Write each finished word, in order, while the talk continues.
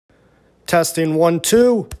Testing 1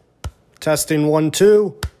 2. Testing 1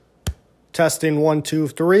 2. Testing 1 2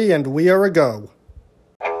 3, and we are a go.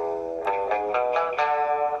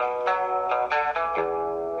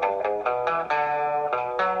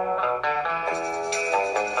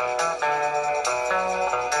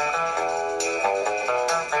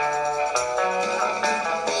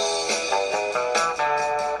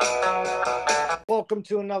 Welcome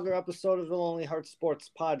to another episode of the Lonely Heart Sports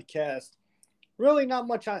Podcast. Really not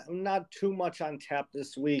too much on tap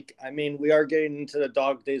this week. I mean, we are getting into the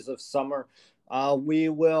dog days of summer.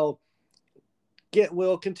 We'll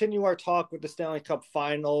continue our talk with the Stanley Cup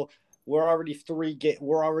Final. We're already three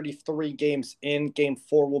games in. Game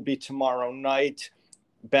 4 will be tomorrow night,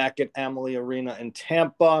 back at Amalie Arena in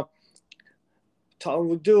Tampa.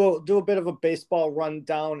 We'll do a bit of a baseball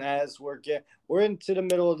rundown as we're getting to the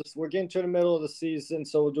middle of the season,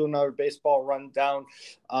 so we'll do another baseball rundown.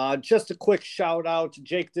 Just a quick shout out.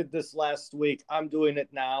 Jake did this last week. I'm doing it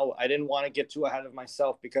now. I didn't want to get too ahead of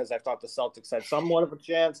myself because I thought the Celtics had somewhat of a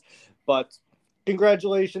chance, but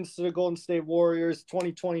congratulations to the Golden State Warriors,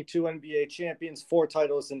 2022 NBA champions, 4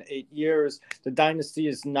 titles in 8 years. The dynasty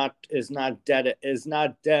is not dead. It is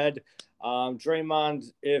not dead.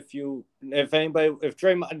 Draymond, if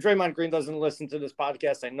Draymond Green doesn't listen to this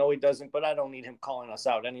podcast, I know he doesn't, but I don't need him calling us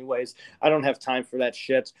out anyways. I don't have time for that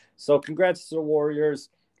shit. So congrats to the Warriors.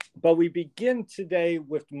 But we begin today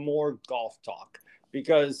with more golf talk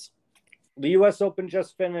because the U.S. Open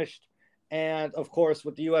just finished. And of course,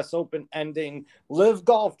 with the U.S. Open ending, Live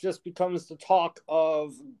Golf just becomes the talk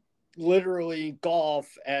of literally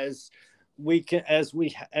golf as we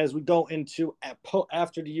go into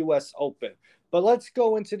after the U.S. Open. But let's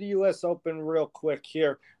go into the U.S. Open real quick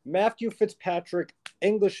here. Matthew Fitzpatrick,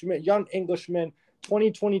 young Englishman,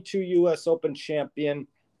 2022 U.S. Open champion,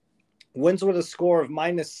 wins with a score of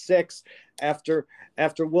 -6 after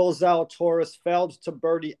Will Zalatoris failed to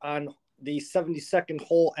birdie on the 72nd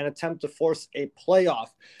hole and attempt to force a playoff.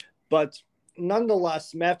 But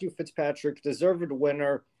nonetheless, Matthew Fitzpatrick, deserved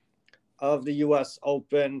winner of the U.S.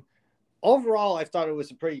 Open. Overall, I thought it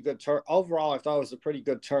was a pretty good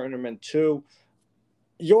tournament too.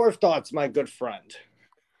 Your thoughts, my good friend?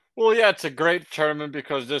 Well, yeah, it's a great tournament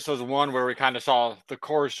because this was one where we kind of saw the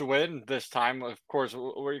course win this time. Of course,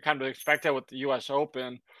 we kind of expected with the U.S.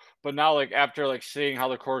 Open, but now, after seeing how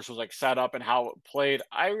the course was set up and how it played,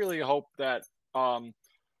 I really hope that the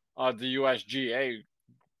USGA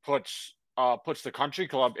puts the country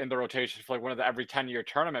club in the rotation for one of the every 10-year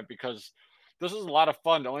tournament, because this was a lot of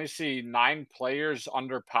fun to only see 9 players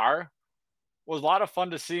under par. It was a lot of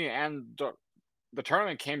fun to see, and the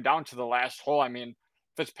tournament came down to the last hole. I mean,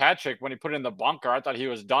 Fitzpatrick, when he put it in the bunker, I thought he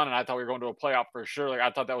was done, and I thought we were going to a playoff for sure.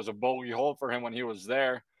 I thought that was a bogey hole for him when he was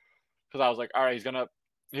there, because I was like, all right, he's not gonna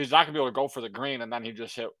be able to go for the green, and then he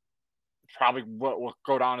just hit probably what will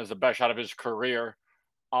go down as the best shot of his career,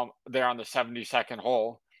 there on the 72nd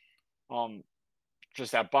hole.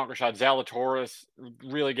 Just that bunker shot. Zalatoris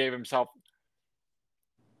really gave himself.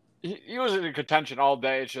 He was in contention all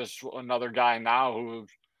day. It's just another guy now who's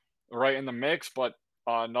right in the mix, but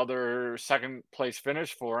another second place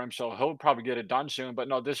finish for him, so he'll probably get it done soon. But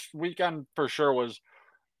no, this weekend for sure was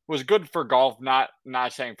good for golf. Not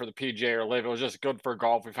saying for the PGA or Live. It was just good for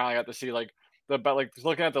golf. We finally got to see looking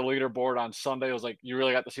at the leaderboard on Sunday. It was you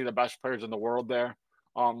really got to see the best players in the world there.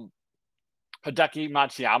 Hideki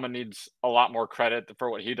Matsuyama needs a lot more credit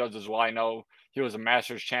for what he does as well. I know he was a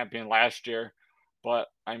Masters champion last year, but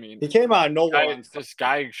I mean, he came out of nowhere. This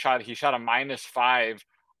guy shot a -5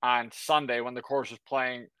 on Sunday when the course was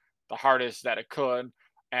playing the hardest that it could,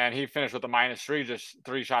 and he finished with a -3, just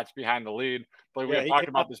 3 shots behind the lead. But we had talked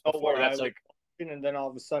about this before. That's and then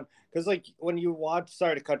all of a sudden, because when you watch,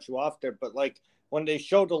 sorry to cut you off there, but when they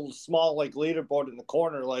showed a small leaderboard in the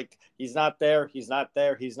corner, he's not there,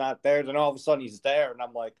 then all of a sudden he's there, and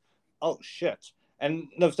I'm like, oh shit.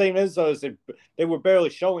 And the thing is, though, is they were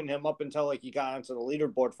barely showing him up until he got onto the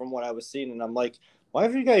leaderboard from what I was seeing, and I'm like, why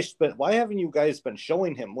haven't you guys been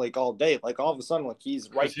showing him all day? All of a sudden, he's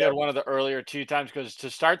right there. He had one of the earlier tee times, because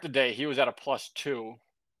to start the day he was at a +2,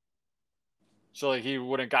 so he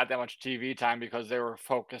wouldn't got that much TV time because they were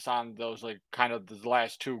focused on those kind of the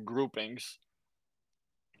last 2 groupings.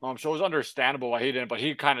 So it was understandable why he didn't, but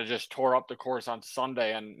he kind of just tore up the course on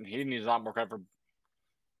Sunday, and he needs a lot more credit for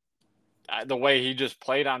the way he just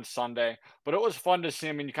played on Sunday. But it was fun to see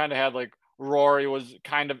him. I mean, you kind of had Rory was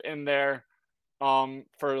kind of in there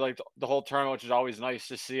for the whole tournament, which is always nice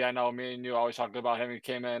to see. I know me and you always talked about him. He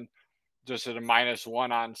came in just at a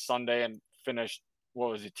 -1 on Sunday and finished, what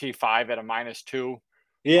was it, T5 at a -2.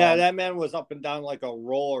 Yeah, that man was up and down like a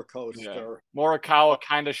roller Yeah. coaster. Morikawa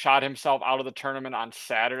kind of shot himself out of the tournament on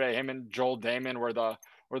Saturday. Him and Joel Damon were the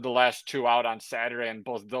last two out on Saturday, and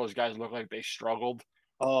both of those guys looked like they struggled.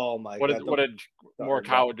 Oh my What did god, what did sorry, but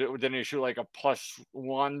Morikawa do? Didn't he shoot like a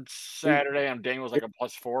 +1 he, Saturday, and Damon was like a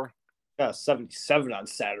 +4? yeah, 77 on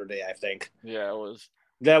Saturday, I think. Yeah, it was.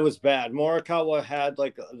 That was bad. Morikawa had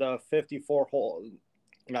like the 54 hole,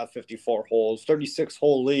 not 54 holes, 36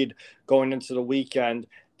 hole lead going into the weekend,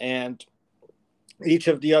 and each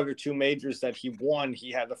of the other two majors that he won,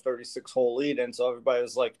 he had a 36 hole lead. And so everybody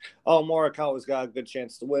was like, oh, Morikawa's got a good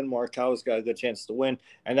chance to win. Morikawa's got a good chance to win.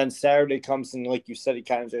 And then Saturday comes, and like you said, he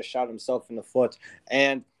kind of just shot himself in the foot.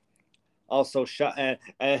 And also shot, and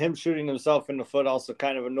him shooting himself in the foot also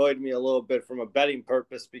kind of annoyed me a little bit from a betting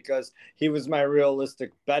purpose, because he was my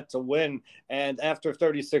realistic bet to win. And after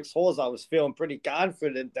 36 holes, I was feeling pretty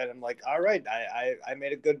confident that I'm like, all right, I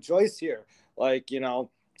made a good choice here. Like,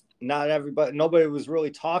 nobody was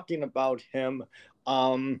really talking about him.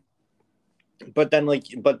 But then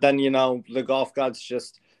the golf gods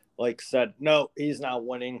just like said, no, he's not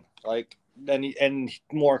winning. Like, and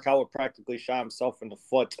Morikawa practically shot himself in the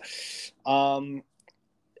foot.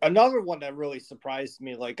 Another one that really surprised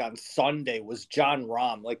me, like on Sunday, was Jon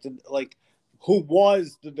Rahm, who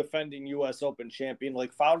was the defending U.S. Open champion,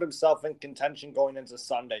 like found himself in contention going into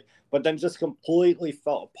Sunday, but then just completely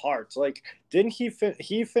fell apart. Like, didn't he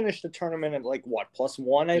finish the tournament at like what,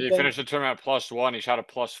 +1? I He think. finished the tournament at +1. He shot a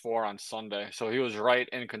 +4 on Sunday, so he was right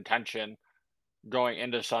in contention going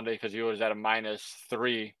into Sunday because he was at a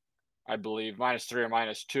 -3, I believe, -3 or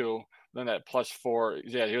 -2. Then that +4,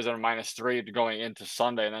 yeah, he was at a -3 going into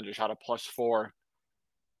Sunday, and then just shot a +4.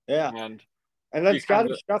 Yeah. And And then he kind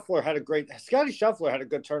Scotty of Scheffler had a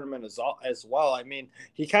good tournament as well. I mean,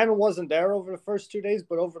 he kind of wasn't there over the first 2 days,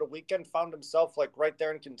 but over the weekend found himself like right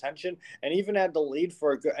there in contention, and even had the lead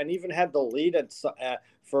for a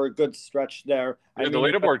good stretch there. I yeah, the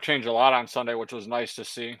mean, leaderboard changed a lot on Sunday, which was nice to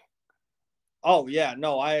see. oh yeah,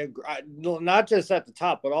 no, I agree. No, not just at the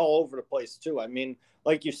top, but all over the place too. I mean,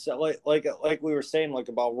 like you said, like we were saying, like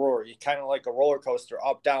about Rory, kind of like a roller coaster,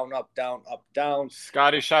 up, down, up, down, up, down.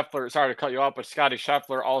 Scotty Scheffler, sorry to cut you off, but Scotty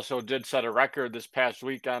Scheffler also did set a record this past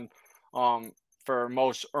weekend for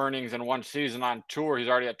most earnings in one season on tour. He's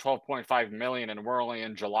already at 12.5 million, and we're only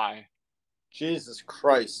in July. Jesus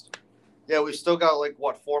Christ. Yeah, we still got like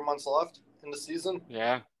what, 4 months left in the season?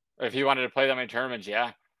 Yeah, if he wanted to play that many tournaments,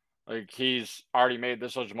 yeah, like he's already made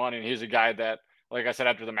this much money, and he's a guy that, like I said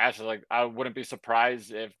after the Masters, like I wouldn't be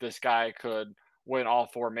surprised if this guy could win all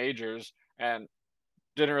four majors, and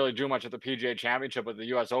didn't really do much at the PGA Championship, but the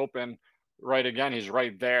U.S. Open, right again, he's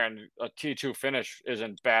right there, and a T2 finish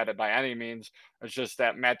isn't bad by any means. It's just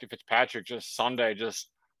that Matthew Fitzpatrick just Sunday just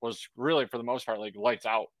was really, for the most part, like lights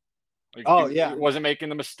out. Like Oh he yeah, wasn't making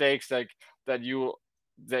the mistakes that you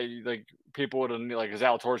that like people would have, like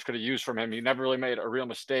Zalatoris could have used from him. He never really made a real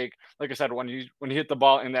mistake. Like I said, when he hit the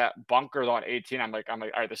ball in that bunker though on 18, I'm like, all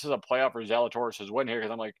right, this is a playoff for Zalatoris' win here,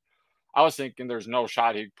 because I'm like, I was thinking there's no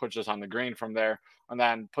shot he puts us on the green from there, and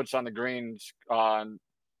then puts on the greens about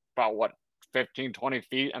what 15, 20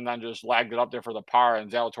 feet, and then just lagged it up there for the par.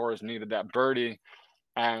 And Zalatoris needed that birdie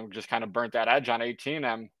and just kind of burnt that edge on 18.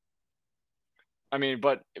 And I mean,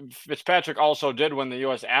 but Fitzpatrick also did win the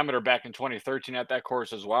U.S. Amateur back in 2013 at that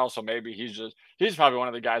course as well. So maybe he's probably one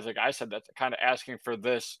of the guys, like I said, that's kind of asking for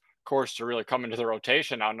this course to really come into the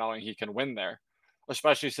rotation now, knowing he can win there,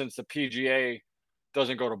 especially since the PGA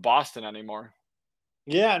doesn't go to Boston anymore.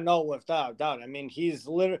 yeah, no, without a doubt. I mean, he's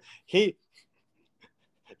literally he.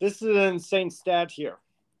 This is an insane stat here.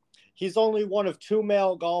 He's only one of two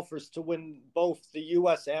male golfers to win both the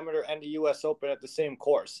U.S. Amateur and the U.S. Open at the same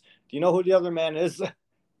course. Do you know who the other man is?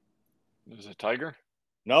 Is it Tiger?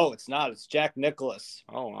 No, it's not. It's Jack Nicklaus.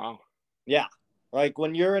 Oh wow. Yeah. Like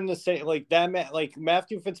when you're in the same, like that man, like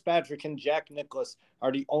Matthew Fitzpatrick and Jack Nicklaus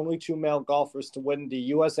are the only two male golfers to win the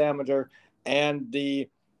U.S. Amateur and the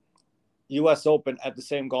U.S. Open at the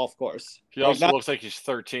same golf course. He Like, also not looks like he's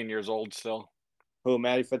 13 years old still. who,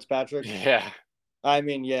 Matty Fitzpatrick? Yeah. I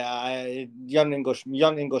mean, yeah, young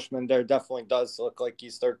Englishman there definitely does look like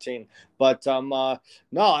he's 13. But no,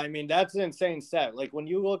 I mean that's an insane stat. Like when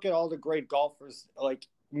you look at all the great golfers, like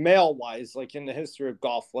male wise, like in the history of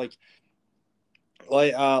golf, we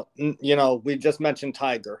just mentioned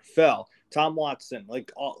Tiger, Phil, Tom Watson,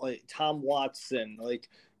 like Tom Watson,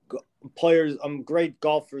 players, great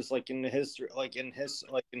golfers, like in the history, in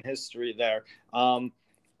history there.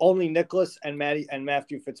 Only Nicholas and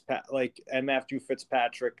Matthew Fitzpatrick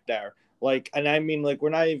there. Like, and I mean, like, we're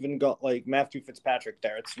not even got like Matthew Fitzpatrick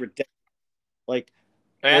there. It's ridiculous. Like,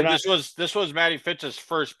 And this was Matty Fitz's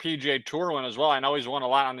first PGA Tour win as well. I know he's won a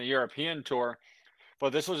lot on the European Tour,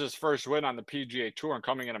 but this was his first win on the PGA Tour and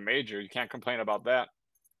coming in a major. You can't complain about that.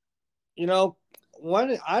 You know,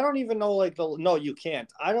 when I don't even know no, you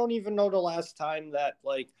can't. I don't even know the last time that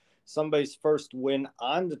like somebody's first win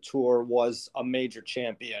on the tour was a major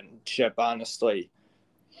championship, honestly.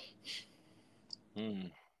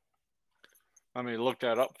 Let me look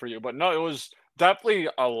that up for you. But no, it was definitely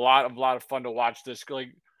a lot of fun to watch this. Like,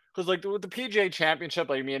 because like with the PGA Championship,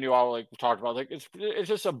 like me and you all like talked about, like it's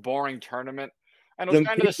just a boring tournament, and it was The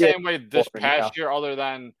kind of the PGA same way this boring, yeah. past year, other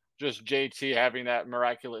than just JT having that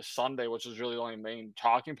miraculous Sunday, which is really the only main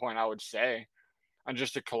talking point I would say, and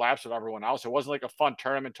just the collapse of everyone else. It wasn't like a fun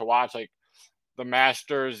tournament to watch. Like the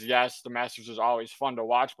Masters, yes, the Masters is always fun to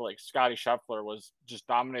watch, but like Scotty Scheffler was just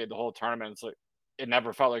dominated the whole tournament. It's like it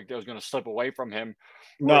never felt like it was going to slip away from him.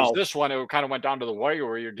 Whereas No, this one, it kind of went down to the wire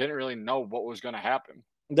where you didn't really know what was going to happen.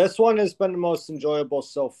 this one has been the most enjoyable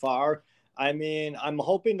so far. I mean, I'm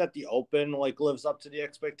hoping that the Open like lives up to the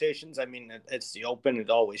expectations. I mean, it's the Open; it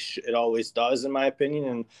always does, in my opinion.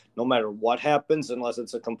 And no matter what happens, unless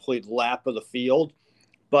it's a complete lap of the field,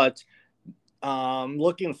 but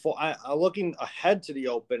looking ahead to the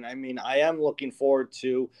Open. I mean, I am looking forward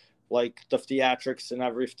to like the theatrics and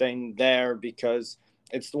everything there because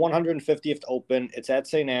it's the 150th Open. It's at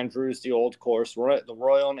St. Andrews, the old course. We're at the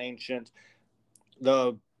Royal and Ancient,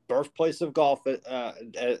 the birthplace of golf,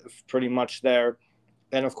 pretty much there.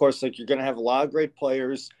 And of course, like you're going to have a lot of great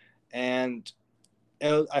players, and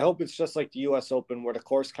I hope it's just like the U.S. Open, where the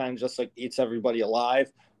course kind of just like eats everybody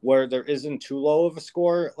alive, where there isn't too low of a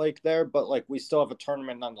score like there, but like we still have a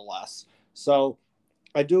tournament nonetheless. So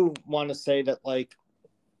I do want to say that like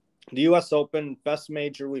the U.S. Open, best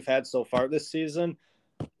major we've had so far this season.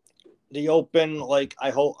 The Open, like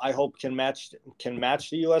I hope can match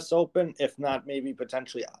the U.S. Open, if not maybe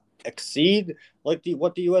potentially exceed like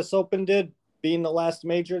what the U.S. Open did, being the last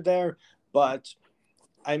major there. But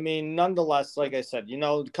I mean, nonetheless, like I said,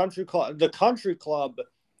 the country club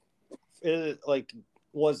is like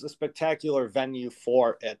was a spectacular venue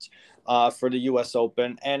for it, for the U.S.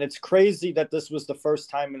 Open, and it's crazy that this was the first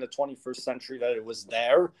time in the 21st century that it was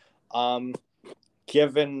there,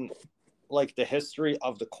 given like the history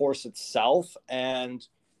of the course itself and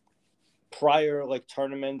prior like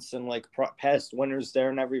tournaments and like past winners there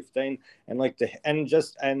and everything, and like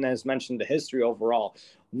and as mentioned, the history overall.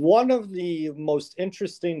 One of the most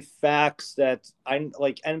interesting facts that I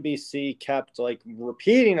like NBC kept like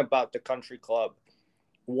repeating about the country club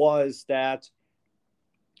was that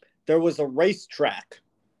there was a racetrack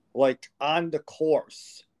like on the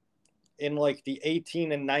course in like the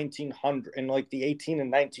 18 and 1900 in like the 18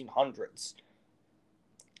 and 1900s,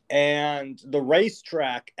 and the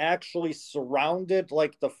racetrack actually surrounded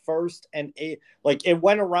like the first and eight, like it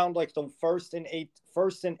went around like the first and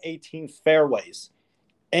 18th fairways,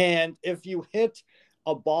 and if you hit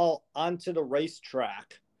a ball onto the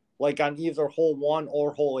racetrack like on either hole 1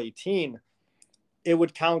 or hole 18, it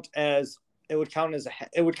would count as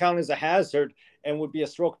a hazard and would be a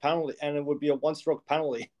stroke penalty, and it would be a 1-stroke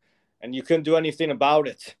penalty, and you couldn't do anything about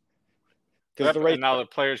it because Yep, and now the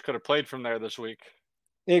players could have played from there this week.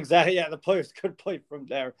 Exactly. Yeah, the players could play from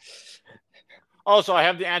there. Also, I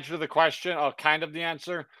have the answer to the question, kind of the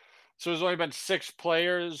answer. So there's only been 6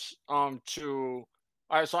 players to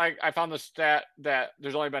so I found the stat that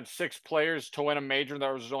there's only been 6 players to win a major.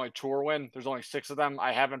 There was only tour win. There's only 6 of them.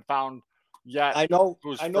 I haven't found yet I know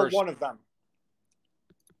who's I know first. one of them.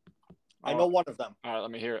 I know one of them. All right, let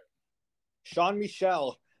me hear it. Sean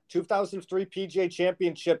Michel, 2003 PGA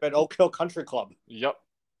Championship at Oak Hill Country Club. Yep.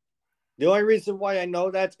 The only reason why I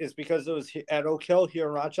know that is because it was at Oak Hill here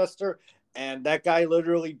in Rochester, and that guy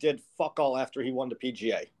literally did fuck all after he won the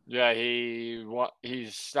PGA. Yeah, he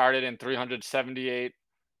started in 378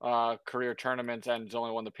 career tournaments and he's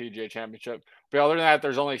only won the PGA Championship. But other than that,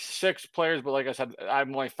 there's only 6 players. But like I said,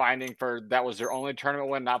 I'm only finding for that was their only tournament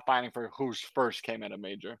win, not finding for who's first came in a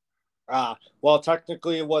major. Well,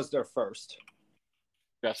 technically it was their first.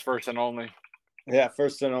 Yes, first and only. Yeah,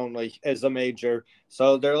 first and only as a major.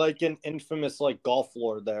 So they're like an infamous like golf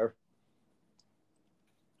lord there.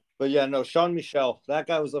 But yeah, no, Sean Michel, that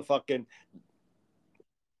guy was a fucking.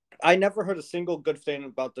 I never heard a single good thing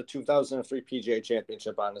about the 2003 PGA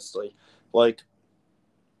Championship, honestly. Like,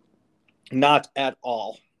 not at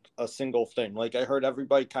all a single thing. Like, I heard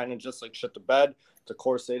everybody kind of just like shit the bed. The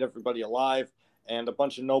course ate everybody alive, and a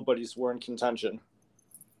bunch of nobodies were in contention.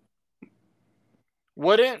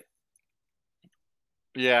 Wouldn't?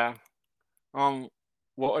 Yeah. What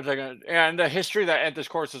was I gonna? And the history that at this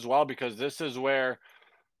course as well, because this is where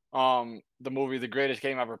The movie The Greatest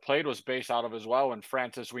Game Ever Played was based out of as well, when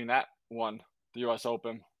Francis Ouimet won the U.S.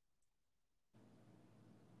 Open.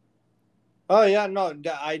 Oh yeah, no,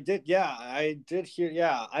 I did. Yeah, I did hear.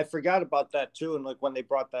 Yeah, I forgot about that too. And like when they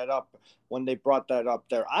brought that up,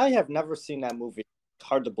 there, I have never seen that movie. It's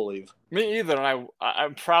hard to believe. Me either, and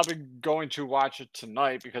I'm probably going to watch it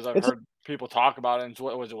tonight because I've It's heard people talk about it. And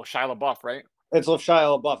what was it with Shia LaBeouf, right? it's with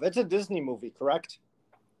Shia LaBeouf. It's a Disney movie, correct?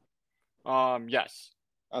 Yes.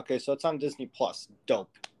 Okay, so it's on Disney Plus. Dope.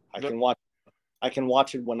 I Yep. can watch. I can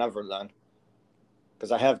watch it whenever then,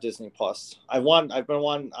 because I have Disney Plus. I've been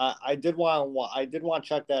wanting. I did want. I did want to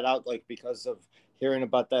check that out, like because of hearing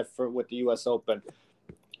about that for with the U.S. Open.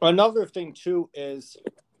 Another thing too is,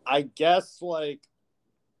 I guess like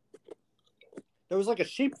there was like a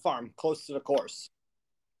sheep farm close to the course,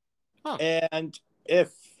 Huh. and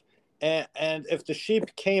if and if the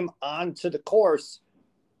sheep came onto the course,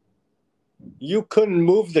 you couldn't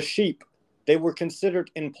move the sheep. They were considered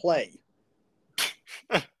in play.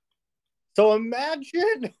 So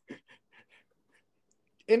imagine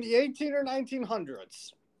in the 18 or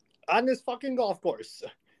 1900s on this fucking golf course.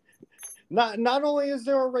 Not only is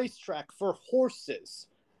there a racetrack for horses,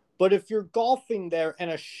 but if you're golfing there and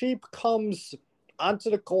a sheep comes onto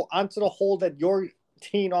the hole that you're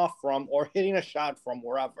teeing off from or hitting a shot from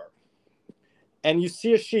wherever, and you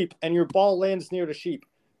see a sheep and your ball lands near the sheep,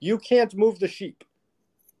 you can't move the sheep.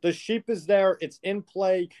 The sheep is there, it's in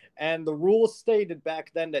play, and the rules stated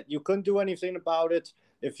back then that you couldn't do anything about it.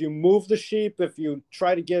 If you move the sheep, if you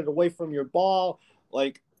try to get it away from your ball,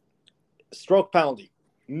 like stroke penalty.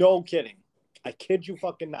 No kidding. I kid you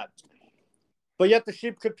fucking not. But yet the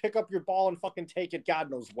sheep could pick up your ball and fucking take it God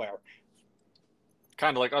knows where.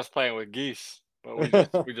 Kind of like us playing with geese,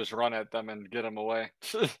 but we just run at them and get them away.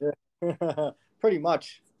 Pretty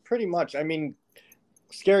much. Pretty much. I mean,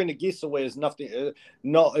 scaring the geese away is nothing.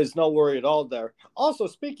 Is no worry at all there. Also,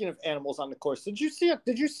 speaking of animals on the course, did you see it?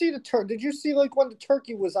 Did you see Did you see like when the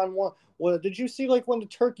turkey was on one? Well, did you see like when the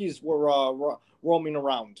turkeys were roaming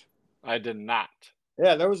around? I did not.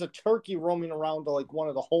 Yeah, there was a turkey roaming around like one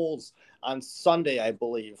of the holes on Sunday, I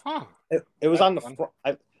believe. Huh. It was That's on the fun. front.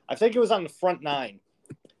 I think it was on the front nine,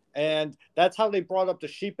 and that's how they brought up the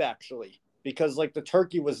sheep actually, because like the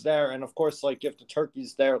turkey was there, and of course, like if the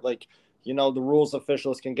turkey's there, like the rules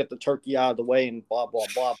officials can get the turkey out of the way and blah blah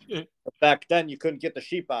blah. But back then, you couldn't get the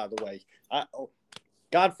sheep out of the way.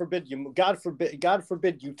 God forbid you. God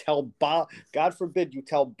forbid you tell God forbid you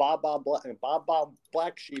tell Baba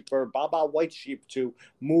black sheep or Baba white sheep to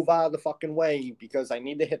move out of the fucking way because I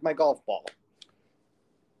need to hit my golf ball.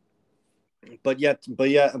 But yet,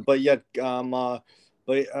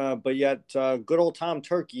 good old Tom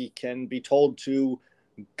Turkey can be told to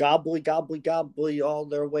gobbly all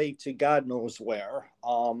their way to God knows where.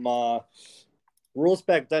 Rules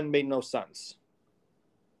back then made no sense.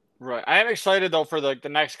 Right. I am excited though for the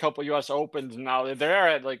next couple U.S. Opens now. They're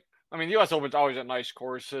at the U.S. Open's always at nice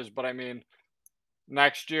courses, but I mean,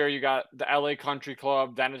 next year you got the L.A. Country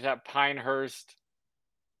Club, then it's at Pinehurst,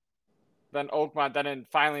 then Oakmont,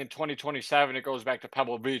 finally in 2027 it goes back to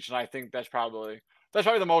Pebble Beach, and I think that's probably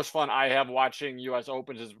the most fun I have watching U.S.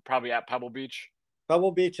 Opens is probably at Pebble Beach.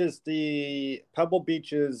 Pebble Beach is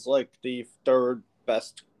like the third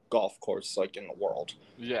best golf course like in the world.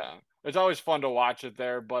 Yeah, it's always fun to watch it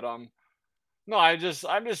there, but no, I'm just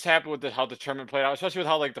happy with how the tournament played out, especially with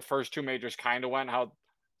how like the first two majors kind of went. How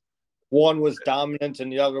One was dominant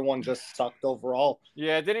and the other one just sucked overall.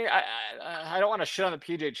 yeah, didn't he, I don't want to shit on the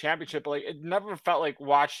PGA Championship, but like it never felt like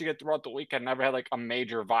watching it throughout the weekend never had like a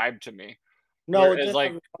major vibe to me. No, it didn't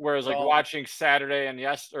have Whereas like watching Saturday and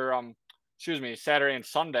Saturday and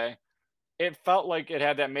Sunday, it felt like it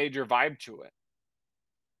had that major vibe to it.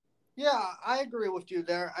 Yeah, I agree with you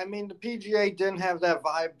there. I mean, the PGA didn't have that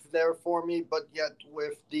vibe there for me, but yet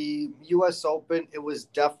with the U.S. Open, it was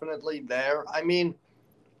definitely there. I mean,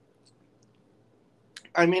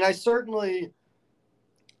 I certainly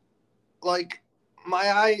like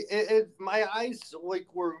my eyes like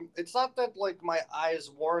were. It's not that like my eyes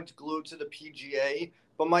weren't glued to the PGA,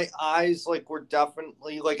 but my eyes like were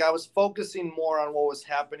definitely like I was focusing more on what was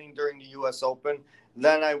happening during the U.S. Open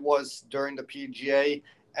than I was during the PGA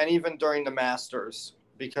and even during the Masters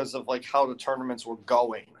because of like how the tournaments were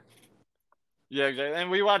going. Yeah, exactly. And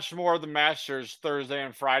we watched more of the Masters Thursday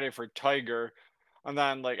and Friday for Tiger. And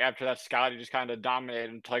then like after that, Scotty just kind of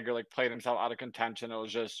dominated and Tiger like played himself out of contention. It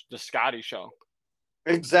was just the Scotty show.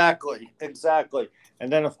 Exactly. And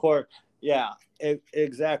then of course, yeah,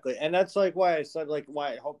 exactly. And that's like why I said like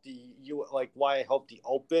why I hope the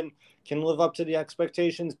Open can live up to the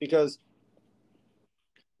expectations because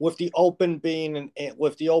with the Open being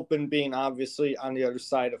obviously on the other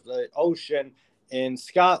side of the ocean in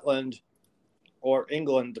Scotland or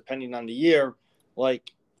England, depending on the year, like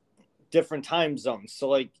different time zones. So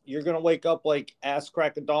like you're gonna wake up like ass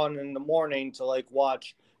crack of dawn in the morning to like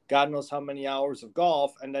watch God knows how many hours of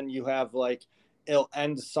golf, and then you have like it'll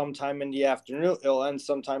end sometime in the afternoon. It'll end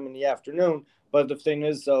sometime in the afternoon. But the thing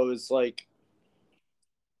is though, is like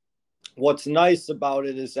what's nice about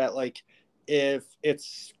it is that like if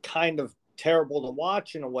it's kind of terrible to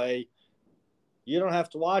watch in a way, you don't have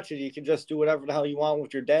to watch it. You can just do whatever the hell you want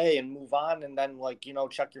with your day and move on. And then like,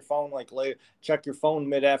 check your phone, check your phone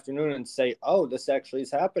mid-afternoon and say, oh, this actually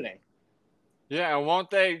is happening. Yeah,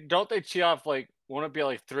 and don't they tee off like won't it be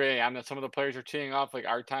like 3 a.m. that some of the players are teeing off like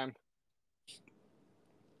our time?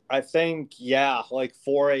 I think, yeah, like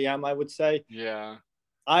 4 a.m. I would say. Yeah.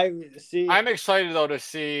 I see. I'm excited though to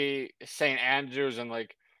see St. Andrews and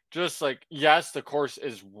like just like yes, the course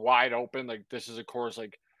is wide open. Like this is a course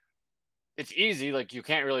like it's easy, like you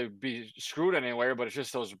can't really be screwed anywhere, but it's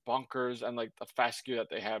just those bunkers and like the fescue that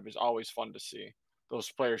they have is always fun to see.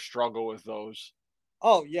 Those players struggle with those.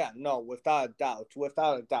 Oh yeah, no, without a doubt,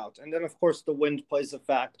 without a doubt. And then of course the wind plays a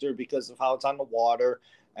factor because of how it's on the water.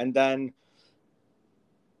 And then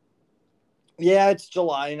yeah, it's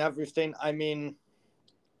July and everything. I mean,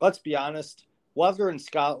 let's be honest, weather in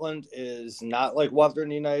Scotland is not like weather in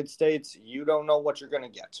the United States. You don't know what you're going to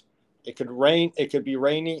get. It could rain, it could be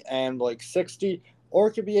rainy and like 60, or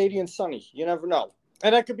it could be 80 and sunny. You never know.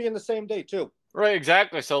 And that could be in the same day too. Right,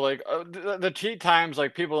 exactly. So like the tee times,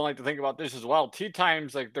 like people don't like to think about this as well. Tee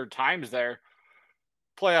times, like their times there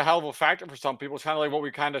play a hell of a factor for some people. It's kind of like what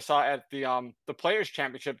we kind of saw at the Players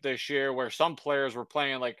Championship this year, where some players were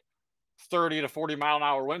playing like 30 to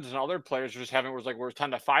 40-mile-an-hour winds, and other players were just having was like were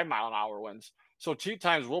 10 to 5-mile-an-hour winds. So tee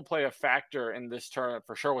times will play a factor in this tournament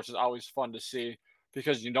for sure, which is always fun to see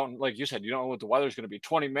because you don't, like you said, you don't know what the weather's going to be.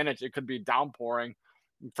 20 minutes, it could be downpouring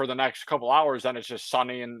for the next couple hours, then it's just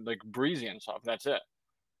sunny and like breezy and stuff. That's it.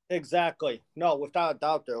 Exactly. No, without a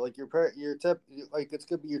doubt there. Like like it's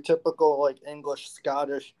gonna be your typical like English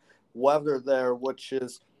Scottish weather there, which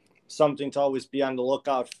is something to always be on the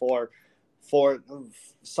lookout for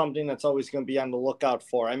something that's always going to be on the lookout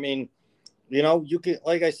for. I mean, you can,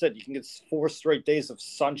 like I said, you can get 4 straight days of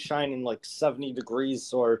sunshine and like 70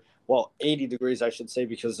 degrees or, well, 80 degrees, I should say,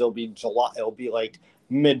 because it'll be like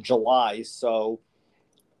mid July. So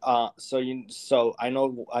I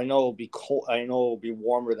know it'll be cold. I know it'll be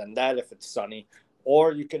warmer than that if it's sunny.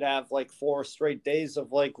 Or you could have like 4 straight days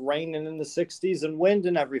of like rain and in the 60s and wind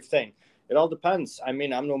and everything. It all depends. I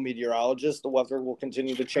mean, I'm no meteorologist. The weather will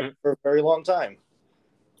continue to change for a very long time.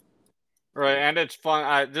 Right, and it's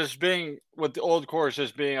fun. Just being with the old course,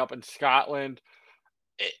 just being up in Scotland,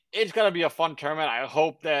 it's gonna be a fun tournament. I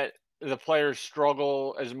hope that the players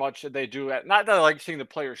struggle as much as they do at. Not that I like seeing the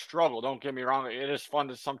players struggle. Don't get me wrong. It is fun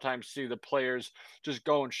to sometimes see the players just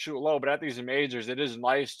go and shoot low. But at these majors, it is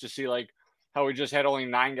nice to see like how we just had only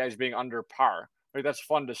 9 guys being under par. Like that's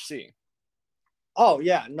fun to see. Oh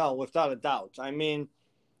yeah, no, without a doubt. I mean,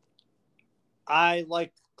 I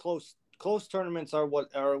like close tournaments are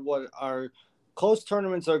close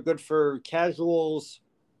tournaments are good for casuals,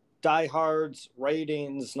 diehards,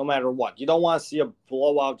 ratings, no matter what. You don't want to see a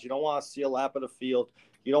blowout. You don't want to see a lap of the field.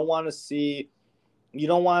 You don't want to see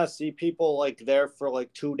people like there for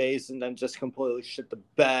like 2 days and then just completely shit the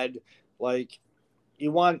bed. Like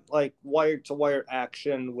you want like wire to wire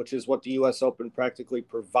action, which is what the US Open practically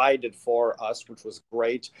provided for us, which was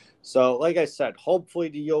great. So like I said, hopefully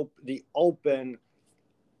the Open,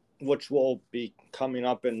 which will be coming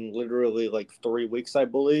up in literally like 3 weeks, I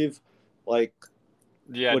believe. Like,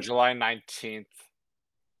 Yeah, which July 19th,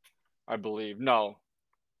 I believe. No,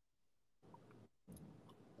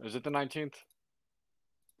 is it the 19th?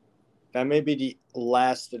 that may be the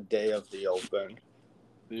last day of the Open.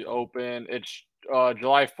 The Open, it's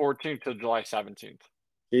July 14th to July 17th.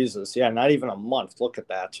 Jesus, yeah, not even a month. Look at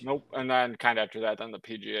that. Nope. And then kind of after that, then the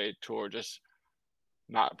PGA Tour just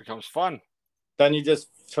not becomes fun. Then you just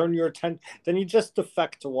turn your attention. Then you just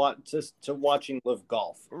defect to watching live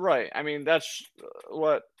golf. Right. I mean, that's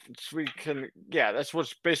what we can. Yeah, that's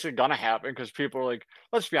what's basically gonna happen because people are like,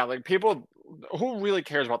 let's be honest, like people who really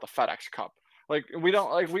cares about the FedEx Cup. Like we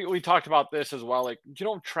don't like we talked about this as well. Like you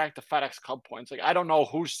don't track the FedEx Cup points. Like I don't know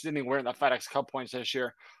who's sitting where in the FedEx Cup points this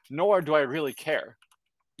year, nor do I really care.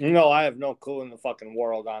 No, I have no clue in the fucking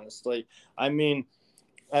world, honestly. I mean,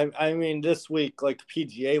 I mean, this week, like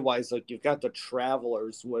PGA wise, like you've got the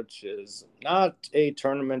Travelers, which is not a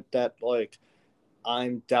tournament that like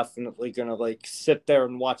I'm definitely gonna like sit there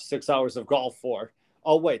and watch 6 hours of golf for.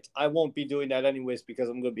 Oh wait, I won't be doing that anyways because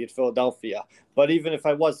I'm going to be in Philadelphia. But even if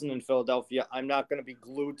I wasn't in Philadelphia, I'm not going to be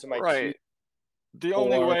glued to my TV Right. or The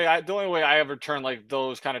only way I ever turn like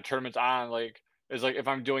those kind of tournaments on like is like if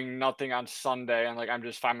I'm doing nothing on Sunday and like I'm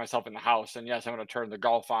just find myself in the house and yes, I'm gonna turn the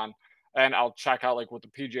golf on and I'll check out like what the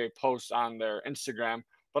PGA posts on their Instagram,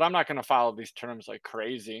 but I'm not gonna follow these tournaments like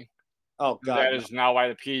crazy. oh And god that no. is now why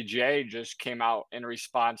the PGA just came out in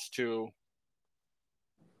response to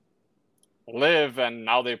Live, and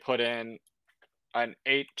now they put in an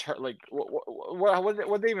like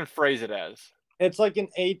what they even phrase it as? It's like an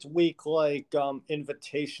 8 week like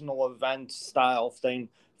invitational event style thing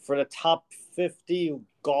for the top 50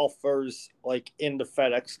 golfers like in the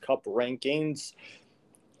FedEx Cup rankings.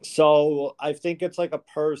 So I think it's like a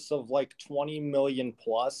purse of like 20 million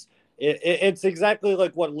plus. It's exactly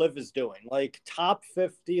like what Liv is doing. Like top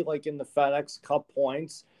 50 like in the FedEx Cup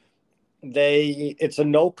points. It's a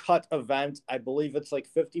no cut event. I believe it's like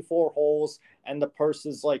 54 holes and the purse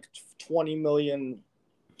is like 20 million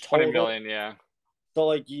 20 total. million, yeah. So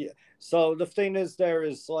like so the thing is there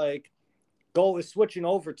is like go is switching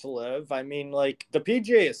over to Live. I mean like the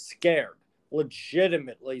PGA is scared,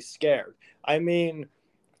 legitimately scared. I mean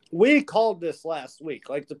we called this last week.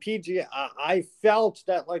 Like the PGA, I felt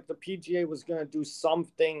that like the PGA was gonna do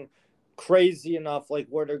something crazy enough, like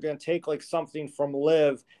where they're gonna take like something from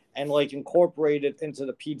Live and like incorporate it into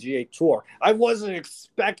the PGA Tour. I wasn't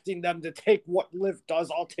expecting them to take what Live does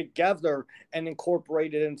all together and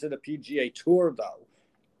incorporate it into the PGA Tour, though.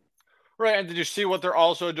 Right, and did you see what they're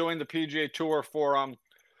also doing the PGA Tour for?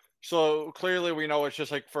 So clearly, we know it's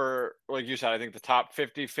just like for like you said. I think the top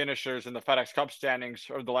 50 finishers in the FedEx Cup standings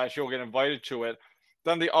over the last year will get invited to it.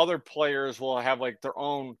 Then the other players will have like their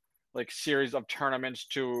own like series of tournaments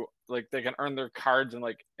to like they can earn their cards and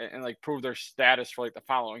like prove their status for like the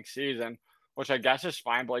following season, which I guess is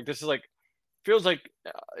fine. But like this is like feels like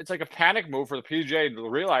it's like a panic move for the PGA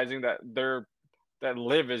realizing that that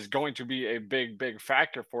Live is going to be a big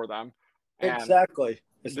factor for them. And Exactly,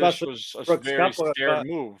 this especially was a Brooks very Koepka. scared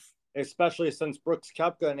move. Especially since Brooks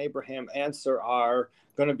Koepka and Abraham Answer are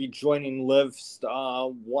going to be joining Liv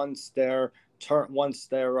once their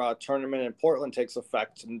tournament in Portland takes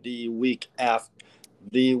effect in the week after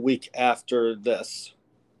this.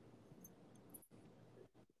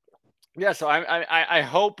 Yeah, so I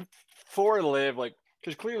hope for Live, like,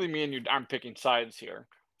 because clearly me and you aren't picking sides here.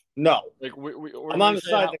 No, Like I'm when on we the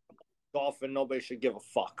say side how that golf and nobody should give a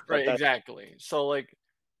fuck. But right, that exactly. So like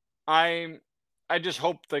I'm I just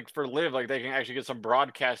hope like for Live, like they can actually get some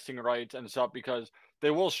broadcasting rights and stuff because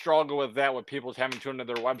they will struggle with that with people having to into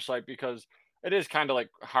their website because it is kind of like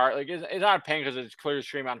hard. Like it's not a pain because it's clear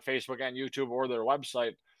stream on Facebook and YouTube or their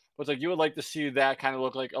website. But it's like you would like to see that kind of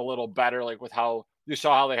look like a little better, like with how you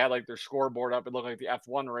saw how they had like their scoreboard up. It looked like the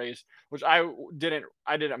F1 race, which I didn't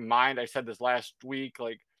mind. I said this last week.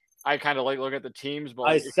 Like I kind of like look at the teams, but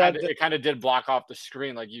I like said that it kind of did block off the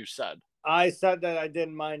screen, like you said. I said that I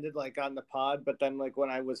didn't mind it like on the pod, but then like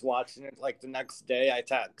when I was watching it like the next day, I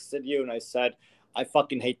texted you and I said I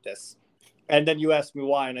fucking hate this. And then you asked me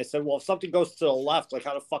why, and I said, "Well, if something goes to the left, like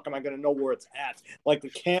how the fuck am I going to know where it's at? Like the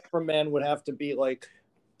cameraman would have to be like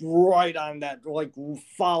right on that, like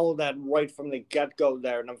follow that right from the get go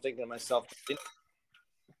there." And I'm thinking to myself,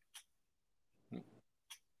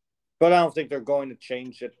 but I don't think they're going to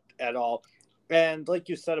change it at all. And like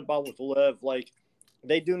you said about with Liv, like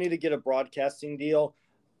they do need to get a broadcasting deal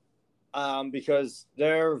because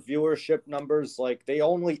their viewership numbers, like they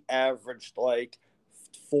only averaged like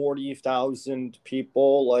 40,000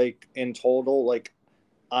 people, like in total, like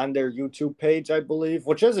on their YouTube page, I believe,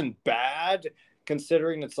 which isn't bad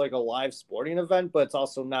considering it's like a live sporting event, but it's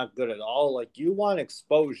also not good at all. Like you want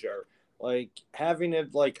exposure, like having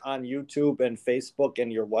it like on YouTube and Facebook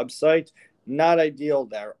and your website, not ideal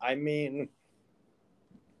there. I mean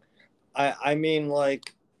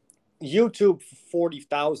like YouTube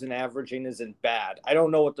 40,000 averaging isn't bad. I don't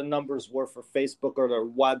know what the numbers were for Facebook or their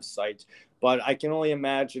website, but I can only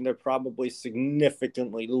imagine they're probably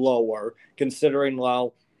significantly lower considering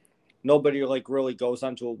well nobody like really goes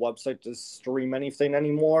onto a website to stream anything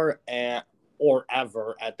anymore and or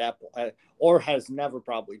ever at that point or has never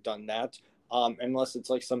probably done that unless it's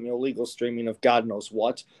like some illegal streaming of God knows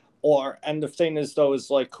what. Or and the thing is though is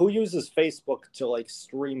like who uses Facebook to like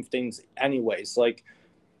stream things anyways? Like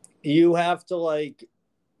you have to like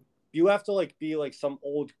be like some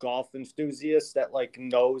old golf enthusiast that like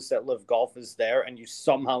knows that Live Golf is there and you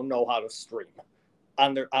somehow know how to stream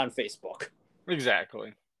on Facebook.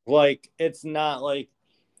 Exactly. Like it's not like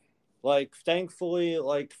thankfully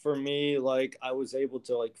like for me like I was able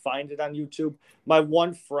to like find it on YouTube. My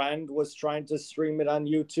one friend was trying to stream it on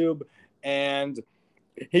YouTube and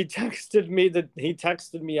he texted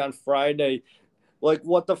me on Friday, like,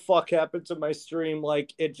 what the fuck happened to my stream?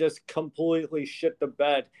 Like, it just completely shit the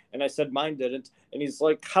bed. And I said, mine didn't. And he's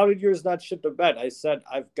like, how did yours not shit the bed? I said,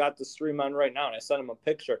 I've got the stream on right now. And I sent him a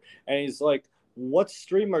picture. And he's like, what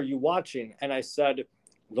stream are you watching? And I said,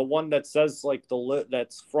 the one that says like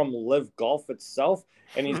that's from Live Golf itself.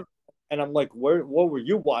 And I'm like, what were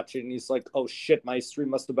you watching? And he's like, oh shit, my stream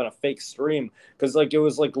must have been a fake stream because like it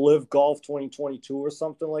was like Live Golf 2022 or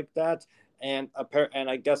something like that. And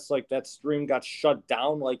I guess like that stream got shut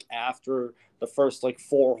down like after the first like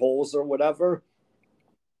 4 holes or whatever.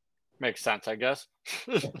 Makes sense, I guess.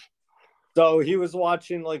 So he was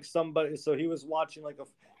watching like somebody. So he was watching like a.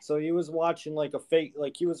 So he was watching like a fake.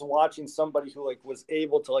 Like he was watching somebody who like was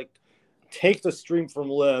able to like take the stream from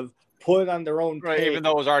Live, put it on their own Right, page. even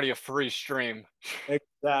though it was already a free stream.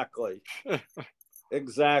 Exactly.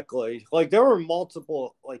 Exactly. Like there were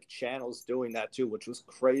multiple like channels doing that too, which was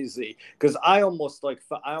crazy. Because I almost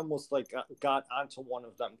got onto one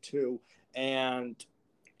of them too, and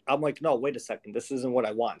I'm like, no, wait a second, this isn't what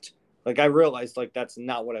I want. Like I realized like that's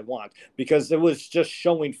not what I want because it was just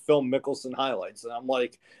showing Phil Mickelson highlights, and I'm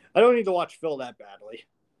like, I don't need to watch Phil that badly.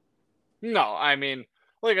 No, I mean,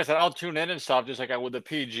 like I said, I'll tune in and stuff just like I would the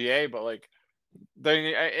PGA, but like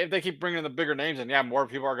if they keep bringing the bigger names, and yeah, more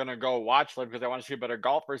people are gonna go watch them because they want to see better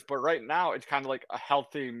golfers. But right now, it's kind of like a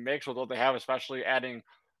healthy mix with what they have, especially adding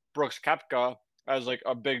Brooks Koepka as like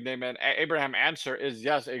a big name. And Abraham Answer is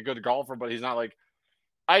yes a good golfer, but he's not like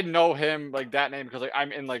I know him like that name because like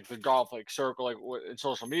I'm in like the golf like circle like in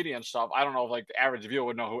social media and stuff. I don't know if like the average viewer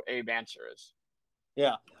would know who Abe Answer is.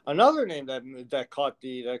 Yeah, another name that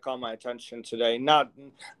caught my attention today. Not,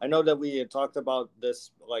 I know that we had talked about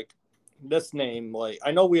this name. Like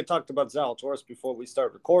I know we had talked about Zalatoris before we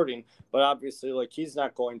start recording, but obviously like he's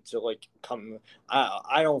not going to like come.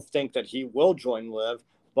 I don't think that he will join Live.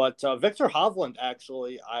 But Victor Hovland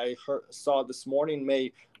actually, saw this morning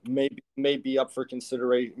may be up for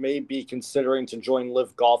consideration. May be considering to join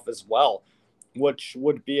Live Golf as well, which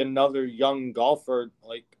would be another young golfer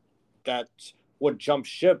like that would jump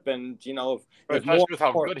ship. And if Especially more, with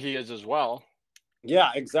how more, good he is as well.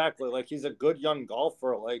 yeah, exactly, like he's a good young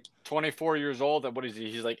golfer. Like 24 years old, and what is he?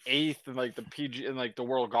 He's like eighth in like the PG in like the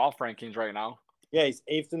world golf rankings right now. yeah, he's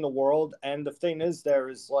eighth in the world. And the thing is, there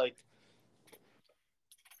is like,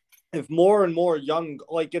 if more and more young,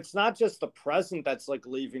 like it's not just the present that's like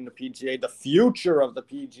leaving the PGA, the future of the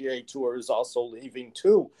PGA Tour is also leaving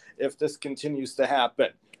too if this continues to happen.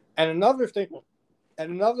 And another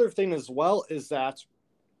thing as well is that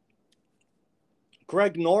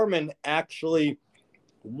Greg Norman actually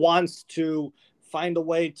wants to find a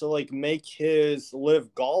way to like make his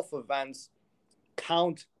Live Golf events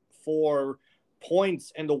count for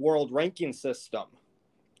points in the world ranking system.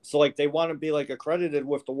 So like they want to be like accredited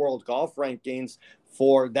with the world golf rankings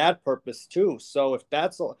for that purpose too. So if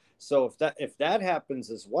that happens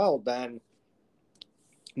as well, then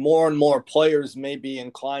more and more players may be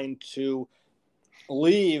inclined to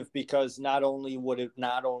leave, because not only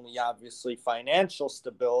obviously financial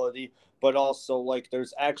stability, but also like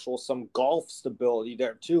there's actual some golf stability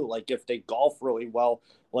there too. Like if they golf really well,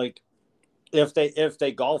 like if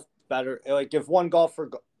they golf better, like if one golfer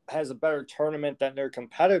has a better tournament than their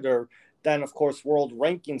competitor, then of course world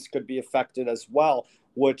rankings could be affected as well,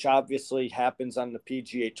 which obviously happens on the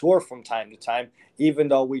PGA Tour from time to time, even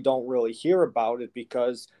though we don't really hear about it,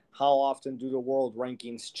 because how often do the world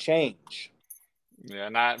rankings change? Yeah,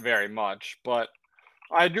 not very much, but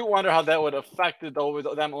I do wonder how that would affect it though with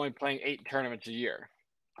them only playing 8 tournaments a year.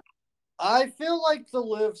 I feel like the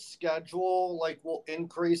Live schedule like will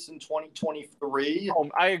increase in 2023. Oh,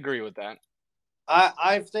 I agree with that.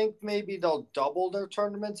 I think maybe they'll double their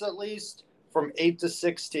tournaments at least from 8 to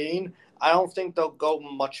 16. I don't think they'll go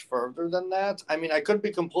much further than that. I mean, I could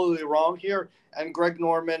be completely wrong here, and Greg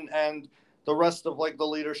Norman and the rest of like the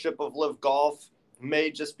leadership of Live Golf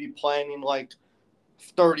may just be planning like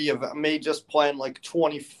may just plan like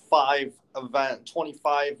 25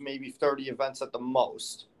 maybe 30 events at the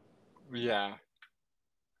most. Yeah.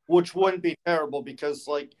 Which wouldn't be terrible, because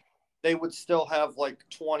like they would still have like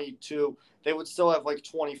 22, they would still have like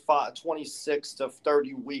 25, 26 to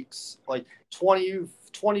 30 weeks, like 20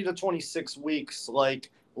 to 26 weeks like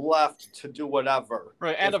left to do whatever.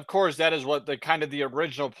 Right, and of course that is what the kind of the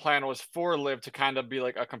original plan was for Live, to kind of be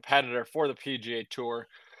like a competitor for the PGA Tour.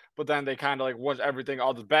 But then they kind of like once everything,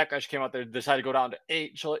 all the backlash came out, they decided to go down to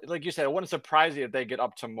 8. So like you said, it wouldn't surprise you if they get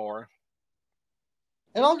up to more.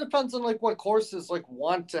 It all depends on like what courses like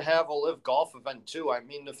want to have a Live Golf event too. I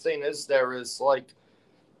mean, the thing is, there is like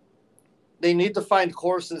they need to find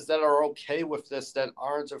courses that are okay with this, that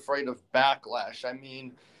aren't afraid of backlash. I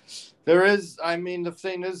mean, the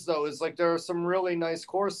thing is though, is like there are some really nice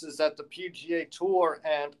courses that the PGA Tour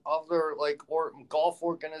and other like or golf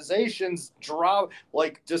organizations drop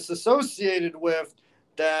like disassociated with,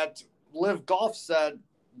 that Live Golf said,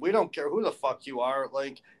 we don't care who the fuck you are,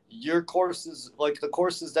 like your courses, like the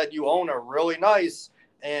courses that you own are really nice,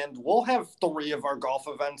 and we'll have 3 of our golf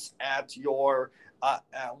events at your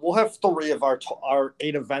we'll have 3 of our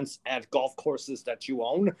 8 events at golf courses that you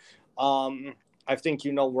own. I think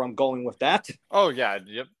you know where I'm going with that. Oh yeah,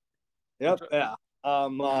 yep. Yeah.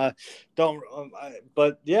 Don't.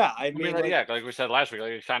 But yeah, I I mean, mean, like, like yeah, like we said last week,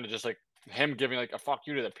 like it's kind of just like him giving like a fuck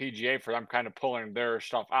you to the PGA for them kind of pulling their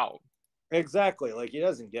stuff out. exactly. Like he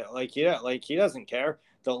doesn't get. Like he doesn't care.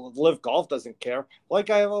 The Live Golf doesn't care. Like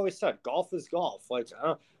I've always said, golf is golf.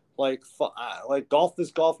 Like golf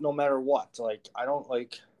is golf no matter what. Like I don't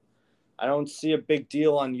see a big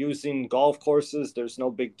deal on using golf courses. There's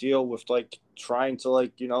no big deal with like trying to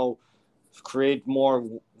like create more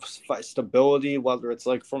stability, whether it's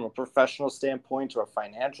like from a professional standpoint or a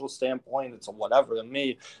financial standpoint. It's a whatever to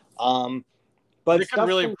me. But They could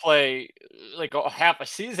really definitely play like a half a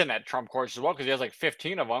season at Trump course as well because he has like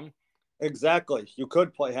 15 of them. exactly, you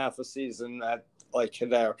could play half a season at like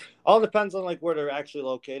there. All depends on like where they're actually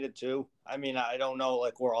located too. I mean, I don't know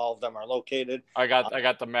like where all of them are located. I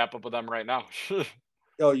got the map up with them right now.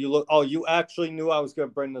 Oh, you actually knew I was going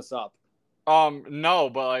to bring this up. No,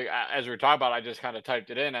 but like as we were talking about, I just kind of typed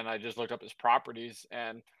it in and I just looked up his properties,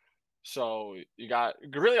 and so you got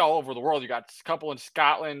really all over the world. You got a couple in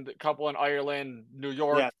Scotland, a couple in Ireland, New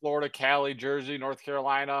York, Yeah. Florida, Cali, Jersey, North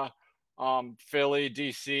Carolina, Philly,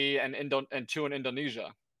 DC, and 2 in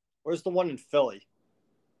Indonesia. Where's the one in Philly?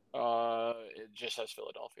 It just says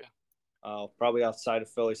Philadelphia. Oh, probably outside of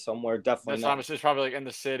Philly somewhere. Definitely That's not. honestly it's probably like in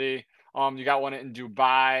the city. You got one in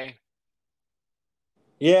Dubai.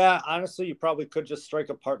 Yeah, honestly, you probably could just strike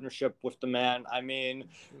a partnership with the man. I mean,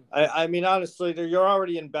 honestly, you're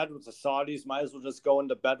already in bed with the Saudis. Might as well just go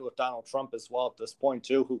into bed with Donald Trump as well at this point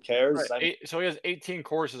too. Who cares? Right. So he has 18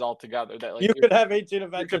 courses altogether that like You could have 18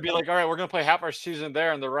 events. you could be like, all right, we're gonna play half our season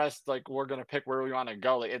there, and the rest like we're gonna pick where we want to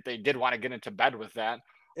go. Like if they did want to get into bed with that,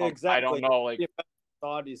 I don't exactly. know. Like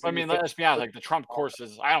Saudis. I mean, let's be honest. Like the Trump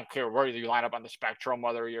courses, I don't care where you line up on the spectrum,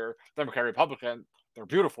 whether you're Democrat, Republican. They're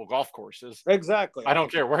beautiful golf courses. Exactly. I don't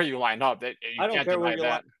care where you line up. That you I don't can't care where deny you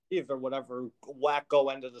that. line or whatever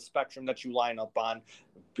wacko end of the spectrum that you line up on.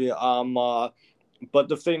 But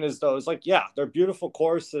the thing is though, is like, yeah, they're beautiful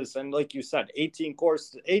courses, and like you said, 18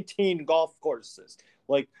 golf courses.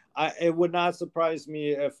 Like it would not surprise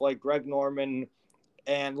me if like Greg Norman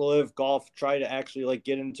and Live Golf try to actually like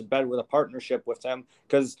get into bed with a partnership with him,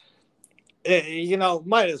 because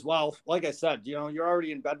might as well. Like I said, you're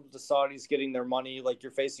already in bed with the Saudis getting their money. Like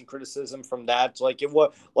you're facing criticism from that. Like it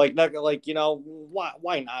was like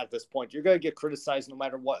why not at this point? You're gonna get criticized no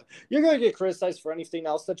matter what. You're gonna get criticized for anything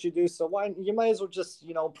else that you do. So why you might as well just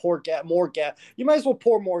pour more gas. You might as well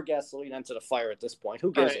pour more gasoline into the fire at this point.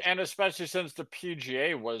 Who gives Right, and especially since the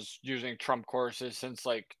PGA was using Trump courses since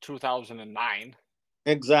like 2009.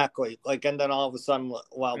 Exactly. Like, and then all of a sudden,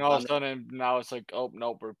 And all of a sudden, now it's like, oh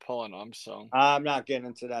nope, we're pulling them. So I'm not getting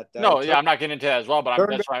into that. no, yeah, I'm not getting into that as well. But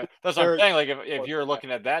that's what I'm saying. Like, if you're looking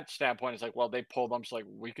at that standpoint, it's like, well, they pulled them, so like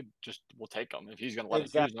we'll take them if he's gonna let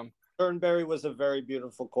us use them. Turnberry was a very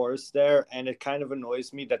beautiful course there, and it kind of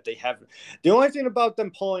annoys me that they have. The only thing about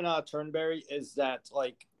them pulling out Turnberry is that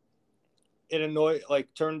like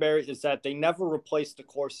Turnberry is that they never replaced the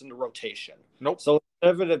course in the rotation. Nope. So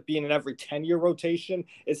instead of it being an every 10-year rotation,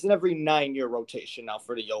 it's an every 9-year rotation now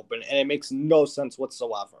for the Open, and it makes no sense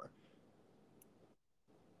whatsoever.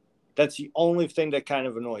 That's the only thing that kind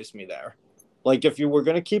of annoys me there. Like, if you were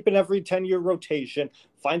going to keep an every 10-year rotation,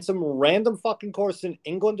 find some random fucking course in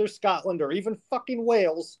England or Scotland or even fucking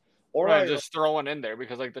Wales. Or right, just throw one in there,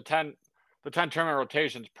 because like the 10 tournament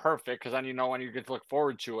rotation is perfect, because then when you get to look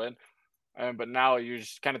forward to it. But now you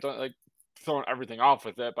just kind of throwing everything off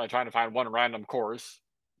with it by trying to find one random course.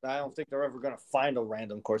 I don't think they're ever going to find a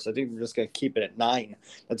random course. I think they're just going to keep it at 9.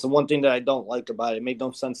 That's the one thing that I don't like about it. It made no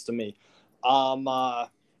sense to me.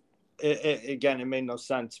 It made no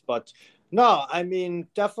sense. But no, I mean,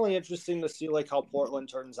 definitely interesting to see like how Portland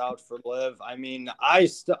turns out for Live. I mean, I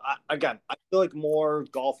feel like more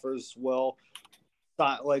golfers will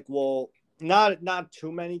not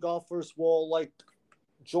too many golfers will like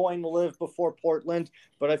join Live before Portland,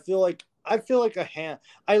 but I literally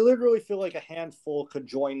feel like a handful could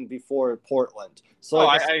join before Portland. So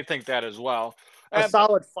I think that as well. a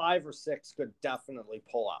solid 5 or 6 could definitely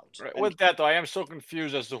pull out. Right. And With that though, I am so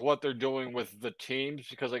confused as to what they're doing with the teams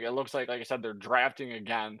because like it looks like I said, they're drafting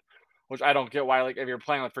again, which I don't get why. Like if you're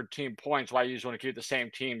playing like for team points, why you just want to keep the same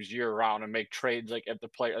teams year round and make trades like if the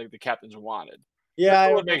player like the captains wanted. yeah, I It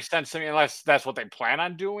don't would know. make sense to me unless that's what they plan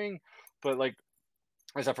on doing. But like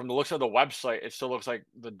I said, from the looks of the website, it still looks like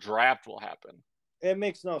the draft will happen. It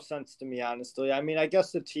makes no sense to me, honestly. I mean, I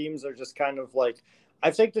guess the teams are just kind of like,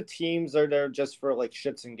 I think the teams are there just for like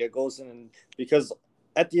shits and giggles, and because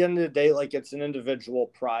at the end of the day, like it's an individual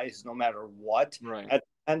prize, no matter what. Right. At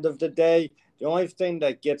the end of the day, the only thing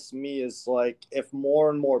that gets me is like if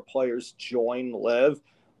more and more players join Live,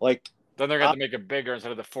 like Then they're I, going to make it bigger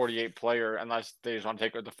instead of the 48 player, unless they just want to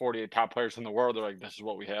take the 48 top players in the world. They're like, this is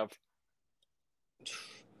what we have.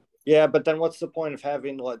 yeah, but then what's the point of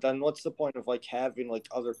having like having like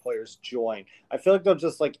other players join? I feel like they'll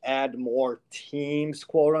just like add more teams,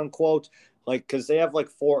 quote unquote, like because they have like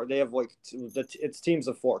four. They have like it's teams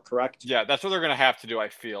of 4, correct? Yeah, that's what they're going to have to do, I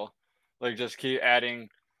feel. Like, just keep adding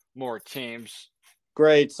more teams.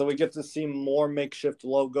 Great. So we get to see more makeshift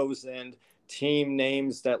logos and team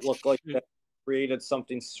names that look like that created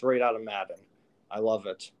something straight out of Madden. I love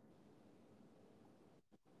it.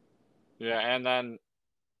 Yeah, and then,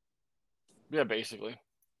 yeah, basically.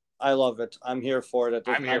 I love it. I'm here for it.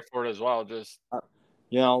 I'm here for it as well. Just,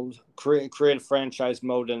 Create a franchise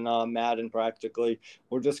mode in Madden practically.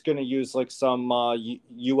 We're just going to use like some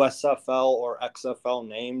USFL or XFL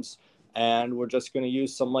names, and we're just going to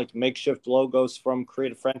use some like makeshift logos from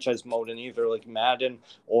create a franchise mode in either like Madden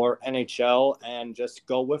or NHL and just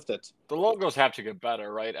go with it. the logos have to get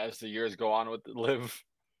better, right, as the years go on with Live.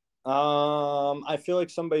 I feel like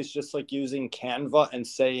somebody's just like using Canva and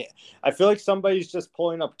say, I feel like somebody's just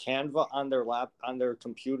pulling up Canva on their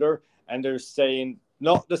computer and they're saying,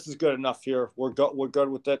 no, this is good enough here. We're good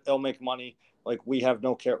with it. It'll make money. Like we have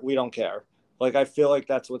no care. We don't care. Like I feel like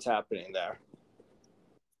that's what's happening there.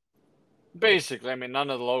 Basically, I mean, none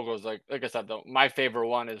of the logos, like I said, though, my favorite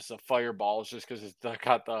one is the fireballs, just because it's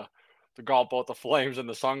got the golf ball with the flames and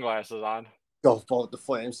the sunglasses on. Go vote the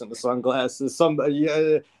Flames and the sunglasses. Somebody,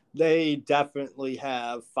 yeah, they definitely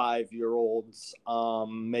have 5-year-olds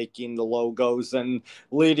making the logos and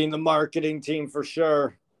leading the marketing team for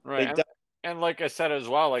sure. Right. They And like I said as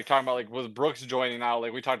well, like talking about like with Brooks joining now,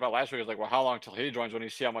 like we talked about last week, it was like, well, how long till he joins when you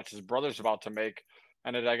see how much his brother's about to make?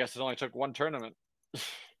 And I guess it only took one tournament.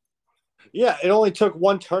 Yeah, it only took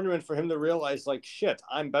one tournament for him to realize, like, shit,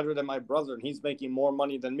 I'm better than my brother, and he's making more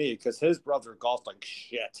money than me because his brother golfed like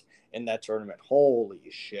shit in that tournament.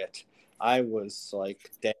 Holy shit! I was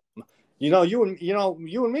like, damn. You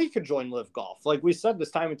and me could join Live Golf. Like we said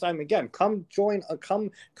this time and time again. Come join.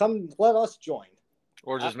 Come. Let us join.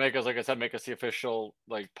 Or I, just make us, like I said, make us the official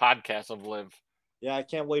like podcast of Live. yeah, I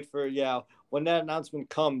can't wait for when that announcement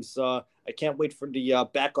comes. I can't wait for the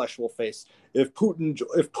backlash we'll face. If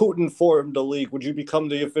Putin formed a league, would you become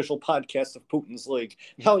the official podcast of Putin's league?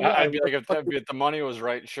 Hell yeah, I'd be like, if the money was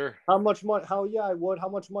right, sure. How much money? Hell yeah, I would. How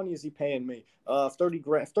much money is he paying me? 30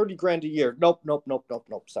 grand. 30 grand a year. Nope.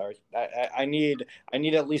 Sorry, I need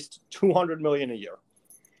at least 200 million a year.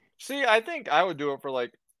 See, I think I would do it for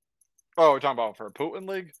like, oh, we're talking about for a Putin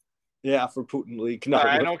league. Yeah, for Putin league. No,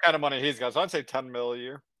 I know what kind of money he's got, so I'd say 10 mil a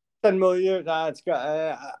year. 10 million a year. Nah, it's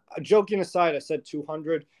got. Joking aside, I said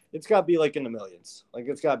 200. It's got to be like in the millions. Like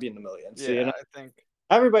it's got to be in the millions. Yeah, I think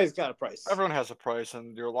everybody's got a price. everyone has a price,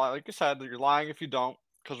 and you're lying. Like you said, you're lying if you don't,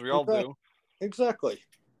 because we all do. Exactly.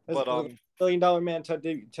 But $1 billion man Ted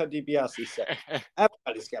DiBiase said.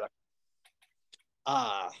 Everybody's got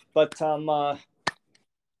a. But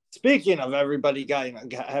speaking of everybody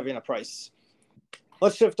having a price,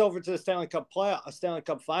 let's shift over to the Stanley Cup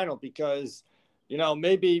final because,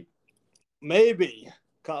 maybe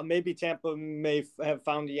Tampa may have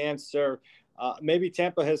found the answer. Maybe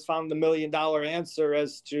Tampa has found the $1 million answer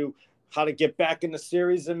as to how to get back in the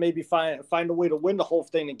series and maybe find a way to win the whole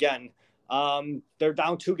thing again. They're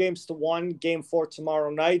down 2-1, Game 4 tomorrow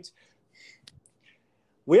night.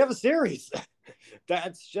 We have a series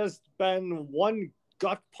that's just been one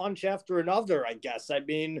gut punch after another, I guess. I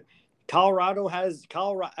mean,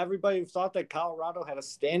 everybody thought that Colorado had a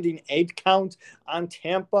standing 8 count on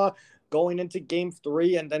Tampa going into Game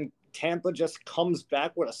 3, and then Tampa just comes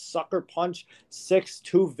back with a sucker punch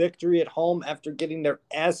 6-2 victory at home after getting their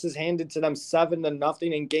asses handed to them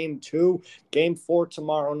 7-0 in Game 2. Game 4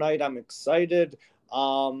 tomorrow night. I'm excited.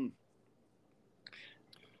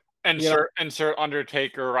 Insert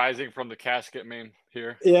Undertaker rising from the casket meme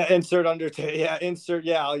here. Yeah, insert Undertaker. Yeah, insert.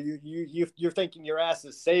 Yeah, you're thinking your ass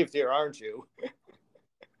is saved here, aren't you?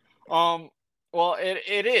 Well,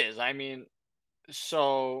 it is. I mean,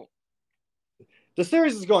 so The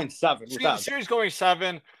series is going 7 The without. series going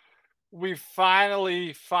 7. We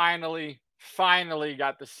finally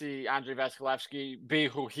got to see Andrei Vasilevsky be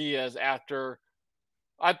who he is after.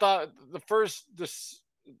 I thought the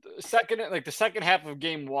second half of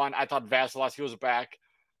game 1, I thought Vasilevsky was back.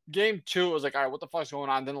 Game 2, it was like, all right, what the fuck's going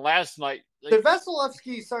on? Then last night, did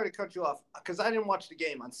Vasilevsky, sorry to cut you off because I didn't watch the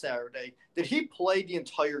game on Saturday. Did he play the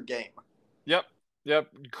entire game? Yep.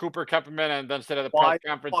 Cooper kept him in, and then said at the press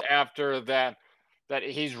conference after that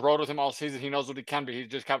he's rode with him all season. He knows what he can, but he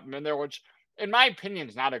just kept him in there, which, in my opinion,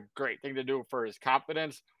 is not a great thing to do for his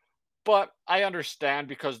confidence. But I understand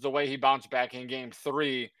because the way he bounced back in game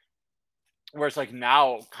 3, where it's like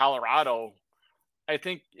now Colorado, I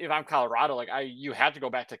think if I'm Colorado, you have to go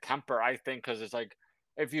back to Kemper, I think, because it's like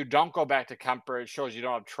if you don't go back to Kemper, it shows you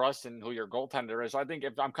don't have trust in who your goaltender is. So I think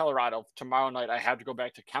if I'm Colorado tomorrow night, I have to go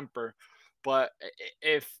back to Kemper. But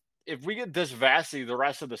if we get this Vasi the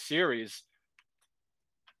rest of the series,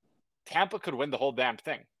 Tampa could win the whole damn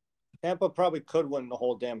thing. Tampa probably could win the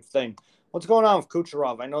whole damn thing. What's going on with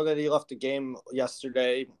Kucherov? I know that he left the game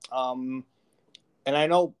yesterday. And I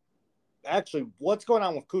know actually what's going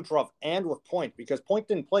on with Kucherov and with Point, because Point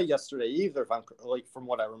didn't play yesterday either, if I'm from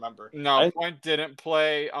what I remember. No, Point didn't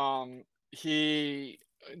play. He's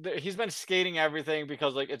been skating everything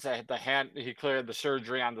because it's the hand. He cleared the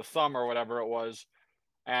surgery on the thumb or whatever it was,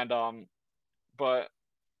 and but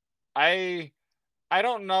I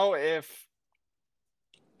don't know if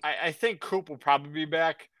I think Coop will probably be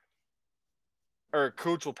back, or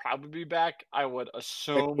Cooch will probably be back. I would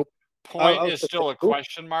assume Point is still a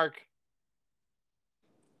question mark.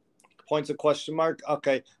 Point's a question mark.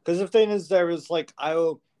 Okay, because the thing is, I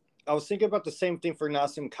was thinking about the same thing for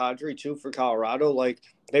Nazem Kadri too for Colorado. Like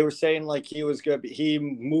they were saying, he was good. He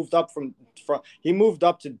moved up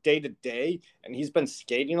to day to day, and he's been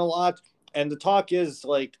skating a lot. And the talk is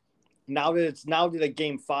now that a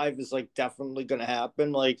game 5 is definitely going to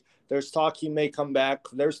happen. There's talk he may come back.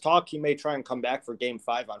 There's talk he may try and come back for game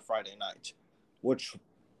 5 on Friday night, which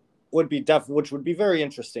would be very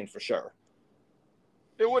interesting for sure.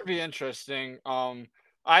 It would be interesting.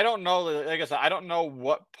 I don't know. Like I said, I don't know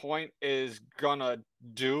what Point is gonna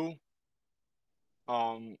do.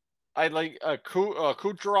 I like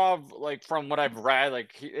Kucherov. From what I've read,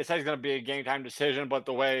 it says it's gonna be a game time decision. But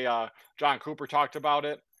the way John Cooper talked about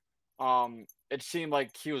it, it seemed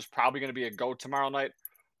like he was probably gonna be a go tomorrow night.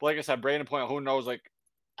 But like I said, Brayden Point, who knows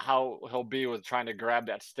how he'll be with trying to grab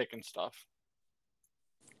that stick and stuff.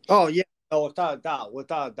 Oh yeah. Oh, without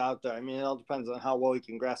a doubt there. I mean, it all depends on how well he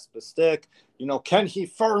can grasp the stick. Can he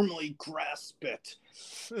firmly grasp it?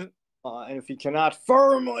 And if he cannot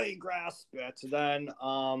firmly grasp it, then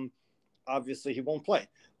obviously he won't play.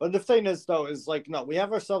 But the thing is, though, is no, we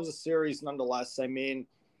have ourselves a series nonetheless. I mean,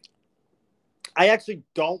 I actually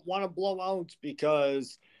don't want to blow out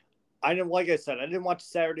because like I said, I didn't watch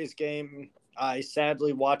Saturday's game. I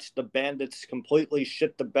sadly watched the Bandits completely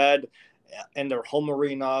shit the bed in their home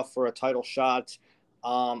arena for a title shot.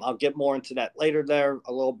 I'll get more into that later there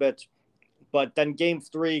a little bit. But then game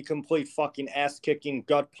 3, complete fucking ass-kicking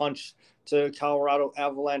gut punch to Colorado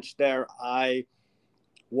Avalanche there. I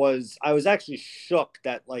was actually shook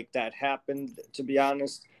that that happened, to be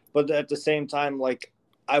honest. But at the same time,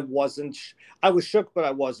 I was shook, but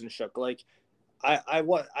I wasn't shook. I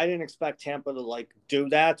didn't expect Tampa to do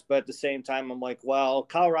that, but at the same time, I'm well,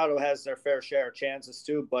 Colorado has their fair share of chances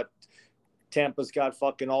too, but Tampa's got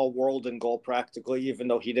fucking all world in goal practically, even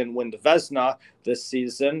though he didn't win the Vezina this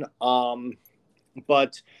season.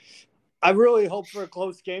 But I really hope for a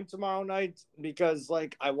close game tomorrow night because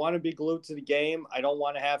I want to be glued to the game. I don't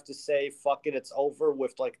want to have to say, fuck it, it's over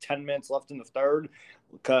with 10 minutes left in the third,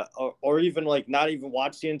 or even not even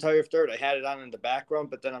watch the entire third. I had it on in the background,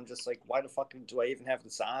 but then I'm just why the fuck do I even have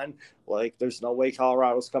this on? There's no way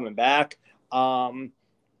Colorado's coming back.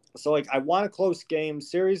 So I want a close game.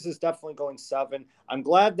 Series is definitely going 7. I'm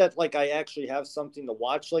glad that I actually have something to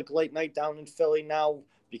watch late night down in Philly now,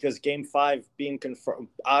 because game 5 being confirmed,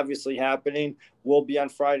 obviously happening, will be on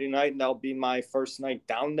Friday night, and that'll be my first night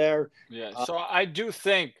down there. Yeah. So I do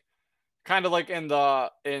think, kind of in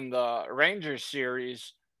the Rangers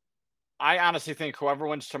series, I honestly think whoever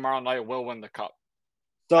wins tomorrow night will win the cup.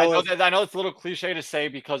 So I know it's a little cliche to say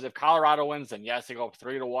because if Colorado wins, then yes, they go up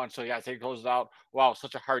 3-1. So yes, it goes out. Wow,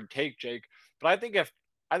 such a hard take, Jake. But I think if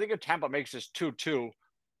Tampa makes this 2-2,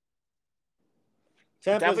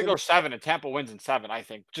 definitely go 7, and Tampa wins in 7. I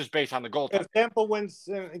think just based on the goal. If Tampa wins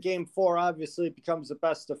in game 4, obviously it becomes the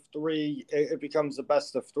best of 3. It becomes the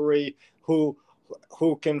best of 3. Who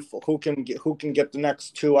who can get the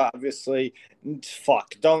next two. Obviously,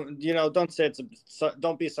 fuck. Don't say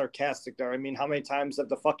don't be sarcastic there. I mean, how many times have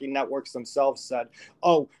the fucking networks themselves said,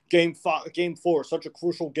 "Oh, game four, such a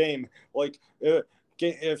crucial game." Like,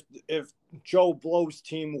 if Joe Blow's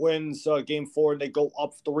team wins game four and they go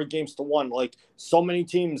up 3-1, like so many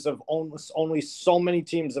teams have only so many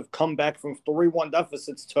teams have come back from 3-1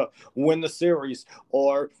 deficits to win the series.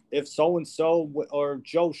 Or if so and so or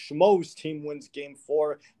Joe Schmo's team wins game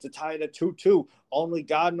four to tie it at 2-2, only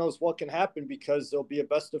God knows what can happen because there'll be a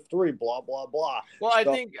best of three. Blah blah blah. Well,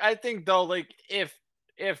 I think though, like if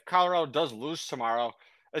Colorado does lose tomorrow,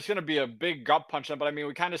 it's going to be a big gut punch. But I mean,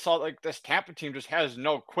 we kind of saw like this Tampa team just has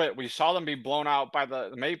no quit. We saw them be blown out by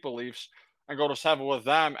the Maple Leafs and go to 7 with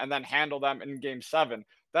them, and then handle them in Game 7.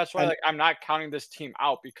 That's why, And, like, I'm not counting this team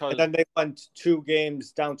out because and then they went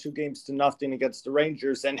 2-0 against the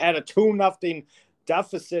Rangers and had a 2-0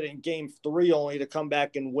 deficit in game 3 only to come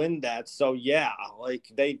back and win that. So yeah, like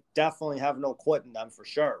they definitely have no quit in them for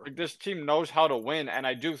sure. like this team knows how to win, and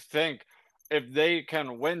I do think if they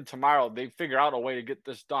can win tomorrow, they figure out a way to get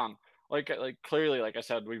this done. Like clearly, like I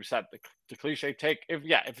said, we've said the cliche take. If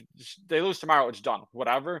they lose tomorrow, it's done.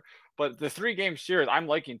 Whatever. But the 3-game series, I'm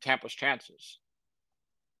liking Tampa's chances.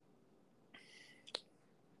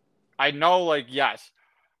 I know, like, yes,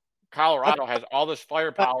 Colorado has all this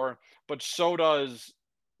firepower, but so does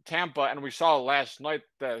Tampa, and we saw last night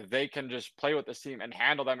that they can just play with this team and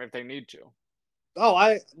handle them if they need to.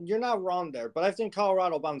 You're not wrong there, but I think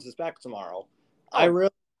Colorado bounces back tomorrow. Oh,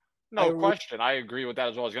 no question. I agree with that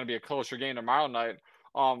as well. It's going to be a closer game tomorrow night.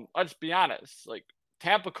 Let's be honest. Like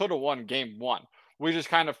Tampa could have won Game 1. We just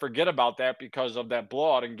kind of forget about that because of that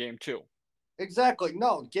blowout in Game 2. Exactly.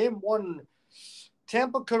 No, game 1.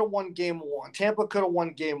 Tampa could have won game 1. Tampa could have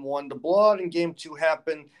won game 1. The blowout in game 2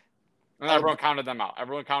 happened. And everyone counted them out.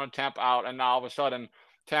 Everyone counted Tampa out, and now all of a sudden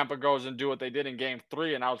Tampa goes and do what they did in Game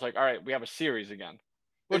 3, and I was like, all right, we have a series again,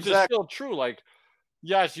 which is still true. Like,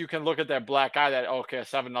 yes, you can look at that black eye that okay, a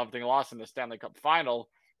 7-0 loss in the Stanley Cup final,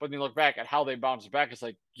 but then you look back at how they bounced back. It's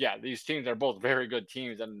like, yeah, these teams are both very good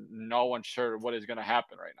teams, and no one's sure what is going to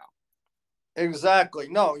happen right now. Exactly.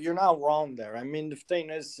 No, you're not wrong there. I mean, the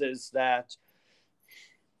thing is that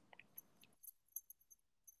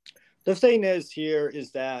the thing is here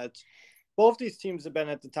is that both these teams have been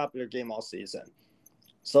at the top of their game all season.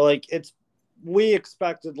 So like we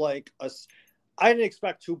expected like us. I didn't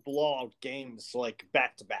expect 2 blowout games like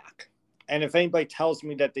back to back. And if anybody tells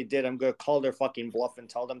me that they did, I'm going to call their fucking bluff and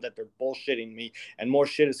tell them that they're bullshitting me and more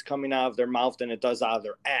shit is coming out of their mouth than it does out of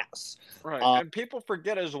their ass. Right. And people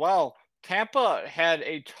forget as well, Tampa had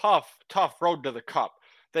a tough road to the cup.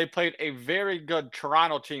 They played a very good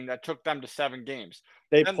Toronto team that took them to 7 games.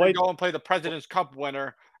 Then they go and play the President's Cup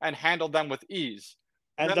winner and handled them with ease.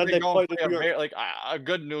 And then they go and play a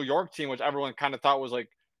good New York team, which everyone kind of thought was like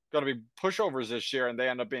going to be pushovers this year, and they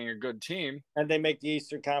end up being a good team. And they make the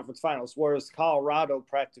Eastern Conference Finals, whereas Colorado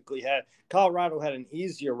had an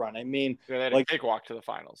easier run. I mean, they had a cakewalk to the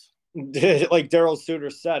finals. Like Daryl Suter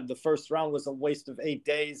said, the first round was a waste of 8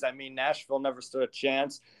 days. I mean, Nashville never stood a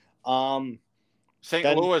chance.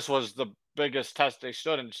 St. Louis was the biggest test they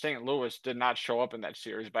stood, and St. Louis did not show up in that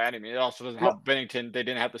series by any means. It also doesn't help Binnington. They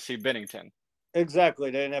didn't have to see Binnington. Exactly.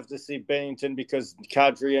 They didn't have to see Binnington because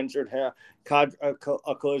Kadri injured him.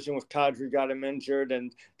 A collision with Kadri got him injured,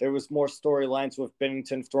 and there was more storylines with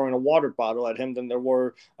Binnington throwing a water bottle at him than there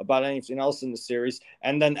were about anything else in the series.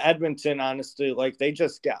 And then Edmonton, honestly, like they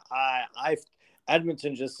just got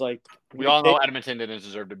Edmonton just we all know Edmonton didn't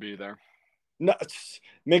deserve to be there. No,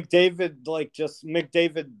 McDavid's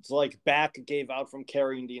back gave out from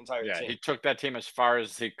carrying the entire team. Yeah, he took that team as far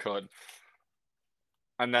as he could.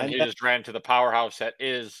 And then he just ran to the powerhouse that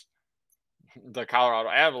is the Colorado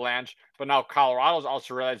Avalanche. But now Colorado's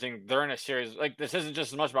also realizing they're in a series. Like, this isn't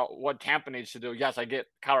just as much about what Tampa needs to do. Yes, I get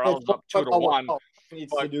Colorado's up 2-1.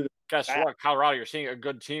 But guess what? Colorado, you're seeing a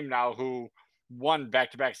good team now who won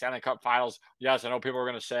back-to-back Stanley Cup finals. Yes, I know people are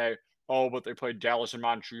going to say, oh, but they played Dallas and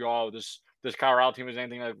Montreal. This Colorado team is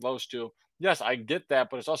anything like those two. Yes, I get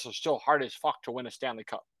that, but it's also still hard as fuck to win a Stanley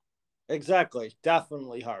Cup. Exactly.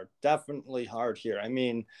 Definitely hard here. I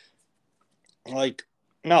mean,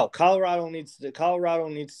 no, Colorado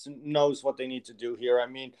knows what they need to do here. I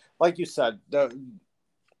mean, like you said,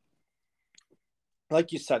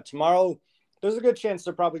 tomorrow there's a good chance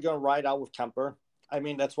they're probably going to ride out with Kemper. I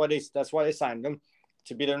mean, that's why they signed him,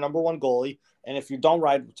 to be their number 1 goalie. And if you don't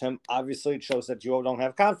ride with him, obviously it shows that you don't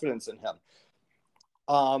have confidence in him.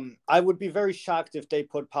 I would be very shocked if they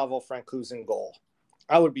put Pavel Francouz in goal.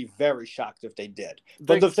 I would be very shocked if they did.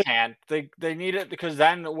 But they need it, because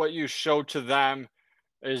then what you show to them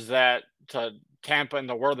is that to Tampa in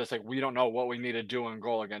the world that's like, we don't know what we need to do in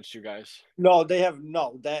goal against you guys. No, they have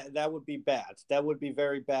no. That would be bad. That would be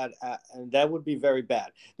very bad, and that would be very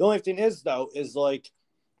bad. The only thing is, though, is like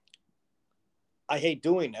I hate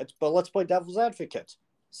doing it, but let's play devil's advocate.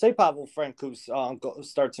 Say Pavel Francouz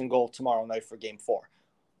starts in goal tomorrow night for Game 4.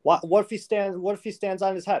 What if he stands? What if he stands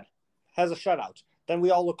on his head, has a shutout? Then we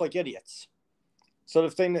all look like idiots. So the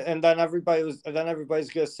thing, and then everybody's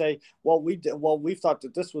gonna say, well, we thought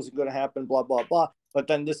that this wasn't gonna happen, blah blah blah. But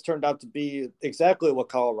then this turned out to be exactly what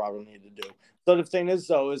Colorado needed to do. So the thing is,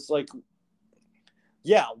 though, is like,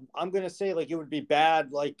 yeah, I'm gonna say like it would be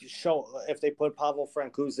bad, like show if they put Pavel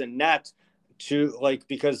Francouz in net to like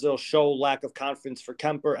because they'll show lack of confidence for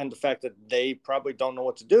Kemper and the fact that they probably don't know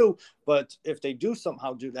what to do. But if they do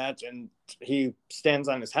somehow do that and he stands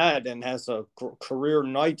on his head and has a career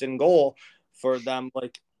night in goal for them,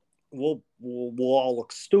 like we'll all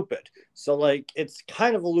look stupid. So like it's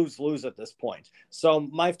kind of a lose-lose at this point. So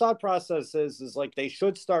my thought process is like they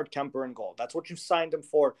should start Kemper in goal. That's what you signed him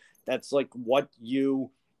for. That's like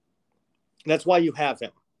that's why you have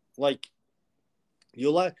him. Like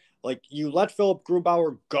you let Philip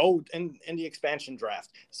Grubauer go in the expansion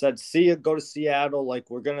draft. Said, see ya, go to Seattle.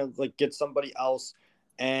 Like we're gonna like get somebody else.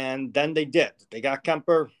 And then they did. They got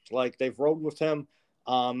Kemper. Like they've rode with him.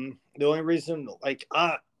 The only reason, like,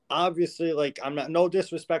 obviously, like, I'm not, no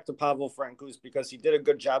disrespect to Pavel Francouz because he did a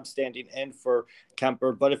good job standing in for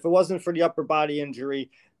Kemper. But if it wasn't for the upper body injury,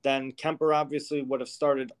 then Kemper obviously would have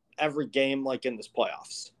started every game like in this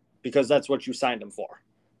playoffs because that's what you signed him for.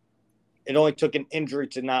 It only took an injury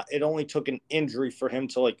for him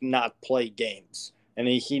to like not play games. And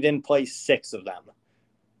he didn't play 6 of them.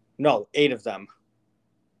 No, 8 of them.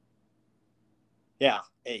 Yeah,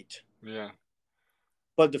 8. Yeah.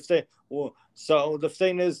 But the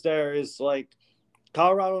thing is, there is like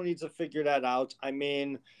Colorado needs to figure that out. I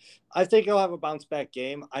mean, I think he'll have a bounce back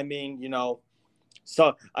game. I mean, the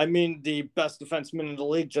best defenseman in the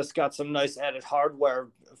league just got some nice added hardware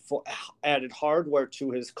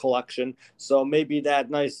to his collection. So maybe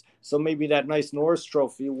that nice Norris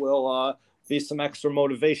Trophy will be some extra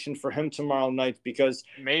motivation for him tomorrow night because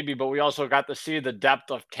maybe, but we also got to see the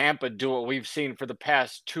depth of Tampa do what we've seen for the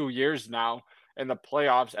past 2 years now in the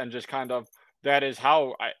playoffs, and just kind of that is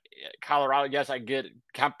how Colorado. Yes, I get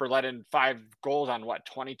Kemper let in 5 goals on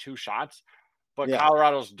 22 shots, but yeah.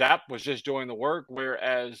 Colorado's depth was just doing the work.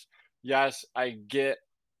 Whereas, yes, I get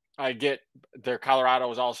their Colorado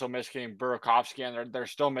was also missing Burakovsky, and they're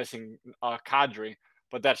still missing Kadri,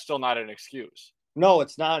 but that's still not an excuse. No,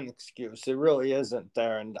 it's not an excuse. It really isn't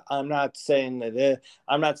there, and I'm not saying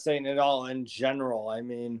it all in general. I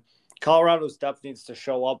mean, Colorado's depth needs to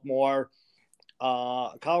show up more.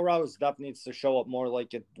 Colorado's depth needs to show up more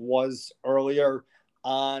like it was earlier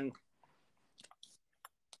on.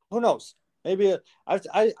 Who knows? Maybe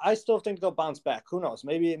I still think they'll bounce back. Who knows?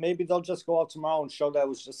 Maybe they'll just go out tomorrow and show that it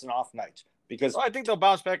was just an off night. Because I think they'll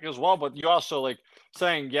bounce back as well. But you also like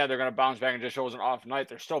saying, yeah, they're going to bounce back and just show it was an off night.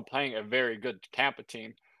 They're still playing a very good Tampa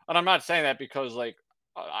team. And I'm not saying that because like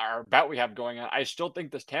our bet we have going on. I still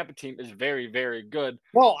think this Tampa team is very, very good.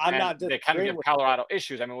 Well, I'm not. They kind of give Colorado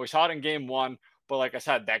issues. I mean, we saw it in Game 1. But like I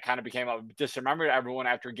said, that kind of became a disremembered to everyone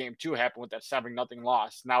after Game 2 happened with that 7-0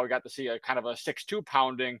 loss. Now we got to see a kind of a 6-2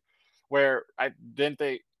 pounding where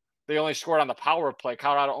they only scored on the power play.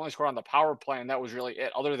 Colorado only scored on the power play, and that was really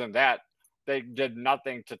it. Other than that, they did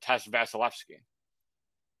nothing to test Vasilevsky.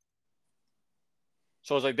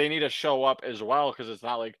 So it's like they need to show up as well because it's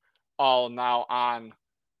not like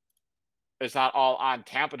it's not all on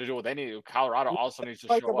Tampa to do what they need to do. Colorado also needs to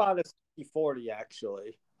show up. It's like about a 60-40,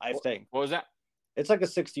 actually, I think. What was that? It's like a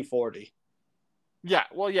 60-40. Yeah,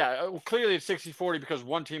 well, yeah. Clearly it's 60-40 because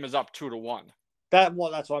one team is up 2-1. That's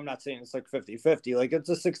why I'm not saying it's like 50-50. Like it's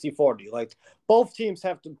a 60-40. Like both teams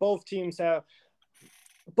have to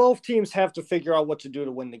figure out what to do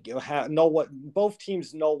to win the game. Both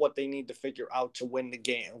teams know what they need to figure out to win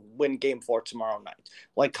Game 4 tomorrow night.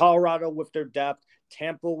 Like Colorado with their depth,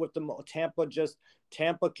 Tampa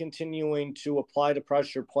continuing to apply the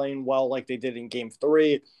pressure, playing well like they did in Game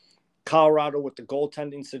 3. Colorado with the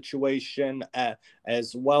goaltending situation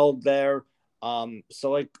as well there. So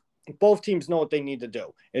like both teams know what they need to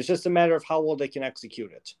do. It's just a matter of how well they can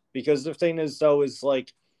execute it. Because the thing is, though, is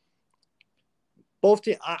like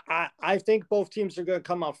I think both teams are going to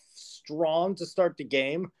come off strong to start the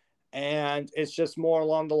game, and it's just more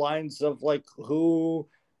along the lines of like who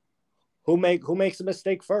makes a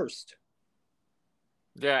mistake first.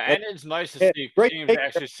 Yeah, and it's nice to see teams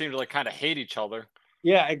actually seem to like kind of hate each other.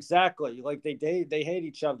 Yeah, exactly. Like they hate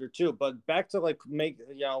each other too. But back to like make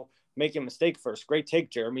a mistake first. Great take,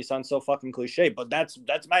 Jeremy. Sounds so fucking cliche, but that's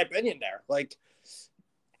my opinion there. Like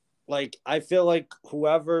like I feel like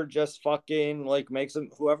whoever just fucking like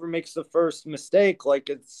whoever makes the first mistake, like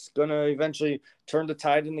it's gonna eventually turn the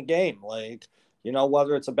tide in the game. Like, you know,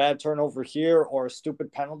 whether it's a bad turnover here or a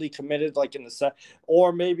stupid penalty committed like in the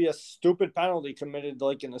or maybe a stupid penalty committed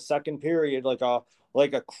like in the second period, like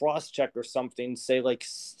a cross check or something, say like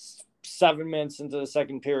 7 minutes into the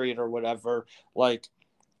second period or whatever, like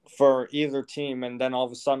for either team, and then all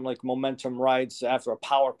of a sudden like momentum rides after a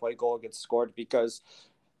power play goal gets scored because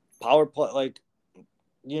power play, like,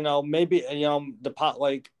 you know, maybe, you know, the pot,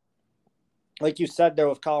 like you said there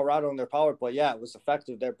with Colorado and their power play, yeah, it was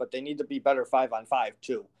effective there, but they need to be better 5-on-5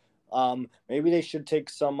 too. Maybe they should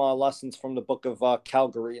take some lessons from the book of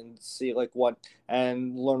Calgary and see like what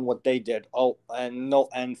and learn what they did. Oh, and no,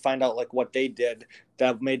 and find out like what they did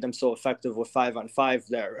that made them so effective with 5-on-5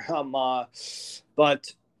 there.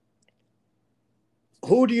 But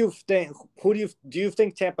who do you think? Do you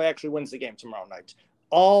think Tampa actually wins the game tomorrow night?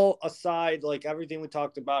 All aside, like everything we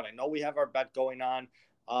talked about, I know we have our bet going on.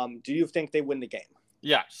 Do you think they win the game?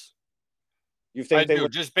 Yes, You I think they do.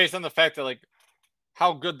 win? Just based on the fact that like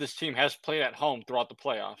how good this team has played at home throughout the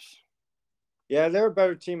playoffs. Yeah, they're a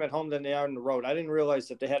better team at home than they are on the road. I didn't realize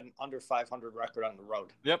that they had an under 500 record on the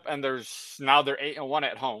road. Yep, and they're 8-1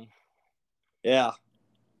 at home. Yeah,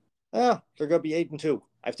 yeah, they're gonna be 8-2.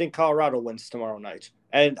 I think Colorado wins tomorrow night.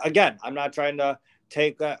 And again, I'm not trying to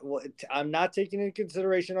take that. I'm not taking into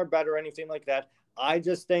consideration our bet or anything like that. I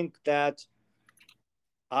just think that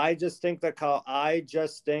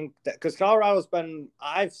because Colorado's been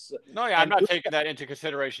No, yeah, I'm and not taking that into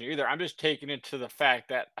consideration either. I'm just taking into the fact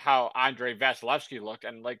that how Andre Vasilevsky looked,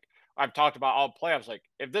 and like I've talked about all playoffs. Like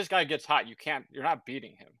if this guy gets hot, you're not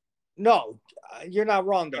beating him. no, you're not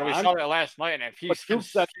wrong there. And we saw that last night, and if But he's you've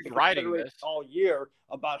said riding this all year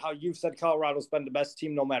about how you've said Colorado's been the best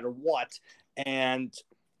team no matter what, and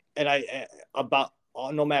I about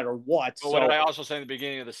no matter what. But what did I also say in the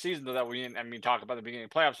beginning of the season, though, that talk about the beginning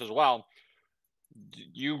of playoffs as well?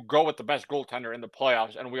 You go with the best goaltender in the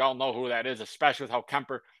playoffs, and we all know who that is, especially with how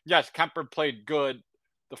Kemper. Yes, Kemper played good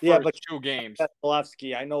the Yeah, first but 2 games.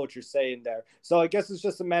 Vasilevsky, I know what you're saying there. So I guess it's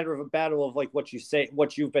just a matter of a battle of like what you say,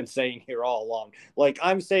 what you've been saying here all along. Like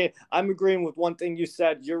I'm saying, I'm agreeing with one thing you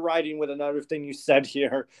said. You're riding with another thing you said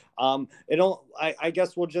here. It don't. I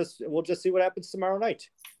guess we'll just see what happens tomorrow night.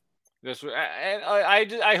 This and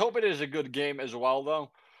I hope it is a good game as well, though,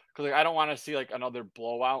 because like, I don't want to see like another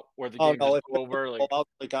blowout where the Oh game no, is if it's over. a blowout,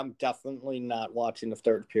 like I'm definitely not watching the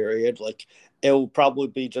third period. Like it will probably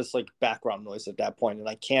be just like background noise at that point, and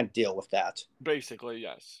I can't deal with that. Basically,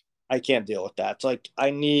 yes. I can't deal with that. It's like I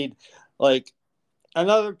need like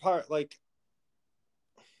another part. Like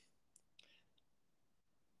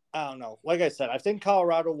I don't know. Like I said, I think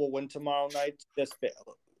Colorado will win tomorrow night.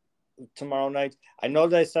 Tomorrow night. I know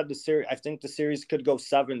that I said the series. I think the series could go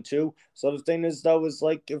 7-2. So the thing is, though, is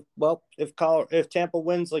like if Tampa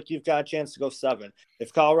wins, like you've got a chance to go 7.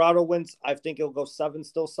 If Colorado wins, I think it'll go 7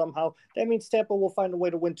 still somehow. That means Tampa will find a way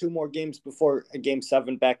to win 2 more games before a game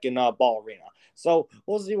 7 back in Ball Arena. So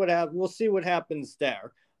we'll see what happens. We'll see what happens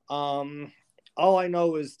there. All I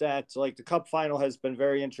know is that like the Cup final has been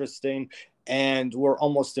very interesting, and we're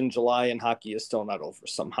almost in July, and hockey is still not over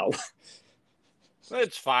somehow.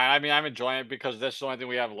 It's fine. I mean, I'm enjoying it because that's the only thing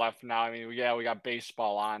we have left now. I mean, yeah, we got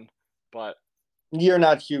baseball on, but You're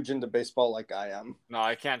not huge into baseball like I am. no,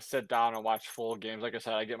 I can't sit down and watch full games. Like I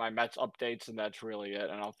said, I get my Mets updates, and that's really it.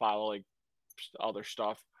 And I'll follow like other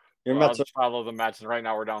stuff. Your I'll Mets are just follow the Mets, and right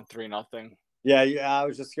now we're down 3-0. Yeah, yeah. I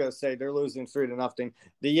was just gonna say they're losing 3-0.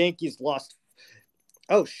 The Yankees lost.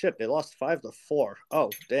 Oh shit! They lost 5-4. Oh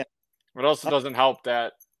damn. What also doesn't help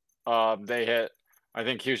that they hit. I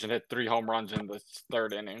think Houston hit 3 home runs in the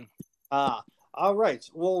third inning. All right.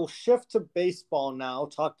 We'll shift to baseball now,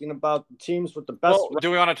 talking about the teams with the best. Well, do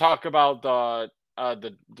we want to talk about the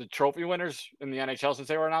trophy winners in the NHL since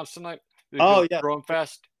they were announced tonight? Oh yeah. Growing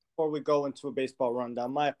fast. Before we go into a baseball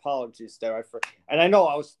rundown, my apologies there. And I know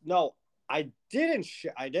I didn't.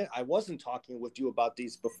 I wasn't talking with you about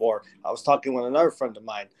these before. I was talking with another friend of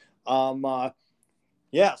mine.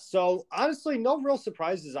 Yeah, so honestly, no real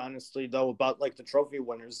surprises, honestly, though, about like the trophy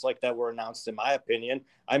winners like that were announced, in my opinion.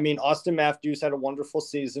 I mean, Austin Matthews had a wonderful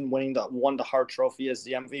season, won the Hart Trophy as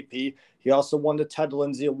the MVP. He also won the Ted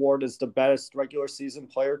Lindsay Award as the best regular season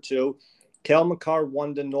player, too. Cale Makar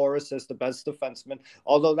won the Norris as the best defenseman,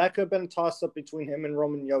 although that could have been a toss-up between him and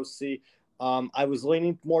Roman Josi. I was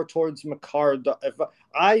leaning more towards Makar. If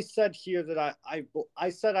I said here that I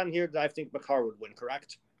said on here that I think Makar would win,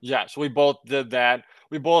 correct? Yes, we both did that.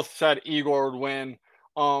 We both said Igor would win.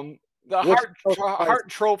 The Hart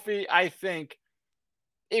Trophy, I think,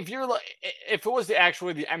 if it was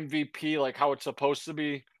actually the MVP, like how it's supposed to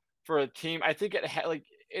be for a team. I think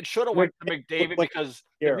it should have went to McDavid because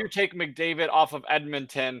if you take McDavid off of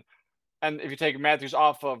Edmonton and if you take Matthews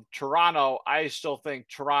off of Toronto, I still think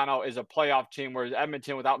Toronto is a playoff team, whereas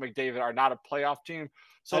Edmonton without McDavid are not a playoff team.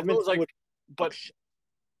 So it was like, but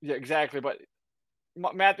yeah, exactly. But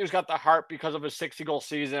Matthews got the heart because of his 60-goal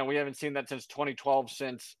season, and we haven't seen that since 2012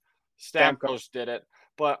 since Stamkos did it.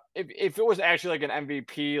 But if it was actually like an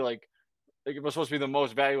MVP, like it was supposed to be the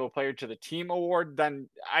most valuable player to the team award, then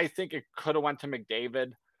I think it could have went to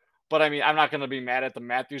McDavid. But I mean, I'm not going to be mad at the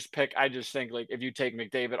Matthews pick. I just think like if you take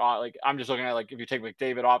McDavid off, like I'm just looking at like if you take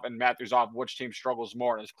McDavid off and Matthews off, which team struggles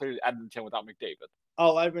more? And it's clearly Edmonton without McDavid.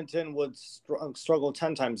 Oh, Edmonton would struggle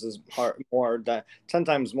 10 times more than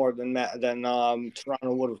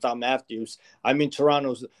Toronto would without Matthews. I mean,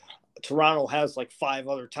 Toronto has like 5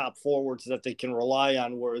 other top forwards that they can rely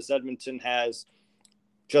on, whereas Edmonton has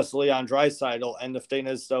just Leon Draisaitl. And the thing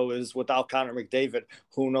is, though, is without Connor McDavid,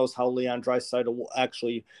 who knows how Leon Draisaitl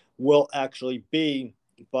will actually be.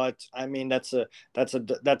 But I mean, that's a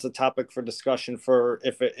topic for discussion for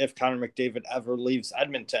if Connor McDavid ever leaves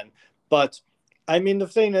Edmonton. But I mean, the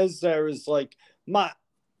thing is, there is like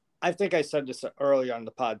I think I said this earlier on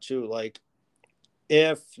the pod too. Like,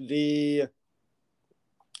 if the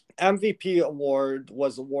MVP award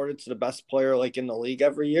was awarded to the best player like in the league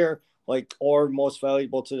every year, like or most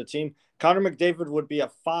valuable to the team, Connor McDavid would be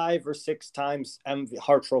a 5 or 6 times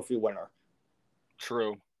Hart Trophy winner.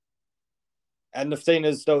 True. And the thing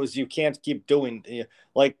is, though, is you can't keep doing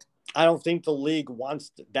like I don't think the league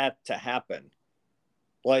wants that to happen.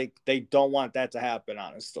 Like, they don't want that to happen,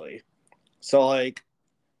 honestly. So, like,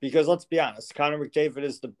 because let's be honest, Connor McDavid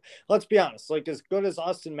is let's be honest, like, as good as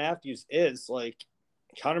Austin Matthews is, like,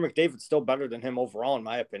 Connor McDavid's still better than him overall, in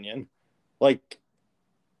my opinion. Like,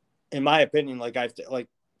 in my opinion, like,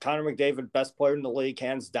 Connor McDavid, best player in the league,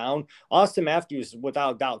 hands down. Austin Matthews,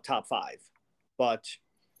 without doubt, top 5. But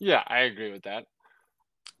yeah, I agree with that.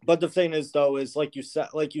 But the thing is, though, is like you said,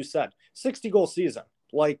 60-goal season.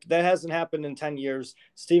 Like, that hasn't happened in 10 years.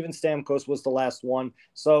 Steven Stamkos was the last one.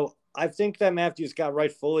 So I think that Matthews got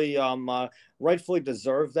rightfully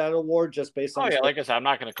deserved that award just based on. Oh, yeah, like I said, I'm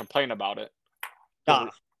not going to complain about it.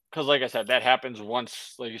 Because, like I said, that happens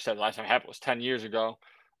once. Like you said, the last time it happened was 10 years ago.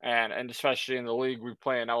 And especially in the league we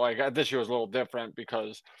play now, like this year was a little different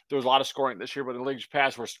because there was a lot of scoring this year, but in the leagues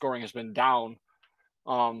past where scoring has been down.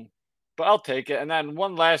 But I'll take it. And then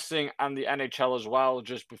one last thing on the NHL as well,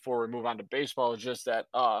 just before we move on to baseball, is just that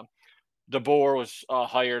DeBoer was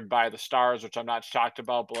hired by the Stars, which I'm not shocked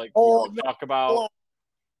about. But like we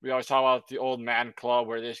always talk about the old man club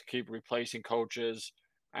where they just keep replacing coaches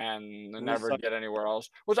and never get anywhere else.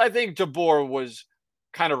 Which I think DeBoer was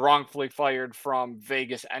kind of wrongfully fired from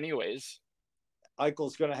Vegas, anyways.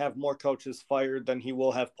 Eichel's going to have more coaches fired than he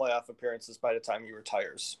will have playoff appearances by the time he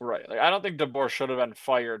retires. Right. Like, I don't think DeBoer should have been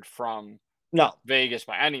fired from Vegas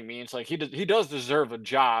by any means. Like, he does deserve a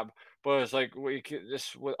job, but it's like we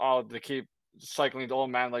just with all to keep cycling the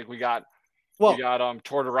old man. Like we got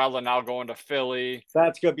Tortorella now going to Philly.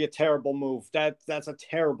 That's going to be a terrible move. That's a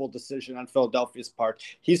terrible decision on Philadelphia's part.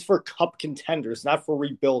 He's for cup contenders, not for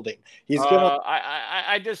rebuilding. He's gonna.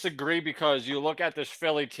 I disagree because you look at this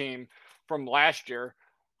Philly team from last year,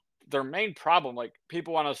 their main problem, like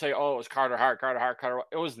people want to say, oh, it was Carter Hart.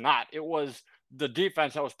 It was not. It was the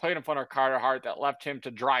defense that was played in front of Carter Hart that left him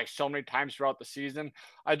to dry so many times throughout the season.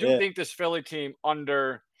 I do think this Philly team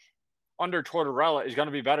under Tortorella is going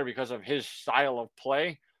to be better because of his style of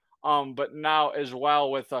play. But now as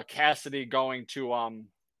well with Cassidy going to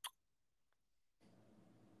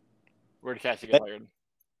where did Cassidy get hired?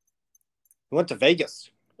 He went to Vegas.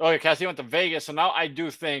 Oh, yeah, Cassidy went to Vegas. So now I do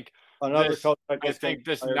think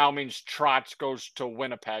this now means Trotz goes to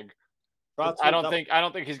Winnipeg. I don't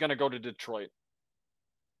think he's going to go to Detroit.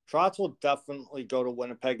 Trotz will definitely go to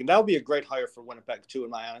Winnipeg, and that would be a great hire for Winnipeg too, in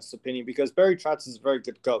my honest opinion, because Barry Trotz is a very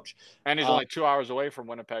good coach, and he's only 2 hours away from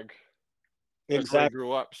Winnipeg. That's where he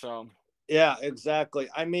grew up. So yeah, exactly.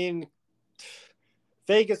 I mean,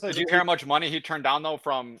 Vegas. Did you hear how much money he turned down though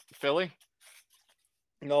from Philly?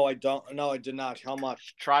 No, I don't. No, I did not. How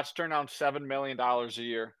much? Trotz turned down $7 million a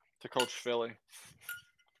year to coach Philly.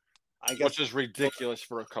 I guess, which is ridiculous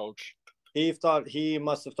for a coach. He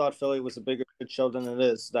must have thought Philly was a bigger show than it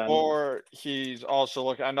is. Then, or he's also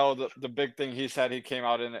looking. I know the big thing he said. He came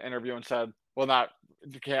out in an interview and said, "Well, I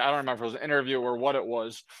don't remember if it was an interview or what it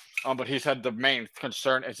was, but he said the main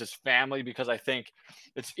concern is his family because I think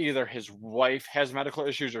it's either his wife has medical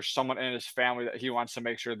issues or someone in his family that he wants to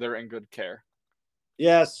make sure they're in good care."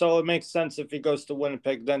 Yeah, so it makes sense if he goes to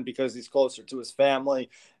Winnipeg then because he's closer to his family.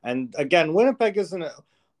 And again, Winnipeg isn't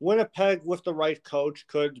Winnipeg with the right coach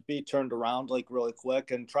could be turned around like really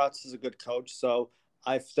quick, and Trotz is a good coach, so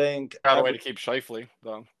I think Got a way to keep Scheifele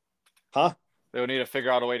though. huh? They would need to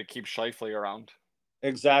figure out a way to keep Scheifele around.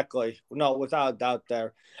 Exactly. No, without a doubt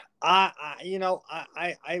there. I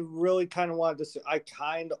really kind of wanted to.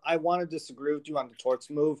 I want to disagree with you on the Torts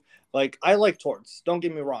move. Like, I like Torts. Don't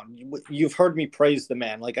get me wrong. You've heard me praise the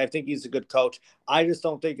man. Like, I think he's a good coach. I just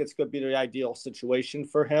don't think it's going to be the ideal situation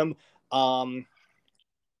for him. Um,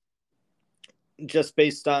 just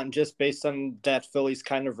based on that Phillies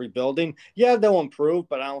kind of rebuilding. Yeah, they'll improve,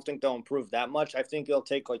 but I don't think they'll improve that much. I think it'll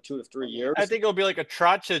take like 2 to 3 years. I think it'll be like a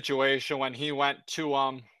Trot situation when he went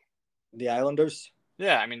to The Islanders.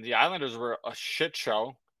 yeah, I mean the Islanders were a shit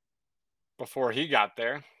show before he got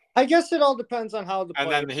there. I guess it all depends on how the And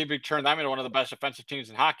players. then he turned them into one of the best defensive teams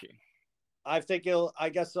in hockey. I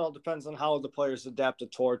guess it all depends on how the players adapt to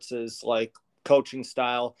Torts' like coaching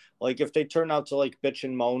style. Like, if they turn out to like bitch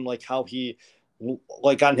and moan, like how he,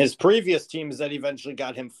 like on his previous teams that eventually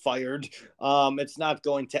got him fired, it's not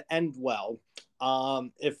going to end well.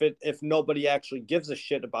 If nobody actually gives a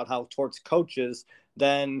shit about how Torts coaches,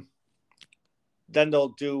 then they'll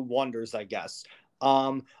do wonders, I guess.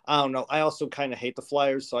 I don't know. I also kind of hate the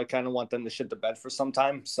Flyers, so I kind of want them to shit the bed for some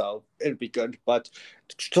time. So it'd be good. But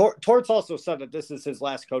Torts also said that this is his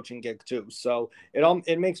last coaching gig too. So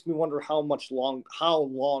it makes me wonder how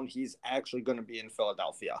long he's actually going to be in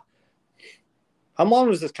Philadelphia. How long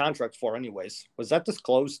was this contract for, anyways? Was that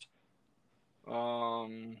disclosed?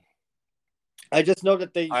 Um, I just know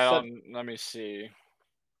that let me see.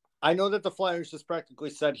 I know that the Flyers just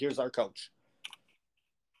practically said, "Here's our coach."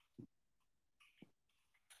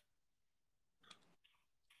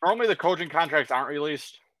 Normally, the coaching contracts aren't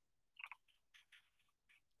released.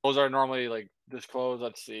 Those are normally like disclosed.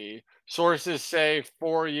 Let's see. Sources say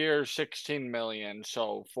 4 years, 16 million.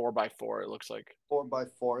 So 4x4, it looks like.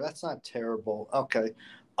 4x4. That's not terrible. Okay.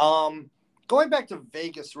 Going back to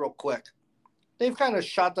Vegas real quick. They've kind of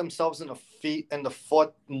shot themselves in the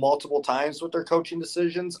foot multiple times with their coaching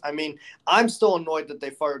decisions. I mean, I'm still annoyed that they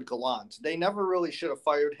fired Gallant. They never really should have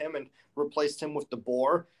fired him and replaced him with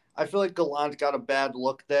DeBoer. I feel like Gallant got a bad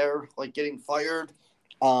look there, like getting fired.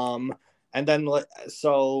 And then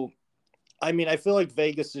so, I mean, I feel like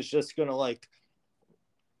Vegas is just gonna like.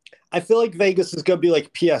 I feel like Vegas is going to be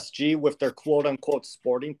like PSG with their quote unquote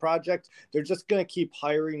sporting project. They're just going to keep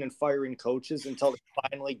hiring and firing coaches until they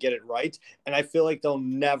finally get it right. And I feel like they'll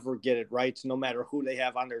never get it right, no matter who they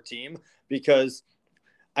have on their team, because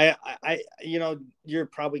you're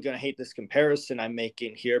probably going to hate this comparison I'm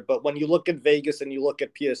making here, but when you look at Vegas and you look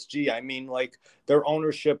at PSG, I mean, like their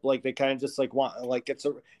ownership, like they kind of just like want, like it's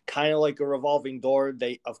a kind of like a revolving door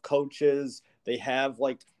of coaches. They have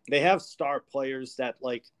star players that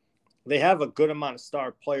like. They have a good amount of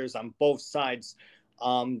star players on both sides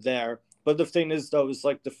there. But the thing is, though, is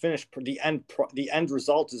like the end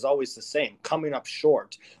result is always the same, coming up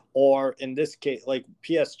short. Or in this case, like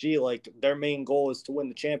PSG, like their main goal is to win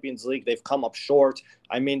the Champions League. They've come up short.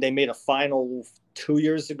 I mean, they made a final 2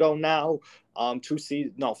 years ago now,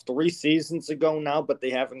 3 seasons ago now, but they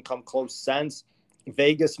haven't come close since.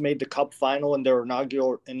 Vegas made the cup final in their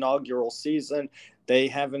inaugural season. They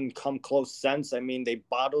haven't come close since. I mean, they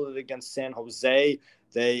bottled it against San Jose.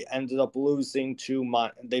 They ended up losing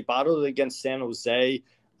they bottled it against San Jose.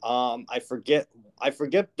 I forget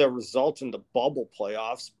the result in the bubble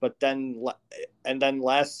playoffs, but then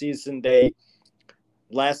last season they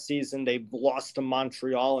lost to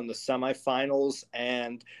Montreal in the semifinals,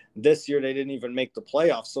 and this year they didn't even make the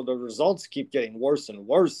playoffs. So the results keep getting worse and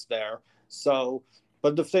worse there. So,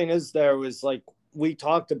 but the thing is, there was like we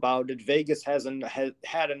talked about it. Vegas hasn't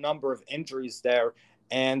had a number of injuries there,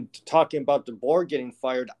 and talking about DeBoer getting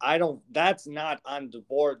fired, that's not on the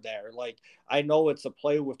board there. Like, I know it's a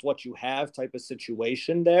play with what you have type of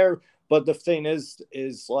situation there, but the thing is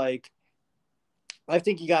like, I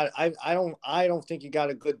think I don't think he got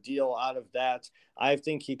a good deal out of that. I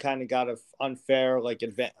think he kind of got an unfair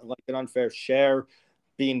an unfair share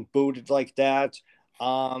being booted like that.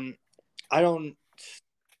 I don't.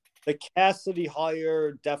 The Cassidy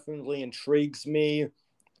hire definitely intrigues me.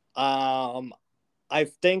 I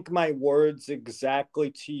think my words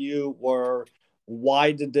exactly to you were,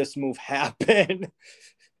 "Why did this move happen?"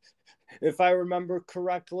 if I remember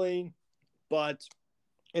correctly, but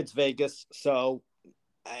it's Vegas, so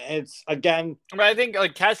it's again. I mean, I think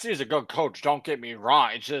like Cassidy is a good coach. Don't get me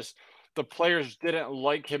wrong. It's just the players didn't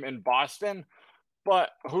like him in Boston.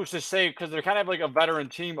 But who's to say? Because they're kind of like a veteran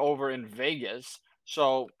team over in Vegas.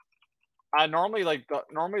 So I normally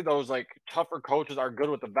those like tougher coaches are good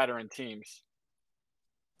with the veteran teams.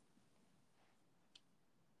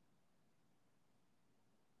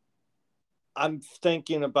 I'm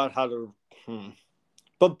thinking about how to.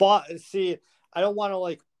 But see, I don't want to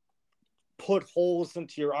like put holes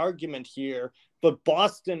into your argument here. But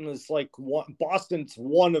Boston is like Boston's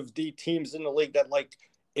one of the teams in the league that like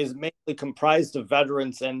is mainly comprised of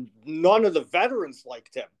veterans, and none of the veterans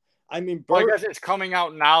liked him. I mean, Well, I guess it's coming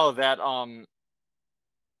out now that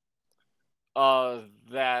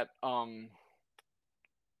that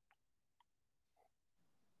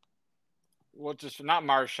what's this? Not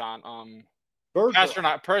Marchand.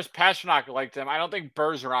 Pasternak liked him. I don't think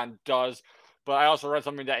Bergeron does, but I also read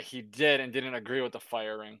something that he did and didn't agree with the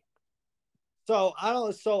firing. So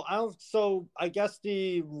I guess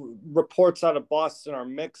the reports out of Boston are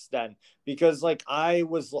mixed then, because like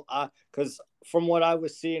because from what I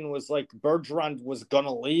was seeing was like Bergeron was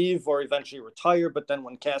gonna leave or eventually retire, but then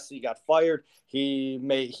when Cassidy got fired, he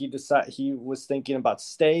was thinking about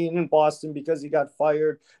staying in Boston because he got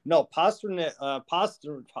fired. No, Pasternak,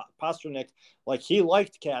 like he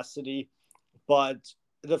liked Cassidy, but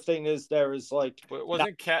the thing is, there is like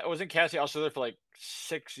wasn't Cassidy also there for like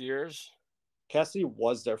 6 years? Cassidy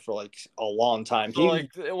was there for like a long time. So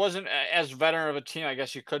like it wasn't as veteran of a team, I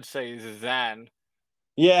guess you could say then.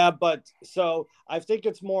 Yeah, but so I think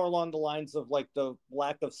it's more along the lines of like the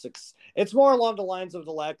lack of success. It's more along the lines of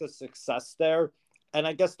the lack of success there. And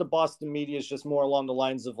I guess the Boston media is just more along the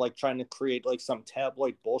lines of like trying to create like some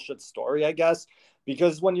tabloid bullshit story, I guess.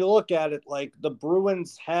 Because when you look at it, like the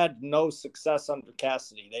Bruins had no success under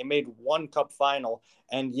Cassidy. They made one cup final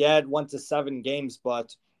and yet went to 7 games,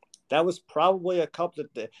 but that was probably a cup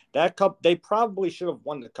that cup they probably should have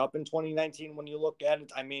won the cup in 2019 when you look at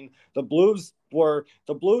it. I mean, the Blues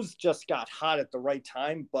just got hot at the right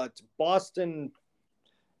time, but Boston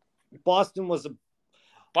was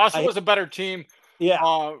a better team.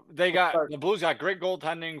 Yeah. The Blues got great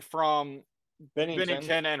goaltending from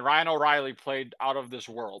Binnington, and Ryan O'Reilly played out of this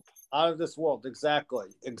world. Out of this world, exactly.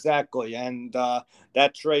 And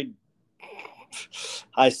that trade,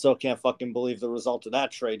 I still can't fucking believe the result of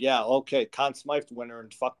that trade. Yeah, okay, Conn Smythe winner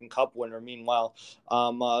and fucking cup winner. Meanwhile,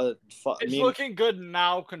 it's looking good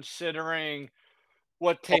now considering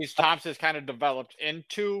what Tage Thompson has kind of developed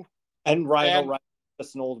into. And Ryan O'Reilly,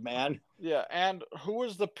 just an old man. Yeah, and who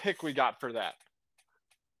was the pick we got for that?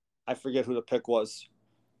 I forget who the pick was.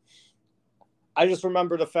 I just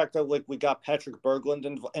remember the fact that like we got Patrick Berglund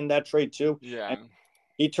in that trade too. Yeah. And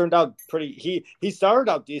he turned out pretty. He started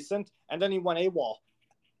out decent, and then he went AWOL.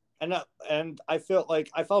 And I felt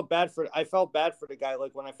bad for the guy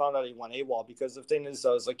like when I found out he went AWOL, because the thing is,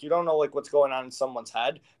 I was like, you don't know like what's going on in someone's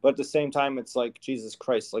head, but at the same time, it's like Jesus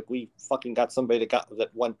Christ, like we fucking got somebody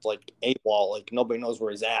that went like AWOL, like nobody knows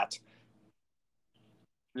where he's at.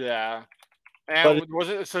 Yeah, and was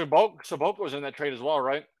it Sobok was in that trade as well,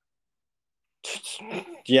 right?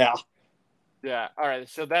 Yeah. Yeah. All right.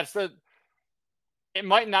 So it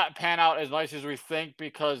might not pan out as nice as we think,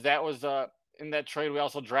 because that was in that trade we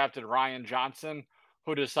also drafted Ryan Johnson,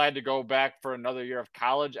 who decided to go back for another year of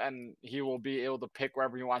college, and he will be able to pick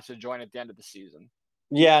wherever he wants to join at the end of the season.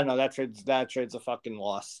 Yeah, no, that trade's a fucking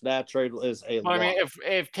loss. That trade is a loss. I mean,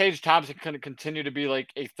 if Tage Thompson can continue to be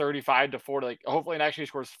like a 35 to 40, like hopefully next year he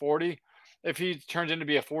scores 40. If he turns into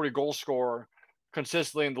be a 40 goal scorer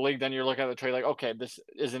consistently in the league, then you're looking at the trade like, okay, this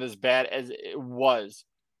isn't as bad as it was.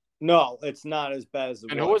 No, it's not as bad as it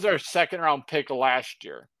was. And who was our second round pick last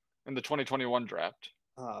year in the 2021 draft?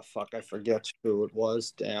 Oh, fuck, I forget who it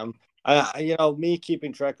was. Damn. Me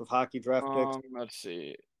keeping track of hockey draft picks. Let's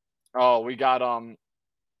see. Oh, we got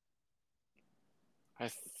I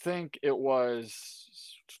think it was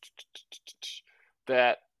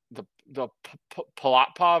that the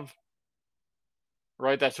Palatpov,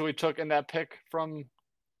 right? That's who we took in that pick from.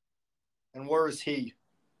 And where is he?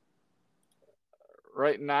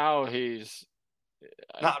 Right now, he's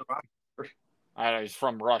not Russia. I know he's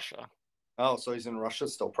from Russia. Oh, so he's in Russia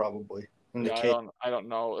still, probably. Yeah, I don't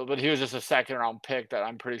know, but he was just a second round pick that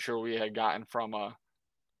I'm pretty sure we had gotten from.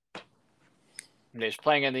 He's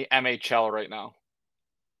playing in the MHL right now.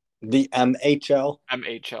 The MHL?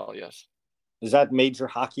 MHL, yes. Is that Major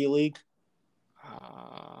Hockey League?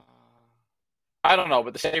 I don't know,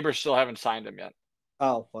 but the Sabres still haven't signed him yet.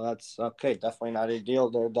 Oh, well, that's okay. Definitely not ideal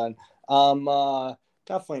there then.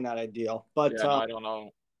 Definitely not ideal. But yeah, I don't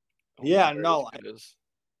know. Yeah, no.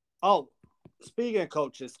 Oh, speaking of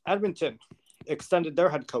coaches, Edmonton extended their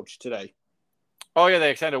head coach today. Oh, yeah,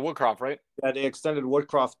 they extended Woodcroft, right? Yeah, they extended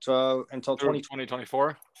Woodcroft until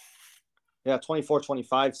 2024. Yeah,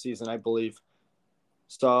 24-25 season, I believe.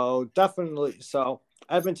 So definitely,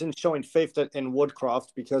 Edmonton's showing faith in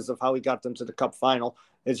Woodcroft because of how he got them to the Cup final.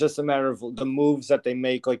 It's just a matter of the moves that they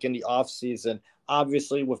make, like in the off season.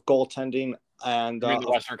 Obviously, with goaltending and the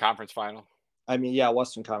Western Conference final. I mean, yeah,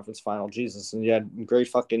 Western Conference Final, Jesus, and yeah, great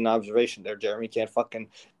fucking observation there, Jeremy. Can't fucking,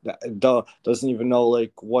 doesn't even know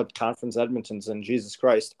like what conference Edmonton's in. Jesus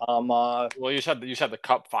Christ. Well, you said the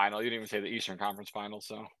Cup final. You didn't even say the Eastern Conference final.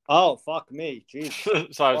 So, Oh fuck me, Jesus. so I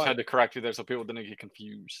just Christ. had to correct you there so people didn't get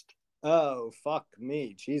confused. Oh fuck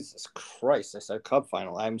me, Jesus Christ! I said Cup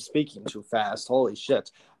final. I'm speaking too fast. Holy shit.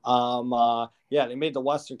 Yeah, they made the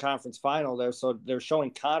Western Conference Final there, so they're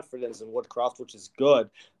showing confidence in Woodcroft, which is good.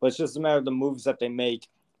 But it's just a matter of the moves that they make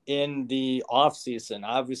in the offseason.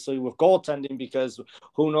 Obviously, with goaltending, because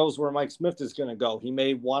who knows where Mike Smith is going to go. He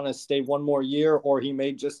may want to stay one more year, or he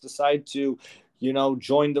may just decide to,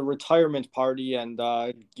 join the retirement party and,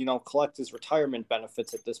 collect his retirement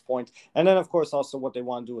benefits at this point. And then, of course, also what they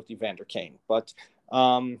want to do with Evander Kane. But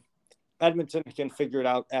Edmonton can figure it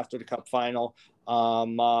out after the Cup final.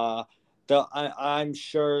 I'm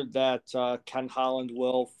sure that Ken Holland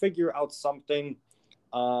will figure out something.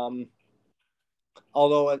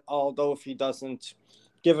 Although if he doesn't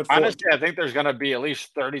give it, honestly, I think there's going to be at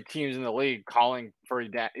least 30 teams in the league calling for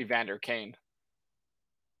Evander Kane.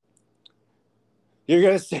 You're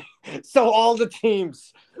gonna say so? All the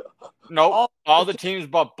teams? Nope, all the teams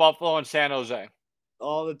but Buffalo and San Jose.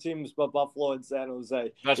 All the teams but Buffalo and San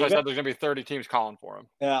Jose. That's why I said there's gonna be 30 teams calling for him.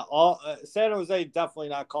 Yeah, San Jose definitely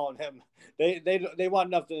not calling him. They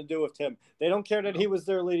want nothing to do with him. They don't care that he was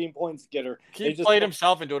their leading points getter. He played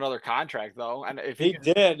himself into another contract though, and if he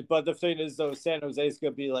did, but the thing is though, San Jose is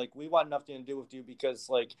gonna be like, we want nothing to do with you because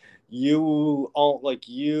like you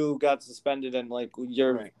got suspended and like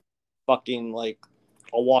you're fucking like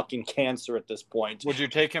a walking cancer at this point. Would you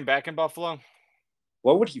take him back in Buffalo?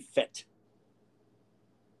 Where would he fit?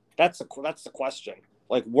 That's the question.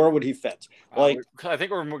 Like, where would he fit? Like, I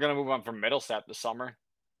think we're going to move on from Middlestat this summer.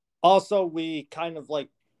 Also, we kind of like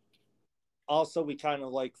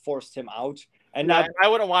forced him out, and yeah, I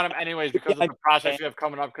wouldn't want him anyways because of the process we have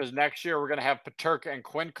coming up. Because next year we're going to have Peterka and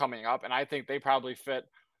Quinn coming up, and I think they probably fit.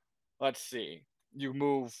 Let's see. You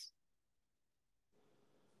move.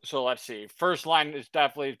 So let's see. First line is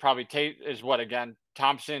definitely probably Tate is what again?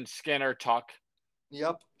 Thompson, Skinner, Tuck.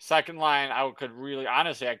 Yep. Second line, I could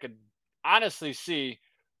honestly see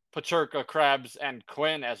Peterka, Krebs, and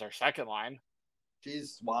Quinn as our second line.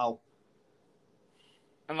 Jeez, wow.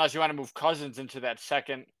 Unless you want to move Cousins into that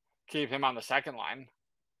second, keep him on the second line.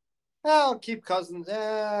 I'll keep Cousins. Who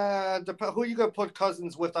are you going to put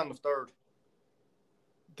Cousins with on the third?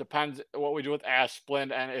 Depends what we do with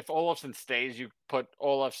Asplund, and if Olofsson stays, you put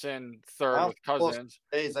Olofsson third with Cousins.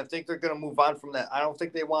 Stays. I think they're going to move on from that. I don't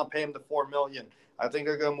think they want to pay him the $4 million. I think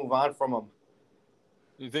they're going to move on from him.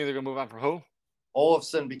 You think they're going to move on from who?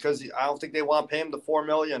 Olofsson, because I don't think they want to pay him the $4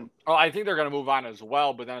 million. Oh, I think they're going to move on as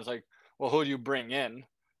well, but then it's like, well, who do you bring in?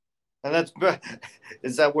 And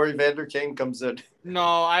is that where Evander Kane comes in?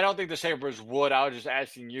 No, I don't think the Sabres would. I was just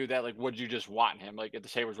asking you that, like, would you just want him? Like, if the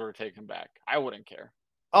Sabres were to take him back, I wouldn't care.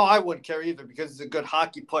 Oh, I wouldn't care either because he's a good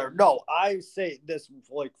hockey player. No, I say this with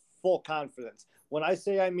like full confidence. When I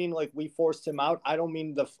say I mean like we forced him out, I don't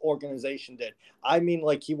mean the organization did. I mean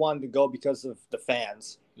like he wanted to go because of the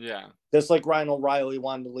fans. Yeah. Just like Ryan O'Reilly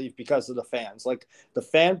wanted to leave because of the fans. Like the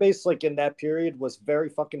fan base like in that period was very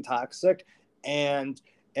fucking toxic. And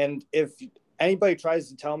if anybody tries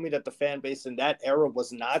to tell me that the fan base in that era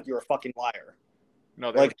was not, you're a fucking liar.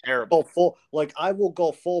 No, they were terrible. I will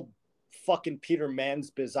go full fucking Peter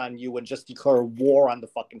Mansbys on you and just declare war on the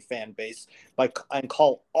fucking fan base and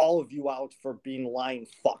call all of you out for being lying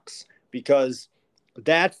fucks, because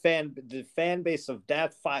the fan base of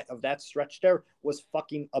that stretch there was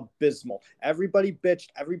fucking abysmal. Everybody bitched,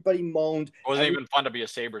 everybody moaned. It wasn't even fun to be a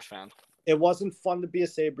Sabres fan. It wasn't fun to be a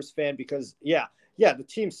Sabres fan because the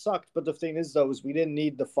team sucked, but the thing is, though, is we didn't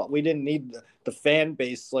need the fan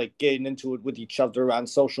base like getting into it with each other on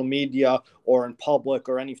social media or in public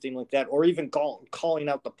or anything like that, or even calling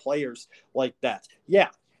out the players like that. Yeah,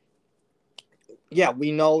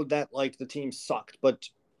 we know that like the team sucked, but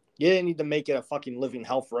you didn't need to make it a fucking living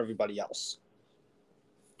hell for everybody else.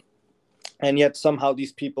 And yet somehow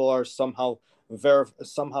these people are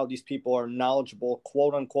knowledgeable,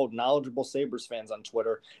 quote unquote knowledgeable Sabres fans on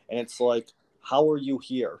Twitter, and it's like, how are you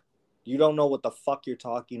here? You don't know what the fuck you're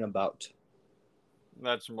talking about.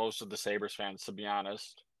 That's most of the Sabres fans, to be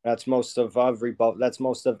honest. That's most of every. They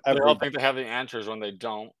all think they have the answers when they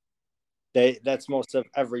don't. That's most of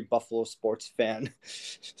every Buffalo sports fan.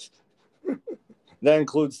 That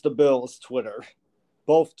includes the Bills' Twitter.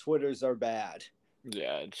 Both Twitters are bad.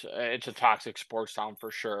 Yeah, it's a toxic sports town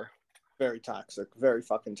for sure. Very toxic, very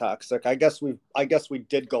fucking toxic. I guess we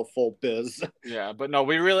did go full biz. Yeah, but no,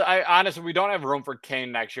 honestly, we don't have room for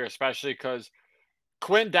Kane next year, especially because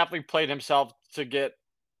Quinn definitely played himself to get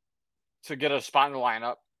to get a spot in the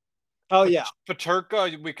lineup. Oh yeah,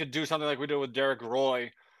 Peterka, we could do something like we did with Derek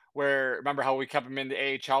Roy, where remember how we kept him in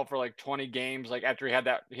the AHL for like 20 games, like after he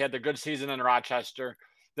had the good season in Rochester.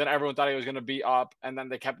 Then everyone thought he was going to be up, and then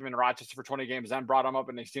they kept him in Rochester for 20 games, then brought him up,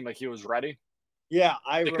 and he seemed like he was ready. yeah,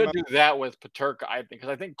 I They could remember. do that with Peterka, I think, because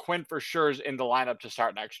I think Quinn for sure is in the lineup to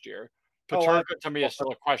start next year. Oh, Peterka to me is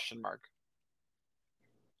still a question mark.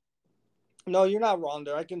 no, you're not wrong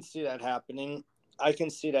there. I can see that happening. I can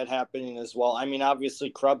see that happening as well. I mean, obviously,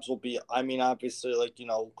 Krebs will be. I mean, obviously, like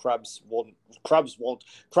Krebs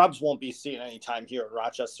won't be seen any time here in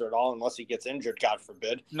Rochester at all unless he gets injured. God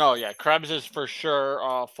forbid. No, yeah, Krebs is for sure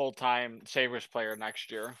a full-time Sabres player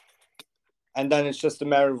next year. And then it's just a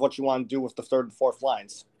matter of what you want to do with the third and fourth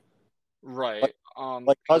lines. Right.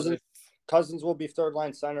 Like Cousins will be third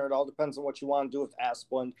line center. It all depends on what you want to do with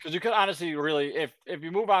Asplund. Because you could honestly really, if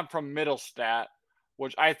you move on from Middlestat,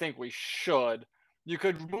 which I think we should, you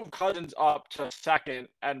could move Cousins up to second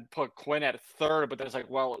and put Quinn at third. But there's like,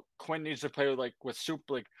 well, Quinn needs to play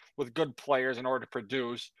with good players in order to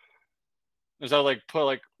produce. Instead of like put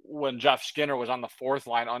like when Jeff Skinner was on the fourth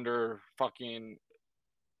line under fucking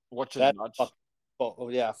what's his nuts.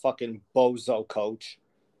 Fucking bozo coach.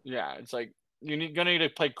 Yeah, it's like gonna need to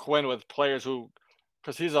play Quinn with players who,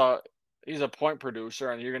 because he's a point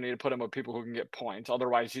producer, and you're gonna need to put him with people who can get points.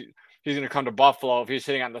 Otherwise, he's gonna come to Buffalo. If he's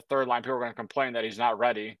sitting on the third line, people are gonna complain that he's not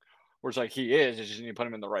ready. Whereas like he is, you just need to put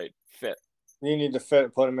him in the right fit. You need to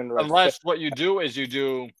put him in the right Unless fit. what you do is you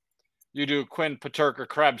do Quinn, Peterka,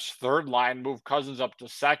 Krebs third line, move Cousins up to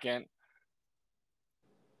second.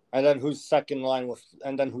 And then who's second line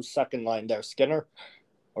there? Skinner?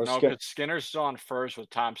 Or no, because Skinner's still on first with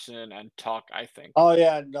Thompson and Tuck, I think. Oh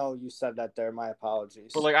yeah, no, you said that there. My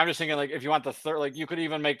apologies. But like, I'm just thinking, like, if you want the third, like, you could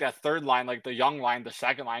even make that third line like the young line, the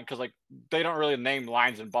second line, because like they don't really name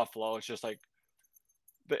lines in Buffalo. It's just like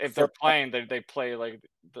if they're playing, they play like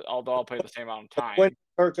they'll all play the same amount of time.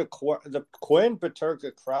 The Quinn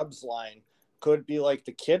Peterka Krebs line could be like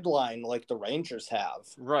the kid line, like the Rangers have.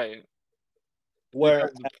 Right.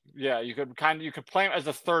 Where you could play them as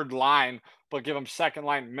a third line, but give them second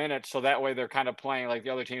line minutes, so that way they're kind of playing like the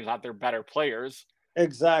other team's not their better players.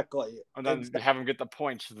 Exactly. And then have them get the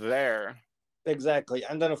points there. Exactly.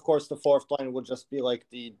 And then of course the fourth line would just be like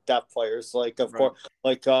the depth players, like of course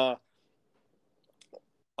like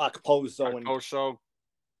Okposo,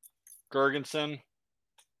 Gergensen,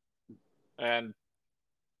 and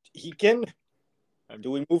Eakin. Do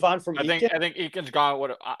we move on from Eakin? I think Eakin's gone.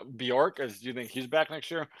 What Bjork is? Do you think he's back next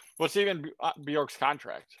year? What's even Bjork's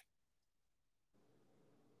contract?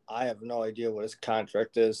 I have no idea what his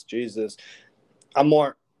contract is. Jesus,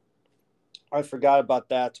 I forgot about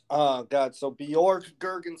that. Oh God! So Bjork,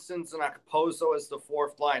 Gergensen, and Okposo is the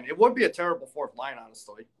fourth line. It would be a terrible fourth line,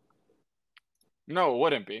 honestly. No, it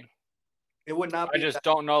wouldn't be. It would not be. I just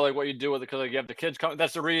don't know like what you do with it, because like you have the kids coming.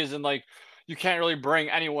 That's the reason like you can't really bring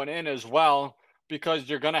anyone in as well, because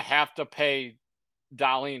you're gonna have to pay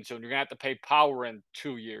Dahlin soon. You're gonna have to pay Power in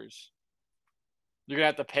 2 years. You're gonna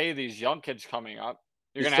have to pay these young kids coming up.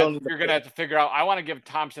 You're gonna have to figure out. I want to give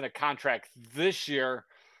Thompson a contract this year,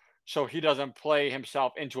 so he doesn't play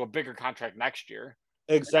himself into a bigger contract next year.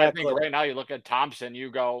 Exactly. I think right now you look at Thompson,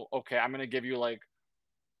 you go, okay, I'm gonna give you like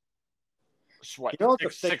what,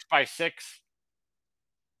 6x6.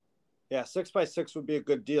 Yeah, 6x6 would be a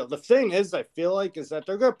good deal. The thing is, I feel like, is that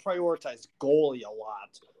they're going to prioritize goalie a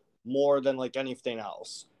lot more than like anything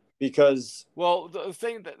else, because the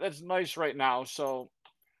thing that's nice right now. So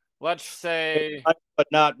let's say, but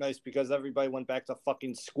not nice because everybody went back to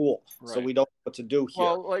fucking school, so we don't know what to do here.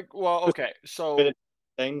 Okay, so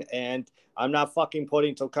and I'm not fucking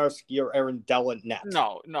putting Tokarski or Aaron Dell in net.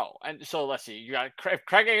 No, and so let's see. You got if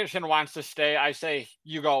Craig Anderson wants to stay, I say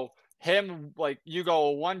you go him, like you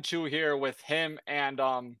go 1-2 here with him and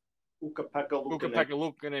Ukko-Pekka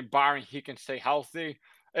Luukkonen, barring he can stay healthy.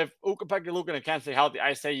 If Ukko-Pekka Luukkonen can't stay healthy,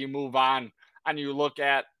 I say you move on and you look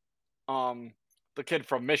at the kid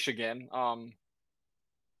from Michigan.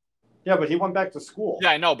 Yeah, but he went back to school. Yeah,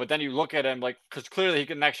 I know, but then you look at him like, because clearly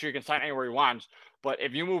next year he can sign anywhere he wants. But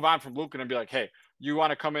if you move on from Luukkonen and be like, hey, you want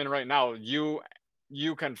to come in right now, you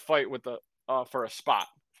can fight with the for a spot.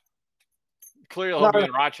 Clearly he'll be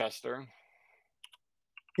in Rochester.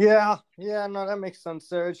 Yeah, no, that makes sense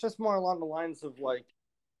there. It's just more along the lines of like,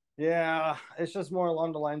 it's just more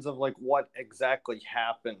along the lines of like what exactly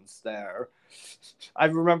happens there. I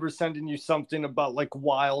remember sending you something about like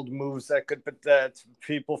wild moves that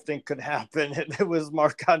people think could happen. And it was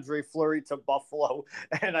Marc-Andre Fleury to Buffalo.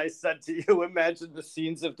 And I said to you, imagine the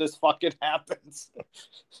scenes if this fucking happens.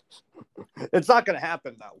 It's not going to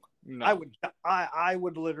happen though. No. I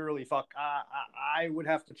would literally I would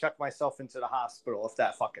have to check myself into the hospital if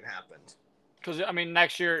that fucking happened. Because I mean,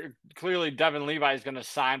 next year clearly Devin Levi is going to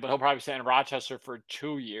sign, but he'll probably stay in Rochester for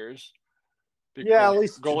 2 years Yeah, because at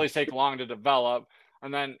least two. goalies take long to develop.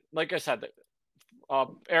 And then, like I said,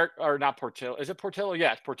 Eric or not Portillo. Is it Portillo?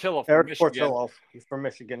 Yes, Portillo from Eric Michigan. Portillo from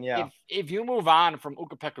Michigan. Yeah, If you move on from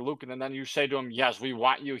Ukko-Pekka-Luukkonen and then you say to him, yes, we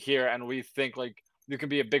want you here and we think like you can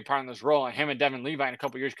be a big part in this role, and him and Devin Levi in a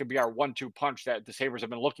couple of years could be our 1-2 punch that the Sabres have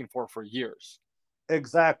been looking for years.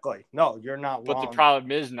 exactly. No, you're not But wrong. the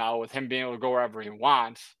problem is now with him being able to go wherever he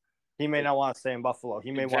wants, he may not want to stay in Buffalo.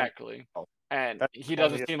 He may exactly. And That's he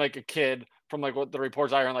doesn't seem like a kid from like what the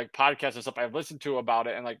reports I heard, like podcasts and stuff I've listened to about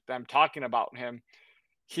it, and like them talking about him.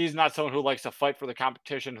 He's not someone who likes to fight for the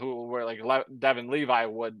competition. Where like Devin Levi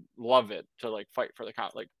would love it to like fight for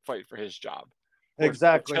fight for his job.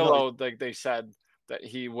 exactly. Portillo, like they said that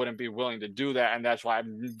he wouldn't be willing to do that, and that's why I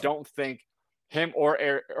don't think him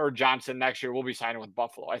or Johnson next year will be signing with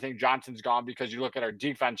Buffalo. I think Johnson's gone because you look at our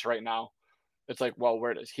defense right now. It's like, well,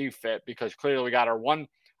 where does he fit? Because clearly we got our 1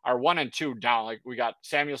 and 2 down. Like we got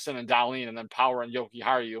Samuelson and Dahlin, and then Power and Yoki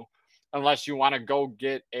Haru. Unless you want to go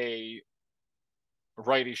get a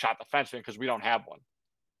righty shot defenseman, because we don't have one.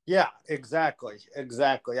 Yeah, exactly.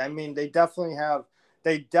 I mean, they definitely have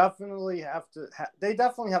a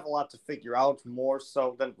lot to figure out, more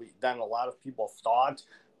so than a lot of people thought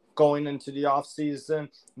going into the offseason,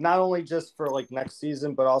 not only just for like next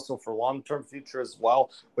season, but also for long-term future as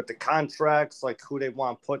well, with the contracts, like who they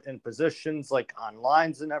want to put in positions, like on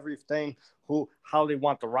lines and everything, how they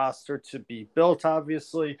want the roster to be built,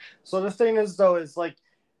 obviously. So the thing is, though, is like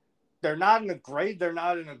they're not in a great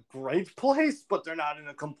place, but they're not in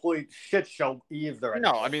a complete shit show either.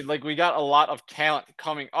 No, I mean, like we got a lot of talent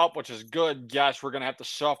coming up, which is good. Yes, we're gonna have to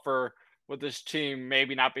suffer with this team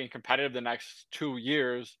maybe not being competitive the next 2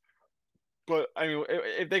 years. But I mean,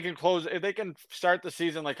 if they can start the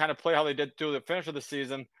season like kind of play how they did through the finish of the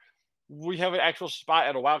season, we have an actual spot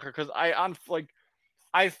at a wild card. Because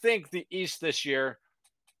I think the East this year,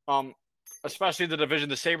 especially the division,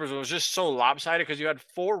 the Sabres was just so lopsided because you had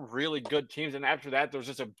 4 really good teams, and after that there was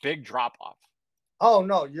just a big drop off. Oh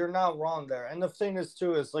no, you're not wrong there. And the thing is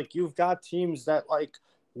too is like you've got teams that like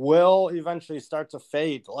will eventually start to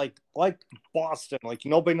fade, like Boston. Like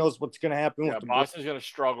nobody knows what's going to happen with the Boston's going to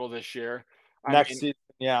struggle this year. Next season.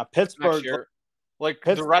 Yeah, Pittsburgh. Year,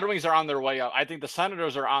 the Red Wings are on their way up. I think the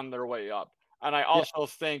Senators are on their way up, and I also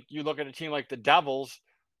think you look at a team like the Devils.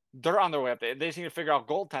 They're on their way up. They just need to figure out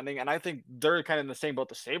goaltending, and I think they're kind of in the same boat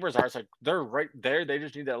the Sabres are. It's like they're right there. They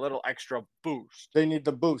just need that little extra boost. They need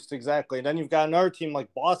the boost, exactly. And then you've got another team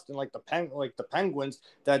like Boston, like the Penguins,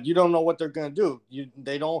 that you don't know what they're going to do.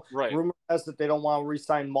 They don't. Right. Rumor has that they don't want to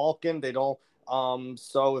re-sign Malkin. They don't.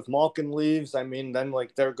 So if Malkin leaves, I mean, then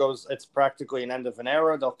like there goes. It's practically an end of an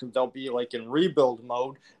era. They'll be like in rebuild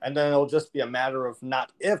mode, and then it'll just be a matter of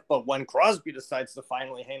not if, but when Crosby decides to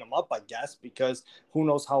finally hang him up, I guess, because who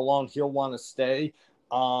knows how long he'll want to stay.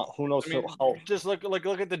 Who knows how? Just look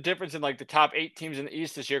at the difference in like the top 8 teams in the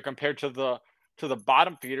East this year compared to the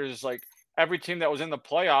bottom feeders. It's like every team that was in the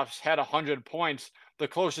playoffs had 100 points. The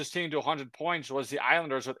closest team to 100 points was the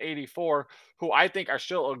Islanders with 84, who I think are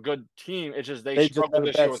still a good team. It's just they struggled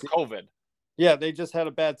this year with COVID. Yeah, they just had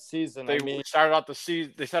a bad season. They started out the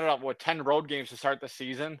season. They started out with 10 road games to start the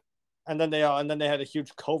season, and then they had a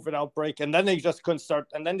huge COVID outbreak, and then they just couldn't start,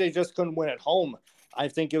 and then they just couldn't win at home. I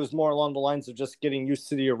think it was more along the lines of just getting used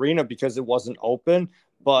to the arena because it wasn't open.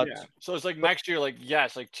 But so it's like next year, like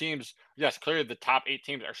yes, like teams, yes, clearly the top 8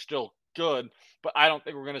 teams are still good, but I don't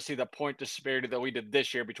think we're going to see the point disparity that we did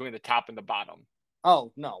this year between the top and the bottom.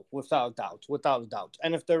 Oh, no, without a doubt.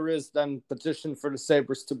 And if there is, then petition for the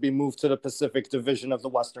Sabres to be moved to the Pacific Division of the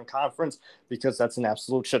Western Conference, because that's an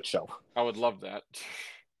absolute shit show. I would love that.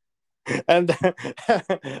 And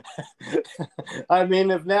I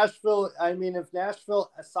mean, if Nashville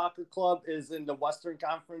Soccer Club is in the Western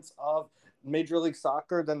Conference of Major League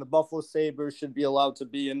Soccer, then the Buffalo Sabres should be allowed to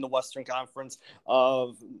be in the Western Conference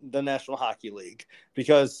of the National Hockey League,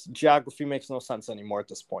 because geography makes no sense anymore at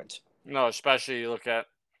this point. No, especially you look at,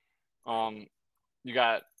 you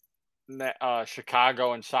got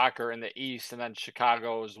Chicago in soccer in the East, and then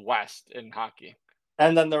Chicago's West in hockey.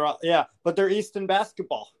 And then but they're East in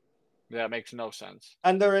basketball. Yeah, it makes no sense.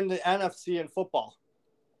 And they're in the NFC in football.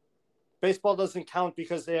 Baseball doesn't count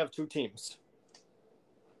because they have 2 teams.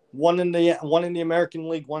 One in the American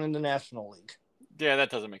League, one in the National League. Yeah, that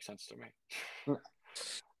doesn't make sense to me.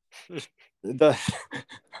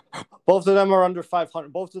 Both of them are under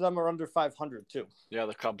 500. Both of them are under 500 too. Yeah,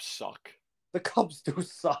 the Cubs suck. The Cubs do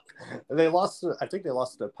suck. They lost. I think they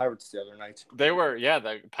lost to the Pirates the other night.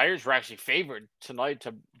 The Pirates were actually favored tonight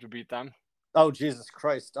to beat them. Oh, Jesus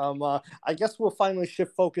Christ. I guess we'll finally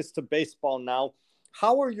shift focus to baseball now.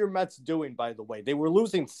 How are your Mets doing, by the way? They were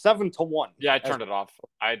losing 7-1. Yeah, I turned it off.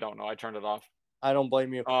 I don't know. I turned it off. I don't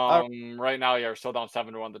blame you. Right now, yeah, we're still down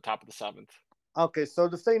 7-1, the top of the seventh. Okay, so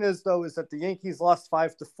the thing is, though, is that the Yankees lost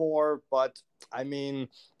 5-4, but I mean,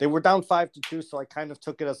 they were down 5-2, so I kind of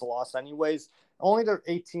took it as a loss, anyways. Only their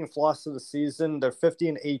 18th loss of the season. They're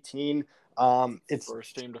 50-18. It's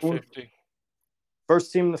first team to 50.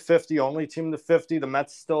 First team to 50, only team to 50. The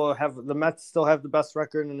Mets still have the best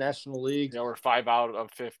record in the National League. Yeah, we're 5 out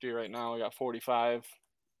of 50 right now. We got 45.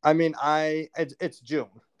 I mean, it's June.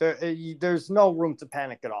 There's no room to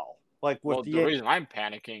panic at all. Like with the reason I'm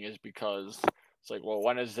panicking is because it's like, well,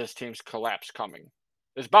 when is this team's collapse coming?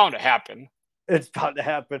 It's bound to happen. It's bound to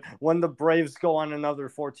happen when the Braves go on another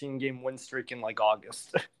 14-game win streak in like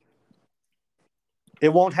August. It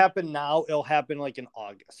won't happen now. It'll happen like in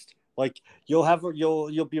August. Like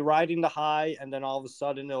you'll be riding the high, and then all of a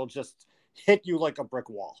sudden it'll just hit you like a brick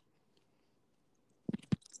wall.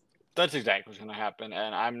 That's exactly what's going to happen,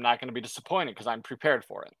 and I'm not going to be disappointed because I'm prepared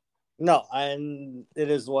for it. No, and it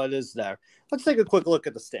is what is there. Let's take a quick look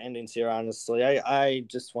at the standings here, honestly. I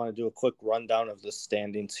just want to do a quick rundown of the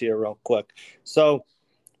standings here real quick. So,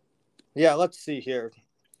 yeah, let's see here.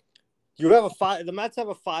 The Mets have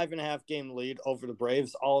a 5.5 game lead over the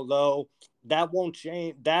Braves, although that won't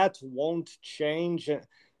change. That won't change,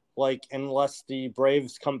 like, unless the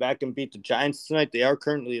Braves come back and beat the Giants tonight. They are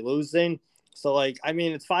currently losing. So, like, I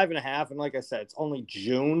mean, it's 5.5, and like I said, it's only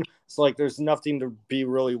June. So, like, there's nothing to be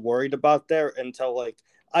really worried about there until, like,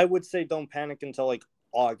 I would say don't panic until, like,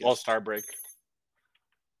 August. All-Star break.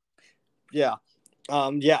 Yeah.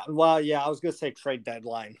 Yeah. Well, yeah, I was going to say trade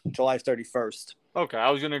deadline, July 31st. Okay,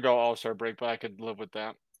 I was going to go All-Star break, but I could live with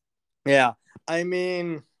that. Yeah. I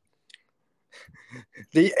mean,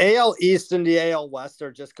 the AL East and the AL West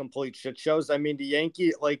are just complete shit shows. I mean, the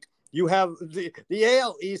Yankee, like, you have the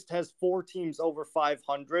AL East has 4 teams over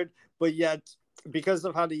 500, but yet because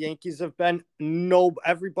of how the Yankees have been,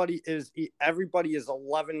 everybody is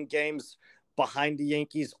 11 games behind the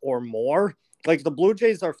Yankees or more. Like the Blue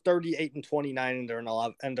Jays are 38-29 and they're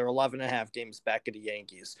 11.5 games back of the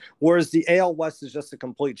Yankees. Whereas the AL West is just a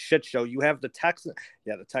complete shit show. You have the Texans,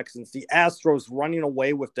 the Astros running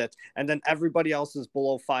away with it, and then everybody else is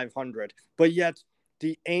below 500. But yet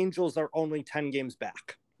the Angels are only 10 games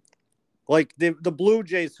back. Like the Blue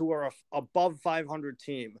Jays, who are above 500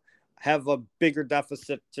 team, have a bigger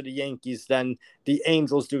deficit to the Yankees than the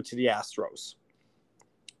Angels do to the Astros.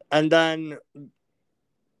 And then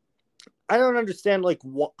I don't understand like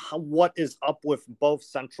what is up with both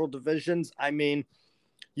Central divisions. I mean,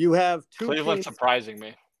 you have Cleveland surprising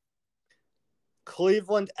me.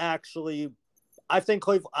 Cleveland actually, I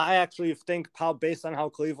actually think based on how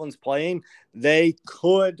Cleveland's playing, I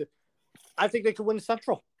think they could win the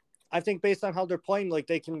Central. I think based on how they're playing, like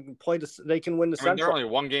they can win the Central. They're only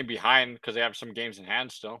 1 game behind because they have some games in hand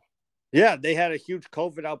still. Yeah, they had a huge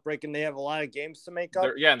COVID outbreak and they have a lot of games to make up.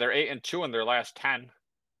 And they're 8-2 in their last 10.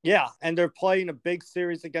 Yeah, and they're playing a big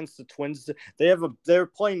series against the Twins. They have a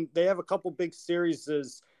couple big series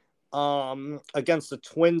against the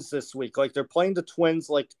Twins this week. Like they're playing the Twins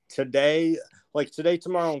today,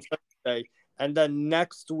 tomorrow, and Thursday, and then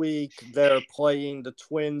next week they're playing the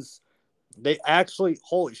Twins. They actually,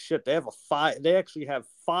 holy shit, they actually have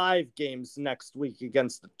 5 games next week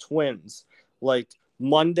against the Twins. Like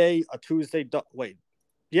Monday, a Tuesday doubleheader,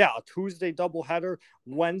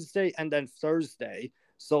 Wednesday, and then Thursday.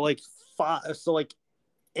 So 8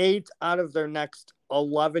 out of their next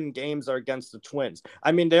 11 games are against the Twins.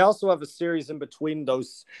 I mean, they also have a series in between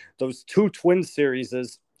those 2 Twin series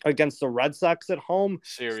against the Red Sox at home.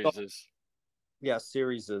 Series.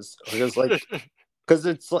 Because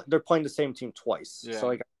it's they're playing the same team twice. Yeah.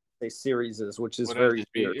 So I say series, which is very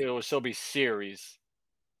weird. It will still be series.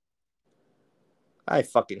 I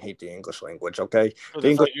fucking hate the English language. Okay,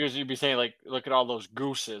 usually you'd be saying like, look at all those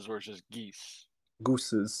gooses versus geese.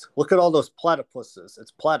 Gooses. Look at all those platypuses.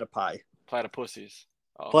 It's platypi. Platypussies.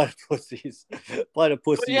 Oh. Platypussies.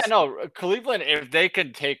 Platypussies. But yeah, no. Cleveland, if they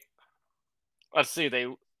could take, let's see,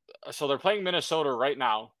 they're playing Minnesota right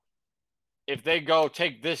now. If they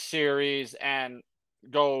take this series and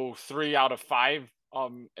go 3 out of 5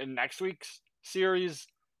 in next week's series,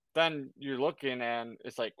 then you're looking and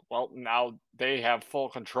it's like, well, now they have full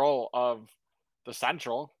control of the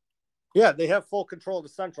Central. Yeah, they have full control of the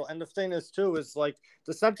Central. And the thing is, too, is like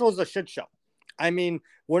the Central is a shit show. I mean,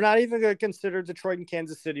 we're not even going to consider Detroit and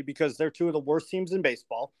Kansas City because they're 2 of the worst teams in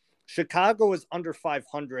baseball. Chicago is under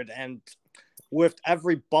 500, and with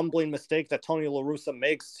every bumbling mistake that Tony La Russa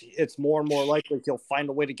makes, it's more and more likely he'll find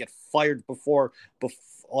a way to get fired before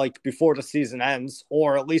the season ends,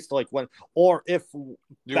 or at least like when, or if you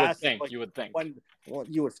would think, when, well,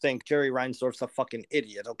 you would think Jerry Reinsdorf's a fucking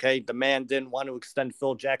idiot. Okay, the man didn't want to extend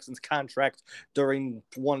Phil Jackson's contract during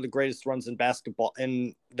one of the greatest runs in basketball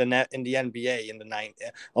in the NBA in the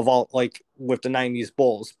with the '90s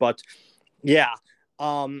Bulls. But yeah,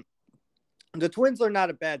 the Twins are not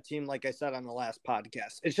a bad team, like I said on the last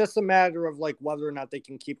podcast. It's just a matter of like whether or not they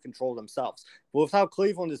can keep control themselves. But with how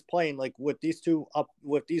Cleveland is playing, like with these two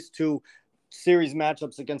series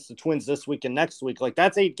matchups against the Twins this week and next week, like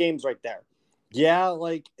that's 8 games right there. Yeah,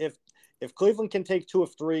 like if Cleveland can take 2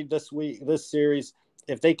 of 3 this series,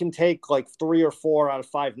 if they can take like 3 or 4 out of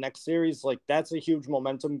 5 next series, like that's a huge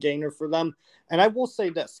momentum gainer for them. And I will say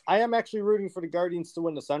this, I am actually rooting for the Guardians to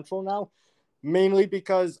win the Central now. Mainly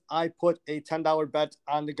because I put a $10 bet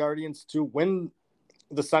on the Guardians to win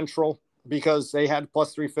the Central because they had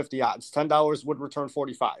plus 350 odds. $10 would return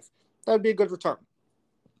 45. That would be a good return.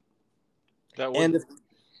 And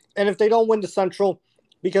if they don't win the Central,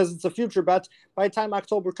 because it's a future bet, by the time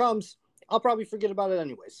October comes, I'll probably forget about it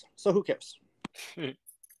anyways. So who cares?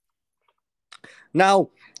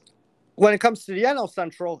 Now, when it comes to the NL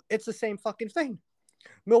Central, it's the same fucking thing.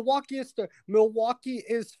 Milwaukee is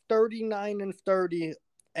 39-30,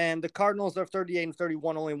 and the Cardinals are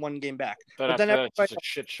 38-31, only 1 game back. But then it's a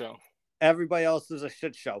shit show. Everybody else is a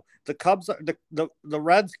shit show. The Cubs are the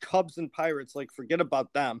Reds, Cubs, and Pirates. Like, forget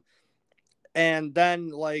about them. And then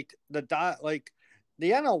the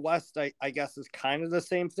NL West, I guess, is kind of the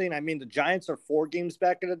same thing. I mean, the Giants are 4 games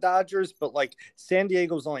back of the Dodgers, but like San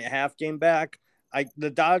Diego's only a half game back. The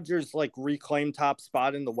Dodgers like reclaimed top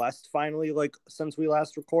spot in the West finally, like since we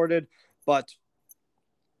last recorded. But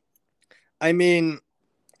I mean,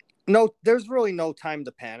 no, there's really no time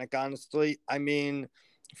to panic, honestly. I mean,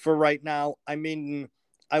 for right now, I mean,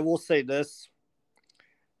 I will say this.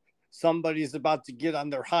 Somebody's about to get on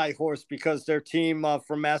their high horse because their team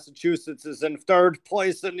from Massachusetts is in 3rd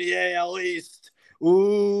place in the AL East.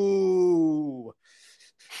 Ooh.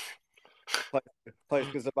 Place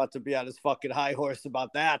is about to be on his fucking high horse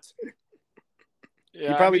about that.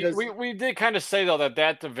 Yeah, we did kind of say, though,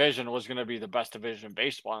 that division was going to be the best division in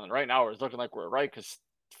baseball. And right now it's looking like we're right because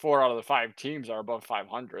 4 out of the 5 teams are above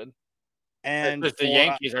 500. And the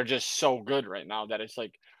Yankees are just so good right now that it's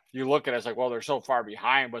like, you look at it, it's like, well, they're so far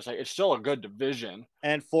behind, but it's like, it's still a good division.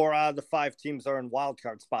 And 4 out of the 5 teams are in wild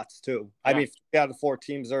card spots too. Yeah. I mean, 3 out of 4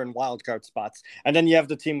 teams are in wild card spots. And then you have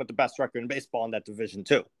the team with the best record in baseball in that division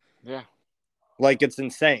too. Yeah. Like, it's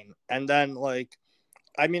insane. And then, like,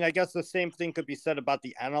 I mean, I guess the same thing could be said about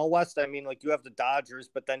the NL West. I mean, like, you have the Dodgers,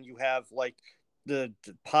 but then you have, like, the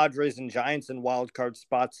Padres and Giants in wild card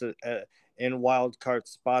spots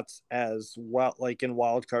as well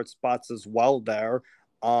there,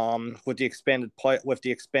 with the expanded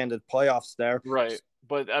playoffs there. Right.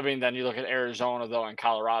 But, I mean, then you look at Arizona, though, and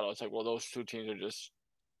Colorado. It's like, well, those 2 teams are just...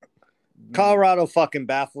 Colorado fucking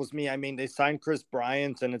baffles me. I mean, they signed Chris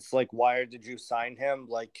Bryant, and it's like, why did you sign him?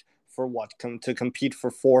 Like, for what? To compete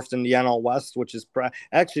for 4th in the NL West, which is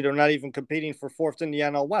actually they're not even competing for 4th in the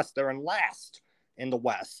NL West. They're in last in the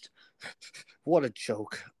West. What a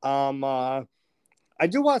joke. I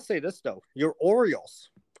do want to say this though: your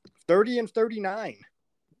Orioles, 30-39,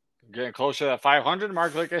 getting closer to that 500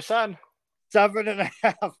 mark, like I said.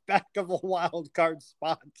 7.5 back of a wild card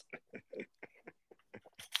spot.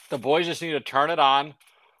 The boys just need to turn it on,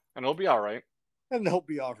 and it'll be all right. And they'll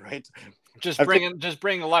be all right. Just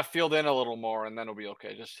bring left field in a little more, and then it'll be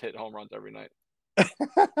okay. Just hit home runs every night.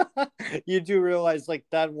 You do realize, like,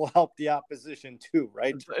 that will help the opposition too,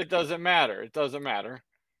 right? It doesn't matter. It doesn't matter.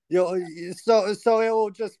 So it will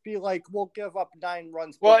just be like, we'll give up 9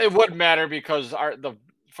 runs. Well, it would matter because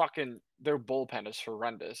their bullpen is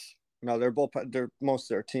horrendous. No, most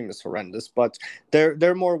of their team is horrendous, but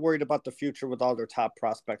they're more worried about the future with all their top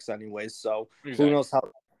prospects anyways. So exactly.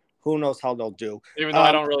 Who knows how they'll do. Even though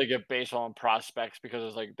I don't really get baseball on prospects because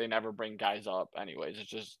it's like they never bring guys up anyways. It's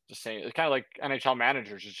just the same. It's kind of like NHL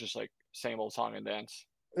managers. It's just like same old song and dance.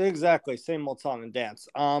 Exactly, same old song and dance.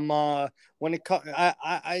 When it comes,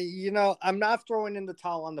 I'm not throwing in the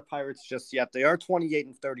towel on the Pirates just yet. They are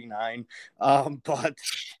 28-39, but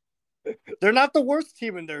they're not the worst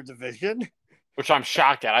team in their division. Which I'm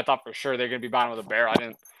shocked at. I thought for sure they're going to be bottom of the barrel.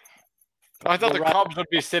 I thought the Cubs would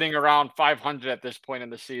be sitting around 500 at this point in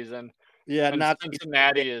the season. Yeah, and not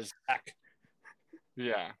Cincinnati is.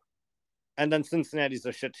 Yeah. And then Cincinnati's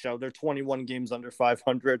a shit show. They're 21 games under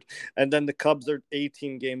 500. And then the Cubs are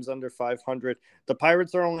 18 games under 500. The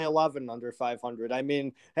Pirates are only 11 under 500. I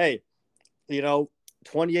mean, hey,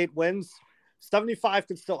 28 wins. 75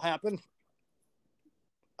 could still happen.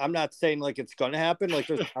 I'm not saying like it's going to happen. Like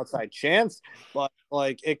there's an outside chance, but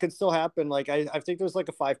like it could still happen. Like I think there's like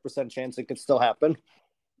a 5% chance it could still happen.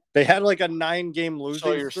 They had like a 9-game losing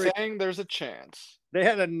So you're streak. saying there's a chance. They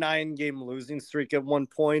had a 9-game losing streak at one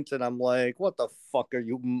point, and I'm like, what the fuck are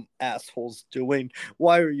you assholes doing?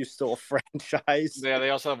 Why are you still a franchise? Yeah, they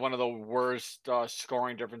also have one of the worst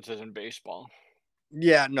scoring differences in baseball.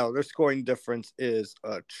 Yeah, no, their scoring difference is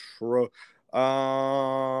a true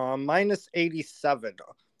minus 87.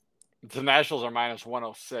 The Nationals are minus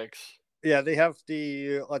 106. Yeah, they have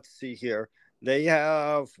let's see here. They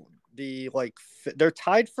have they're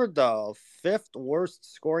tied for the 5th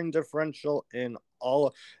worst scoring differential in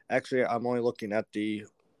all. Actually, I'm only looking at the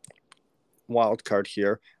wild card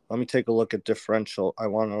here. Let me take a look at differential. I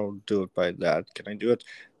want to do it by that. Can I do it?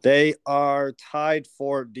 They are tied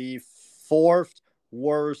for the 4th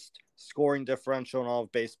worst scoring differential in all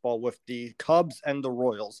of baseball with the Cubs and the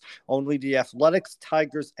Royals. Only the Athletics,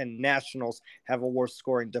 Tigers, and Nationals have a worse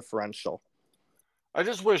scoring differential. I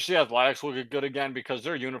just wish the Athletics would get good again because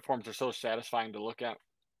their uniforms are so satisfying to look at.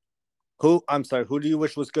 I'm sorry, who do you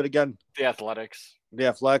wish was good again? The Athletics. The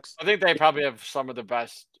Athletics? I think they probably have some of the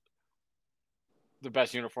best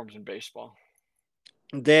uniforms in baseball.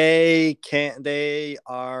 They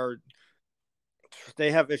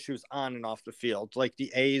have issues on and off the field. Like the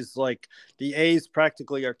A's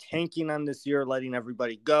practically are tanking on this year, letting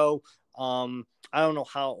everybody go. I don't know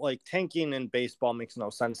how, like, tanking in baseball makes no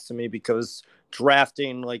sense to me because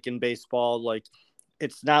drafting, like in baseball, like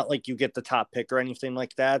it's not like you get the top pick or anything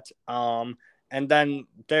like that. And then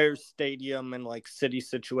their stadium and like city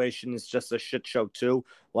situation is just a shit show too.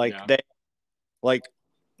 Like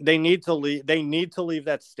they need to leave. They need to leave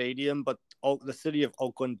that stadium, but the city of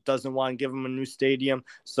Oakland doesn't want to give them a new stadium,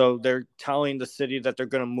 so they're telling the city that they're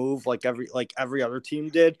going to move like every other team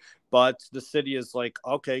did. But the city is like,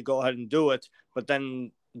 okay, go ahead and do it. But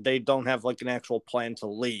then they don't have like an actual plan to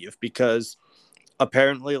leave because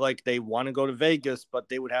apparently like they want to go to Vegas, but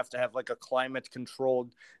they would have to have like a climate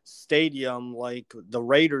controlled stadium like the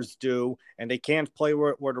Raiders do, and they can't play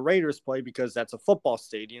where the Raiders play because that's a football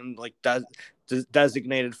stadium like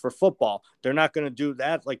designated for football. They're not going to do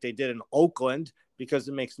that like they did in Oakland because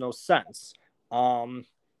it makes no sense. I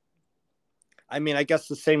mean, I guess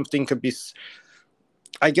the same thing could be.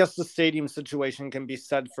 I guess the stadium situation can be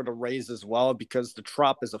said for the Rays as well because the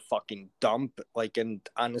Trop is a fucking dump, like, and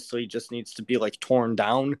honestly just needs to be like torn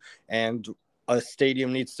down, and a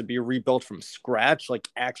stadium needs to be rebuilt from scratch, like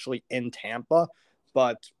actually in Tampa.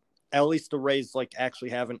 But at least the Rays like actually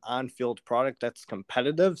have an on-field product that's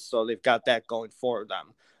competitive, so they've got that going for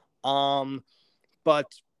them.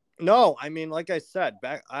 But no, I mean, like I said,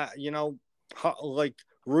 like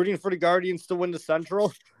rooting for the Guardians to win the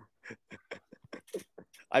Central.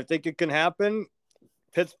 I think it can happen.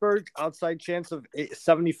 Pittsburgh, outside chance of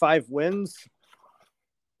 75 wins.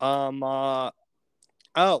 Updated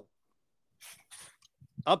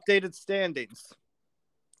standings.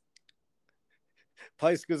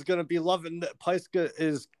 Pyska is going to be loving that. Pyska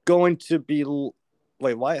is going to be.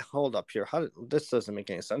 Wait, why? Hold up here. This doesn't make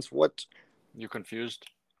any sense. What? You confused?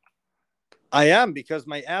 I am, because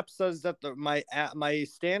my app says that my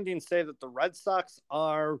standings say that the Red Sox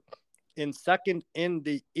are in second in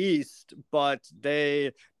the East, but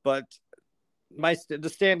the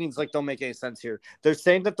standings like don't make any sense here. They're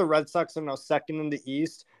saying that the Red Sox are now second in the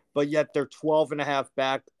East, but yet they're 12.5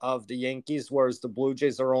 back of the Yankees, whereas the Blue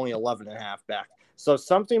Jays are only 11.5 back. So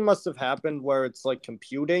something must have happened where it's like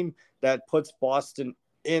computing that puts Boston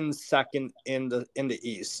in second in the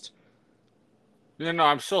East. No,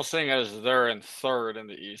 I'm still saying as they're in third in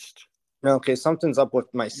the East. Okay, something's up with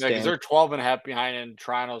my stand. Yeah, because they're 12.5 behind and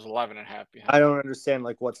Toronto's 11.5 behind. I don't understand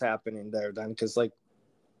like what's happening there then, because like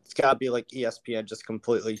it's got to be like ESPN just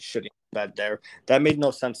completely shitting bed there. That made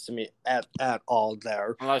no sense to me at all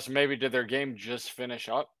there. Unless maybe did their game just finish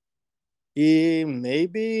up?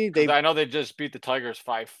 Maybe I know they just beat the Tigers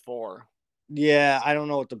 5-4. Yeah, I don't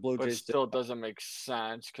know what the Blue Jays still doesn't make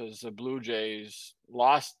sense because the Blue Jays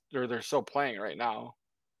lost, or they're still playing right now,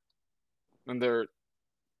 and they're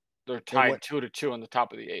tied 2-2 on the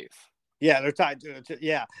top of the 8th. Yeah, they're tied 2-2.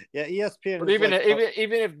 Yeah. ESPN. But even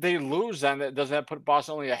if they lose, then doesn't that put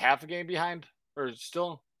Boston only a half a game behind, or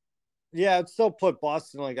still? Yeah, it still put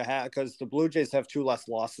Boston like a half, because the Blue Jays have 2 less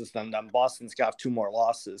losses than them. Boston's got 2 more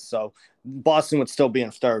losses, so Boston would still be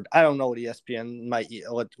in third. I don't know what ESPN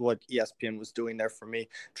what ESPN was doing there for me,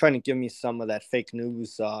 trying to give me some of that fake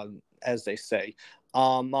news, as they say.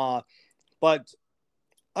 But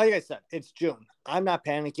like I said, it's June. I'm not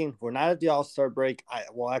panicking. We're not at the All-Star break.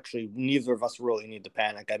 Actually, neither of us really need to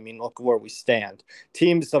panic. I mean, look where we stand.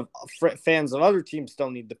 Fans of other teams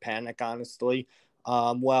don't need to panic, honestly.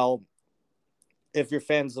 Well, if you're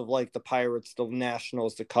fans of like the Pirates, the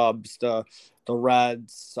Nationals, the Cubs, the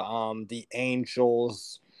Reds, the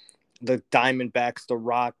Angels, the Diamondbacks, the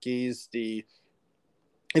Rockies,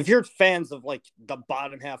 if you're fans of like the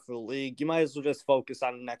bottom half of the league, you might as well just focus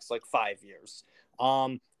on the next like 5 years.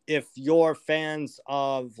 If you're fans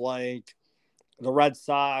of like the Red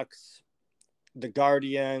Sox, the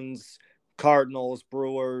Guardians, Cardinals,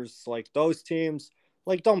 Brewers, like those teams,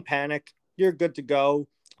 like don't panic. You're good to go.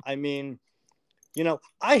 I mean,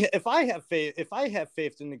 if I have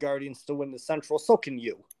faith in the Guardians to win the Central, so can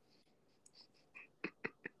you.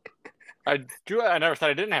 I do. I never said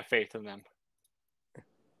I didn't have faith in them.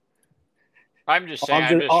 I'm just saying.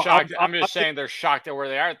 I'm just shocked. I'm just saying they're shocked at where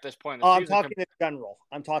they are at this point in the season. I'm talking in general.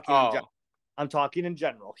 I'm talking in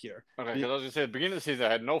general here. Okay, because I was gonna say at the beginning of the season,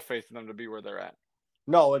 I had no faith in them to be where they're at.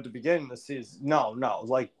 No, at the beginning of the season, no.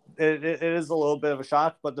 Like it is a little bit of a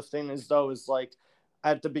shock, but the thing is, though, is like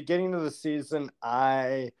at the beginning of the season,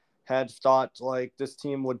 I had thought like this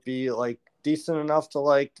team would be like decent enough to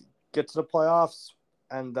like get to the playoffs,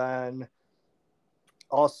 and then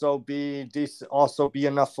also be decent, also be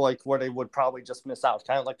enough like where they would probably just miss out,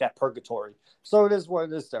 kind of like that purgatory. So it is what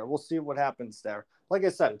it is there. We'll see what happens there. Like I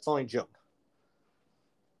said, it's only June.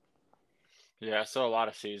 Yeah, so a lot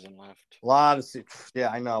of season left. Yeah,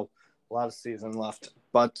 I know. A lot of season left.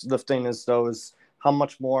 But the thing is, though, is how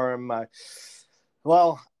much more am I?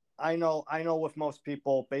 Well, I know with most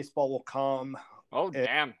people, baseball will come. Oh,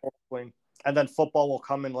 damn. And then football will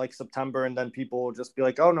come in like September, and then people will just be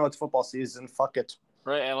like, oh, no, it's football season. Fuck it.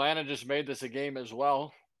 Right, Atlanta just made this a game as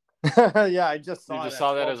well. Yeah, I just saw that. You just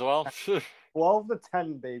saw that as well?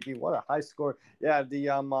 12-10, baby. What a high score. Yeah, the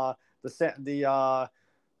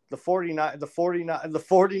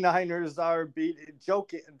 49ers are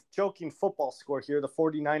joking football score here. The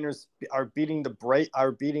 49ers are beating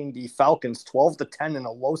the Falcons 12-10 in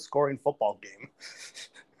a low scoring football game.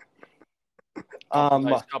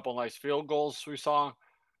 Couple nice field goals we saw.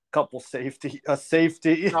 A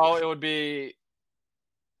safety. No, it would be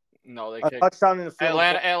they kicked. Touchdown in the field.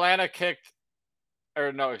 Atlanta kicked,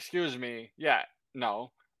 or no, excuse me. Yeah,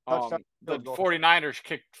 no. The 49ers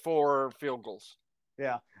kicked 4 field goals.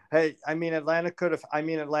 Yeah. Hey, I mean Atlanta could have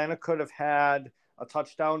had a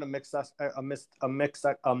touchdown, a missed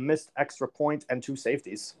extra point, and 2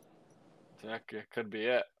 safeties. That could be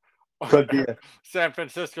it. Could be it. San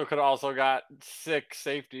Francisco could also got 6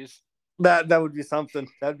 safeties. That would be something.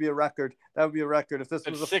 That'd be a record. If this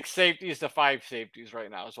was 6 safeties to 5 safeties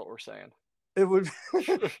right now is what we're saying. It would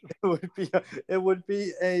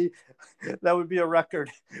be a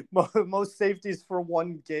record. Most safeties for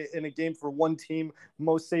one game in a game for one team.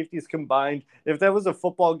 Most safeties combined. If that was a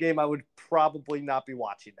football game, I would probably not be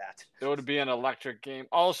watching that. It would be an electric game.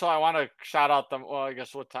 Also, I want to shout out them. Well, I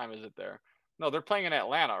guess what time is it there? No, they're playing in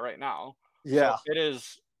Atlanta right now. Yeah, so it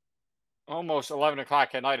is almost 11 o'clock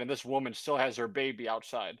at night, and this woman still has her baby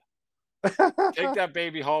outside. Take that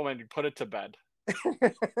baby home and put it to bed.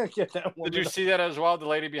 Did you see that as well? The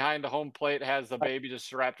lady behind the home plate has the baby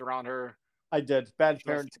just wrapped around her. I did. Bad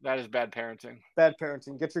parenting. That is bad parenting. Bad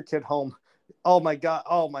parenting. Get your kid home. Oh my god.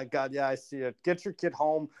 Yeah, I see it. Get your kid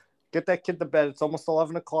home. Get that kid to bed. It's almost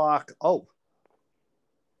 11 o'clock. Oh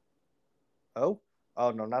no,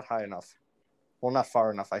 not high enough. Well, not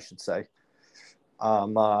far enough, I should say.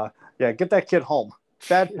 Yeah, get that kid home.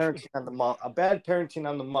 Bad parenting on the mother. Bad parenting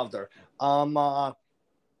on the mother.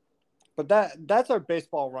 But that's our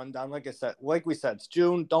baseball rundown. Like we said, it's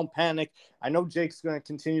June. Don't panic. I know Jake's going to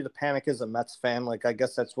continue to panic as a Mets fan. Like, I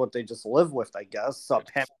guess that's what they just live with, I guess.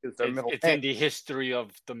 Panic is their middle name. It's in the history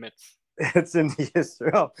of the Mets. It's in the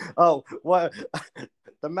history. Oh, what?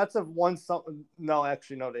 The Mets have won something. No,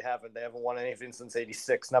 actually, no, they haven't. They haven't won anything since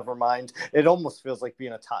 '86. Never mind. It almost feels like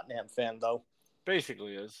being a Tottenham fan, though.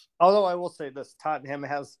 Basically is. Although I will say this, Tottenham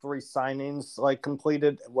has 3 signings like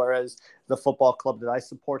completed, whereas the football club that I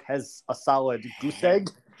support has a solid goose egg.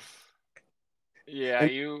 Yeah,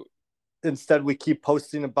 Instead, we keep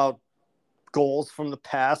posting about goals from the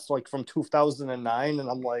past, like from 2009, and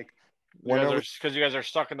I'm like, because you guys are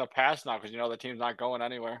stuck in the past now, because the team's not going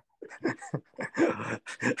anywhere.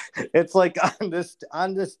 It's like on this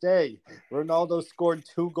day, Ronaldo scored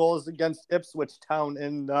 2 goals against Ipswich Town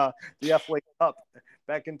in the FA Cup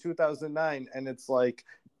back in 2009, and it's like,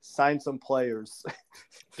 sign some players,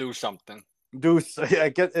 do something. It's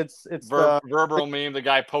verbal meme, the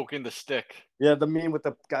guy poking the stick. Yeah, the meme with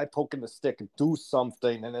the guy poking the stick. Do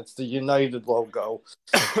something, and it's the United logo.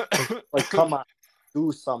 Like, come on.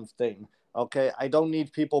 do something. Okay, I don't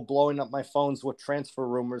need people blowing up my phones with transfer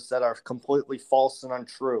rumors that are completely false and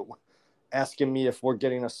untrue, asking me if we're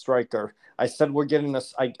getting a striker. I said we're getting a.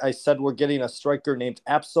 I said we're getting a striker named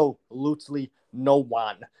absolutely no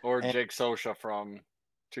one. Or And Jake Sosha from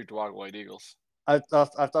Cheektowaga White Eagles. I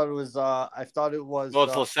thought it was Well,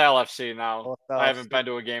 it's LaSalle FC now. I LaSalle haven't been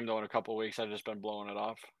to a game though in a couple of weeks. I've just been blowing it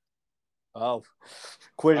off. Oh,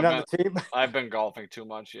 quitting on the team. I've been golfing too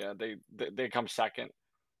much. Yeah, they come second.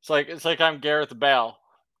 It's like I'm Gareth Bale.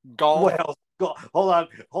 Golf. Well,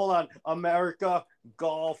 hold on. America,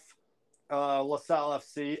 golf, LaSalle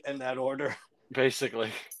FC in that order. Basically.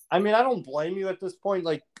 I mean, I don't blame you at this point.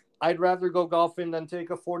 Like, I'd rather go golfing than take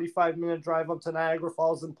a 45-minute drive up to Niagara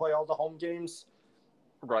Falls and play all the home games.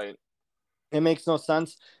 Right. It makes no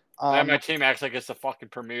sense. And my team acts like it's the fucking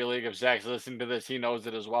Premier League. If Zach's listening to this, he knows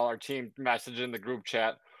it as well. Our team message in the group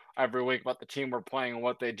chat every week about the team we're playing and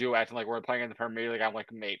what they do, acting like we're playing in the Premier League. I'm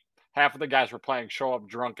like, mate, half of the guys we're playing show up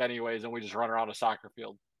drunk anyways, and we just run around a soccer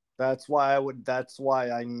field. That's why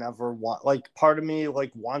I never want, like, part of me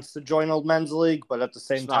like wants to join a men's league, but at the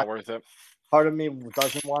same It's time, not worth it. Part of me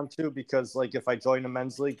doesn't want to, because like if I join a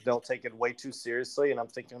men's league, they'll take it way too seriously, and I'm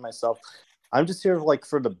thinking to myself, I'm just here like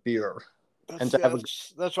for the beer.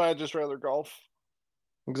 That's why I just rather golf.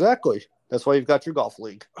 Exactly. That's why you've got your golf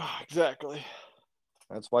league. Exactly.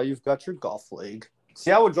 That's why you've got your golf league.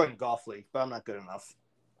 See, I would join a golf league, but I'm not good enough.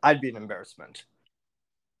 I'd be an embarrassment.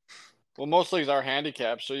 Well, most leagues are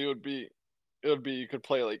handicapped, so you could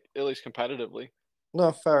play like at least competitively.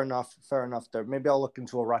 No, fair enough there. Maybe I'll look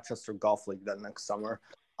into a Rochester golf league then next summer.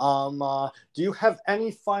 Do you have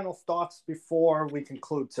any final thoughts before we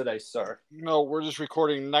conclude today, sir? No, we're just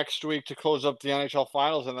recording next week to close up the NHL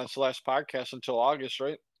finals, and that's the last podcast until August,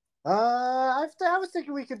 right? I was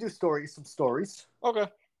thinking we could do some stories. Okay.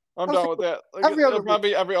 I'm down with that. It'll probably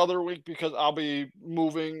be every other week because I'll be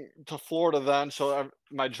moving to Florida then, so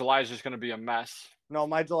my July is just going to be a mess. No,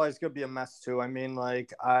 my July is going to be a mess too. I mean,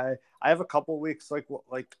 like I have a couple weeks, like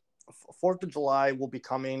 4th of July will be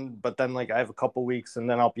coming, but then like I have a couple weeks and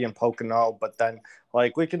then I'll be in Pocono, but then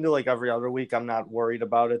like we can do like every other week. I'm not worried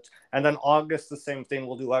about it. And then August, the same thing.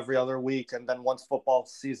 We'll do every other week. And then once football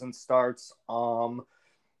season starts,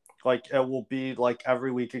 like it will be like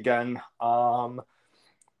every week again.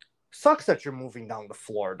 Sucks that you're moving down to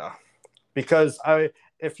Florida, because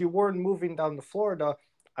if you weren't moving down to Florida,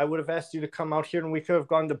 I would have asked you to come out here and we could have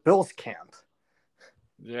gone to Bills camp.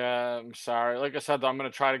 Yeah, I'm sorry. Like I said, I'm going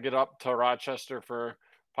to try to get up to Rochester for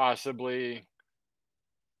possibly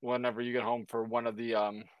whenever you get home for one of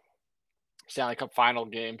the Stanley Cup final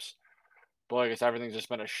games. But like I guess everything's just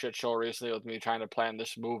been a shit show recently with me trying to plan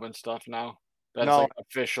this move and stuff now. That's like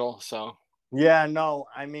official, so. Yeah, no,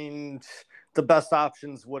 I mean, the best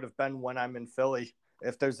options would have been when I'm in Philly.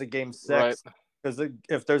 If there's a game 6,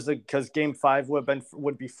 because game 5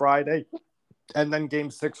 would be Friday, and then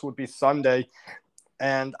game 6 would be Sunday,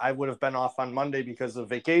 and I would have been off on Monday because of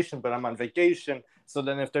vacation. But I'm on vacation, so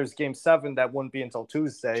then if there's game 7, that wouldn't be until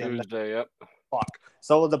Tuesday. Yep. Fuck.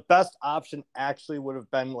 So the best option actually would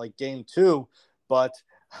have been like game 2, but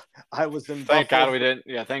I was in. Thank God we didn't.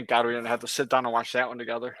 Yeah, thank God we didn't have to sit down and watch that one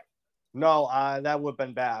together. No, that would have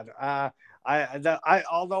been bad.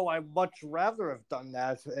 Although I much rather have done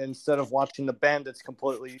that instead of watching the Bandits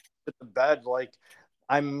completely hit the bed. Like,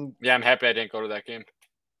 I'm happy I didn't go to that game.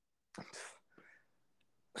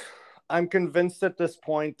 I'm convinced at this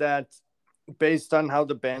point that based on how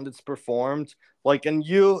the Bandits performed, like, and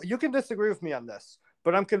you can disagree with me on this,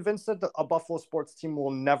 but I'm convinced that a Buffalo sports team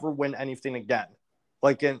will never win anything again.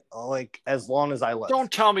 Like as long as I live.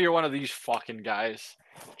 Don't tell me you're one of these fucking guys.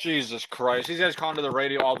 Jesus Christ. These guys call into the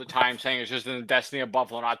radio all the time saying it's just in the destiny of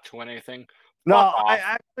Buffalo not to win anything. No, I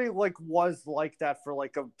actually was like that for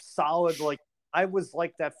like a solid, I was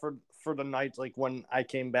like that for the night, like when I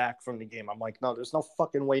came back from the game. I'm like, no, there's no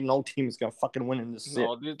fucking way no team is gonna fucking win in this.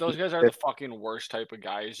 No, those guys are the fucking worst type of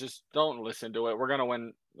guys. Just don't listen to it. We're gonna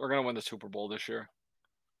win the Super Bowl this year.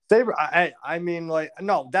 I mean, like,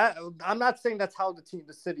 no, that I'm not saying that's how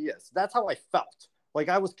the city is. That's how I felt. Like,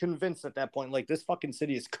 I was convinced at that point, like, this fucking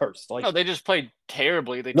city is cursed. Like, no, they just played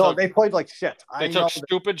terribly. They played like shit. They took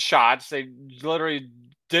stupid shots. They literally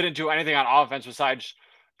didn't do anything on offense besides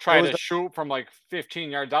try to shoot from like 15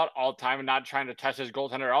 yards out all the time and not trying to test his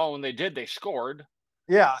goaltender at all. When they did, they scored.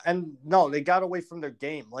 Yeah, and no, they got away from their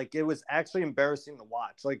game. Like, it was actually embarrassing to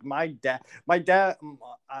watch. Like, my dad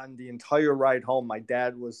on the entire ride home, my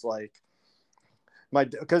dad was like,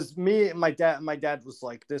 Because my dad was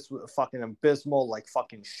like, this was fucking abysmal, like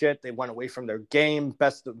fucking shit. They went away from their game,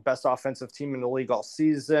 best offensive team in the league all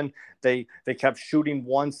season. They kept shooting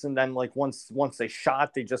once, and then like once they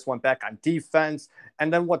shot, they just went back on defense.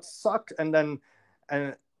 And then what sucked, and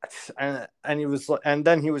he was, and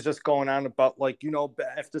then he was just going on about like,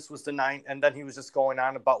 if this was the and then he was just going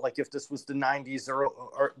on about like, if this was the 90s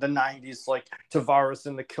or the 90s, like Tavares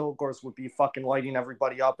and the Kilgores would be fucking lighting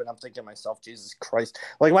everybody up. And I'm thinking to myself, Jesus Christ,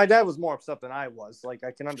 like my dad was more upset than I was. Like I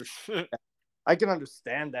can understand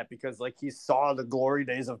that because like he saw the glory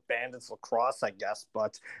days of Bandits lacrosse, I guess.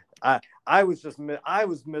 But I was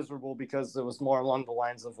miserable because it was more along the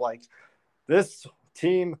lines of like, this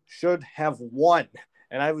team should have won.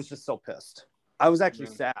 And I was just so pissed. I was actually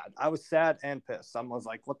sad. I was sad and pissed. I was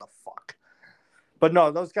like, what the fuck? But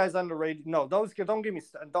no, those guys on the radio, no, don't get me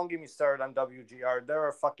started on WGR. There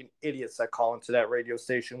are fucking idiots that call into that radio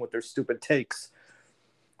station with their stupid takes.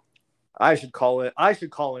 I should call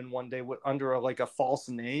in one day under a false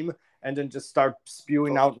name and then just start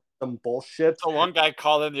spewing out some bullshit. So one guy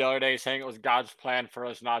called in the other day saying it was God's plan for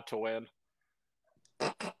us not to win.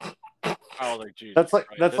 I was like, Jesus.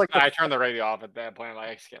 I turned the radio off at that point.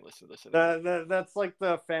 I can't listen to this anymore. That's like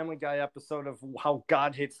the Family Guy episode of how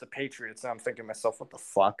God hates the Patriots. And I'm thinking to myself, what the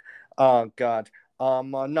fuck? Oh God.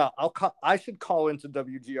 No, I should call into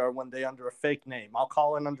WGR one day under a fake name. I'll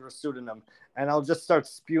call in under a pseudonym, and I'll just start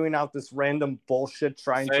spewing out this random bullshit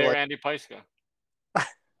trying to like. Andy Paiska.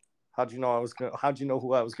 How'd you know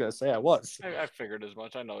who I was gonna say I was? I figured as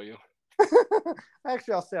much. I know you.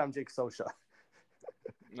 Actually, I'll say I'm Jake Sosha.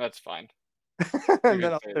 That's fine. and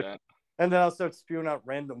then I'll start spewing out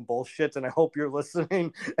random bullshit, and I hope you're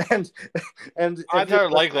listening. And odds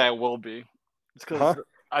likely I will be. It's because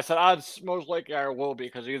I said odds most likely I will be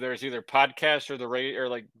because it's either podcast or the radio or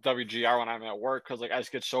like WGR when I'm at work because like I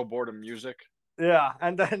just get so bored of music. Yeah,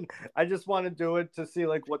 and then I just want to do it to see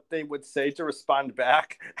like what they would say to respond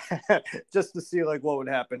back, just to see like what would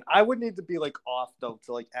happen. I would need to be like off though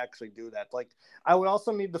to like actually do that. Like I would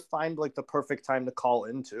also need to find like the perfect time to call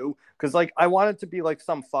into because like I want it to be like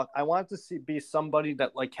I want it to be somebody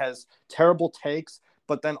that like has terrible takes,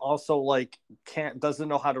 but then also like doesn't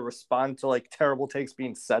know how to respond to like terrible takes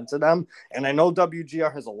being said to them. And I know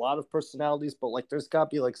WGR has a lot of personalities, but like there's got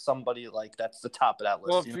to be like somebody like that's the top of that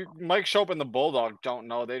list. Well, if Mike Schopp and the Bulldog don't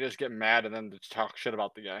know, they just get mad and then just talk shit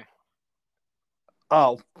about the guy.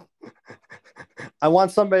 Oh, I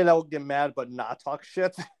want somebody that will get mad but not talk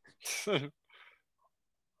shit.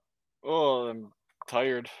 Oh, I'm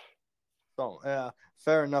tired. So yeah,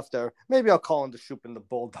 fair enough there. Maybe I'll call in the Schopp and the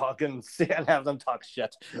Bulldog and have them talk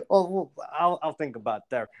shit. Well, I'll think about it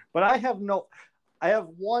there. But I have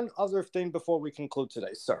one other thing before we conclude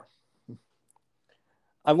today, sir.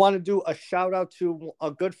 I want to do a shout out to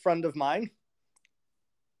a good friend of mine.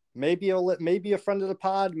 Maybe a friend of the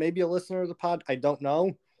pod, maybe a listener of the pod. I don't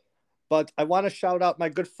know. But I want to shout out my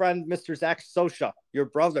good friend, Mr. Zach Sosha, your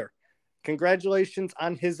brother. Congratulations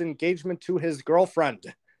on his engagement to his girlfriend.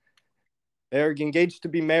 They're engaged to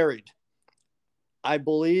be married. I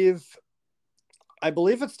believe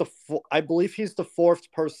he's the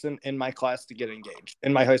fourth person in my class to get engaged,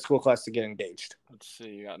 in my high school class to get engaged. Let's see.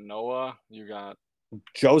 You got Noah. You got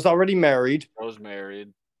Joe's already married. Joe's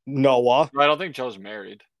married. Noah. No, I don't think Joe's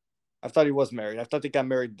married. I thought he was married. I thought they got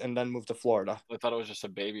married and then moved to Florida. I thought it was just a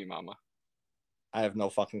baby mama. I have no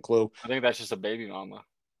fucking clue. I think that's just a baby mama.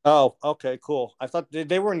 Oh, okay, cool. I thought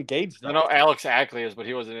they were engaged. I know Alex Ackley is, but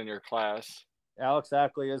he wasn't in your class. Alex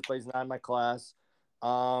Ackley is, but he's not in my class.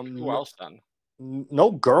 Who else then? No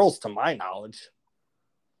girls to my knowledge.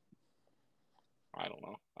 I don't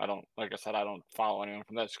know. Like I said, I don't follow anyone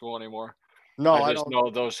from that school anymore. No, I just know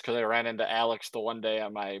those because I ran into Alex the one day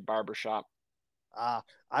at my barbershop. I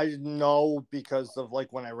know because of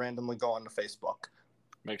like when I randomly go onto Facebook.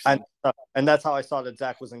 Makes sense. And that's how I saw that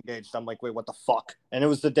Zach was engaged. I'm like, wait, what the fuck? And it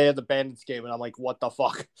was the day of the Bandits game, and I'm like, what the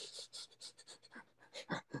fuck?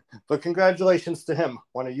 But congratulations to him.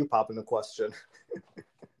 Why don't you pop in the question?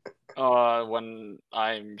 When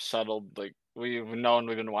I'm settled, like we've known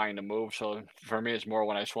we've been wanting to move, so for me it's more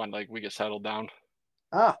when I just want like we get settled down.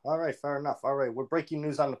 All right, fair enough. All right, we're breaking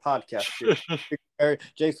news on the podcast.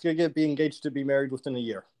 Jake's gonna be engaged to be married within a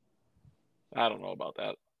year. I don't know about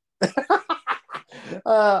that.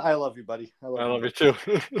 I love you, buddy. I love you too.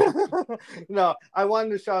 No, I wanted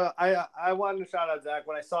to shout out. I wanted to shout out Zach.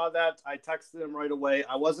 When I saw that, I texted him right away.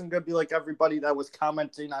 I wasn't gonna be like everybody that was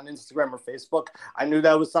commenting on Instagram or Facebook. I knew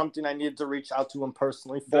that was something I needed to reach out to him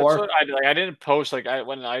personally for. That's what I did. Like, I didn't post when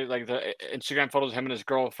I the Instagram photos of him and his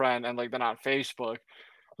girlfriend, and like then on Facebook.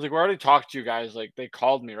 I was like, we already talked to you guys. Like they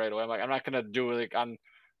called me right away. I'm like, I'm not gonna do it like on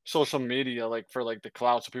social media, like for like the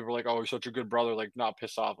clout. So people are like, "Oh, you're such a good brother." Like, not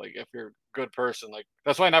piss off. Like, if you're a good person, like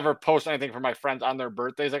that's why I never post anything for my friends on their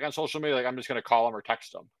birthdays, like on social media. Like, I'm just gonna call them or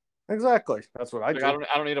text them. Exactly. That's what I Like, do.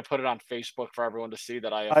 I don't need to put it on Facebook for everyone to see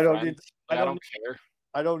that I have I don't friends. need. I Like, I don't. don't care.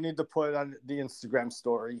 I don't need to put it on the Instagram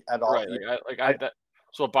story at all. Right. I,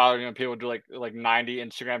 That's what bothers me when people do like 90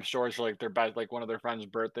 Instagram stories for like their best, like one of their friends'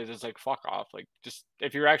 birthdays. It's like, fuck off. Like, just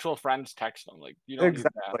if you're actual friends, text them. Like, you don't need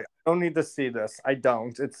that. exactly. I don't need to see this. I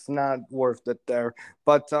don't. It's not worth it there.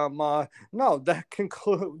 But no, that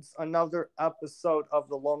concludes another episode of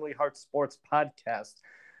the Lonely Heart Sports Podcast.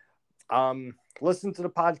 Listen to the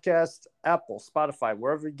podcast, Apple, Spotify,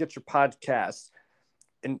 wherever you get your podcasts.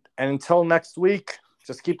 And until next week,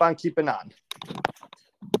 just keep on keeping on.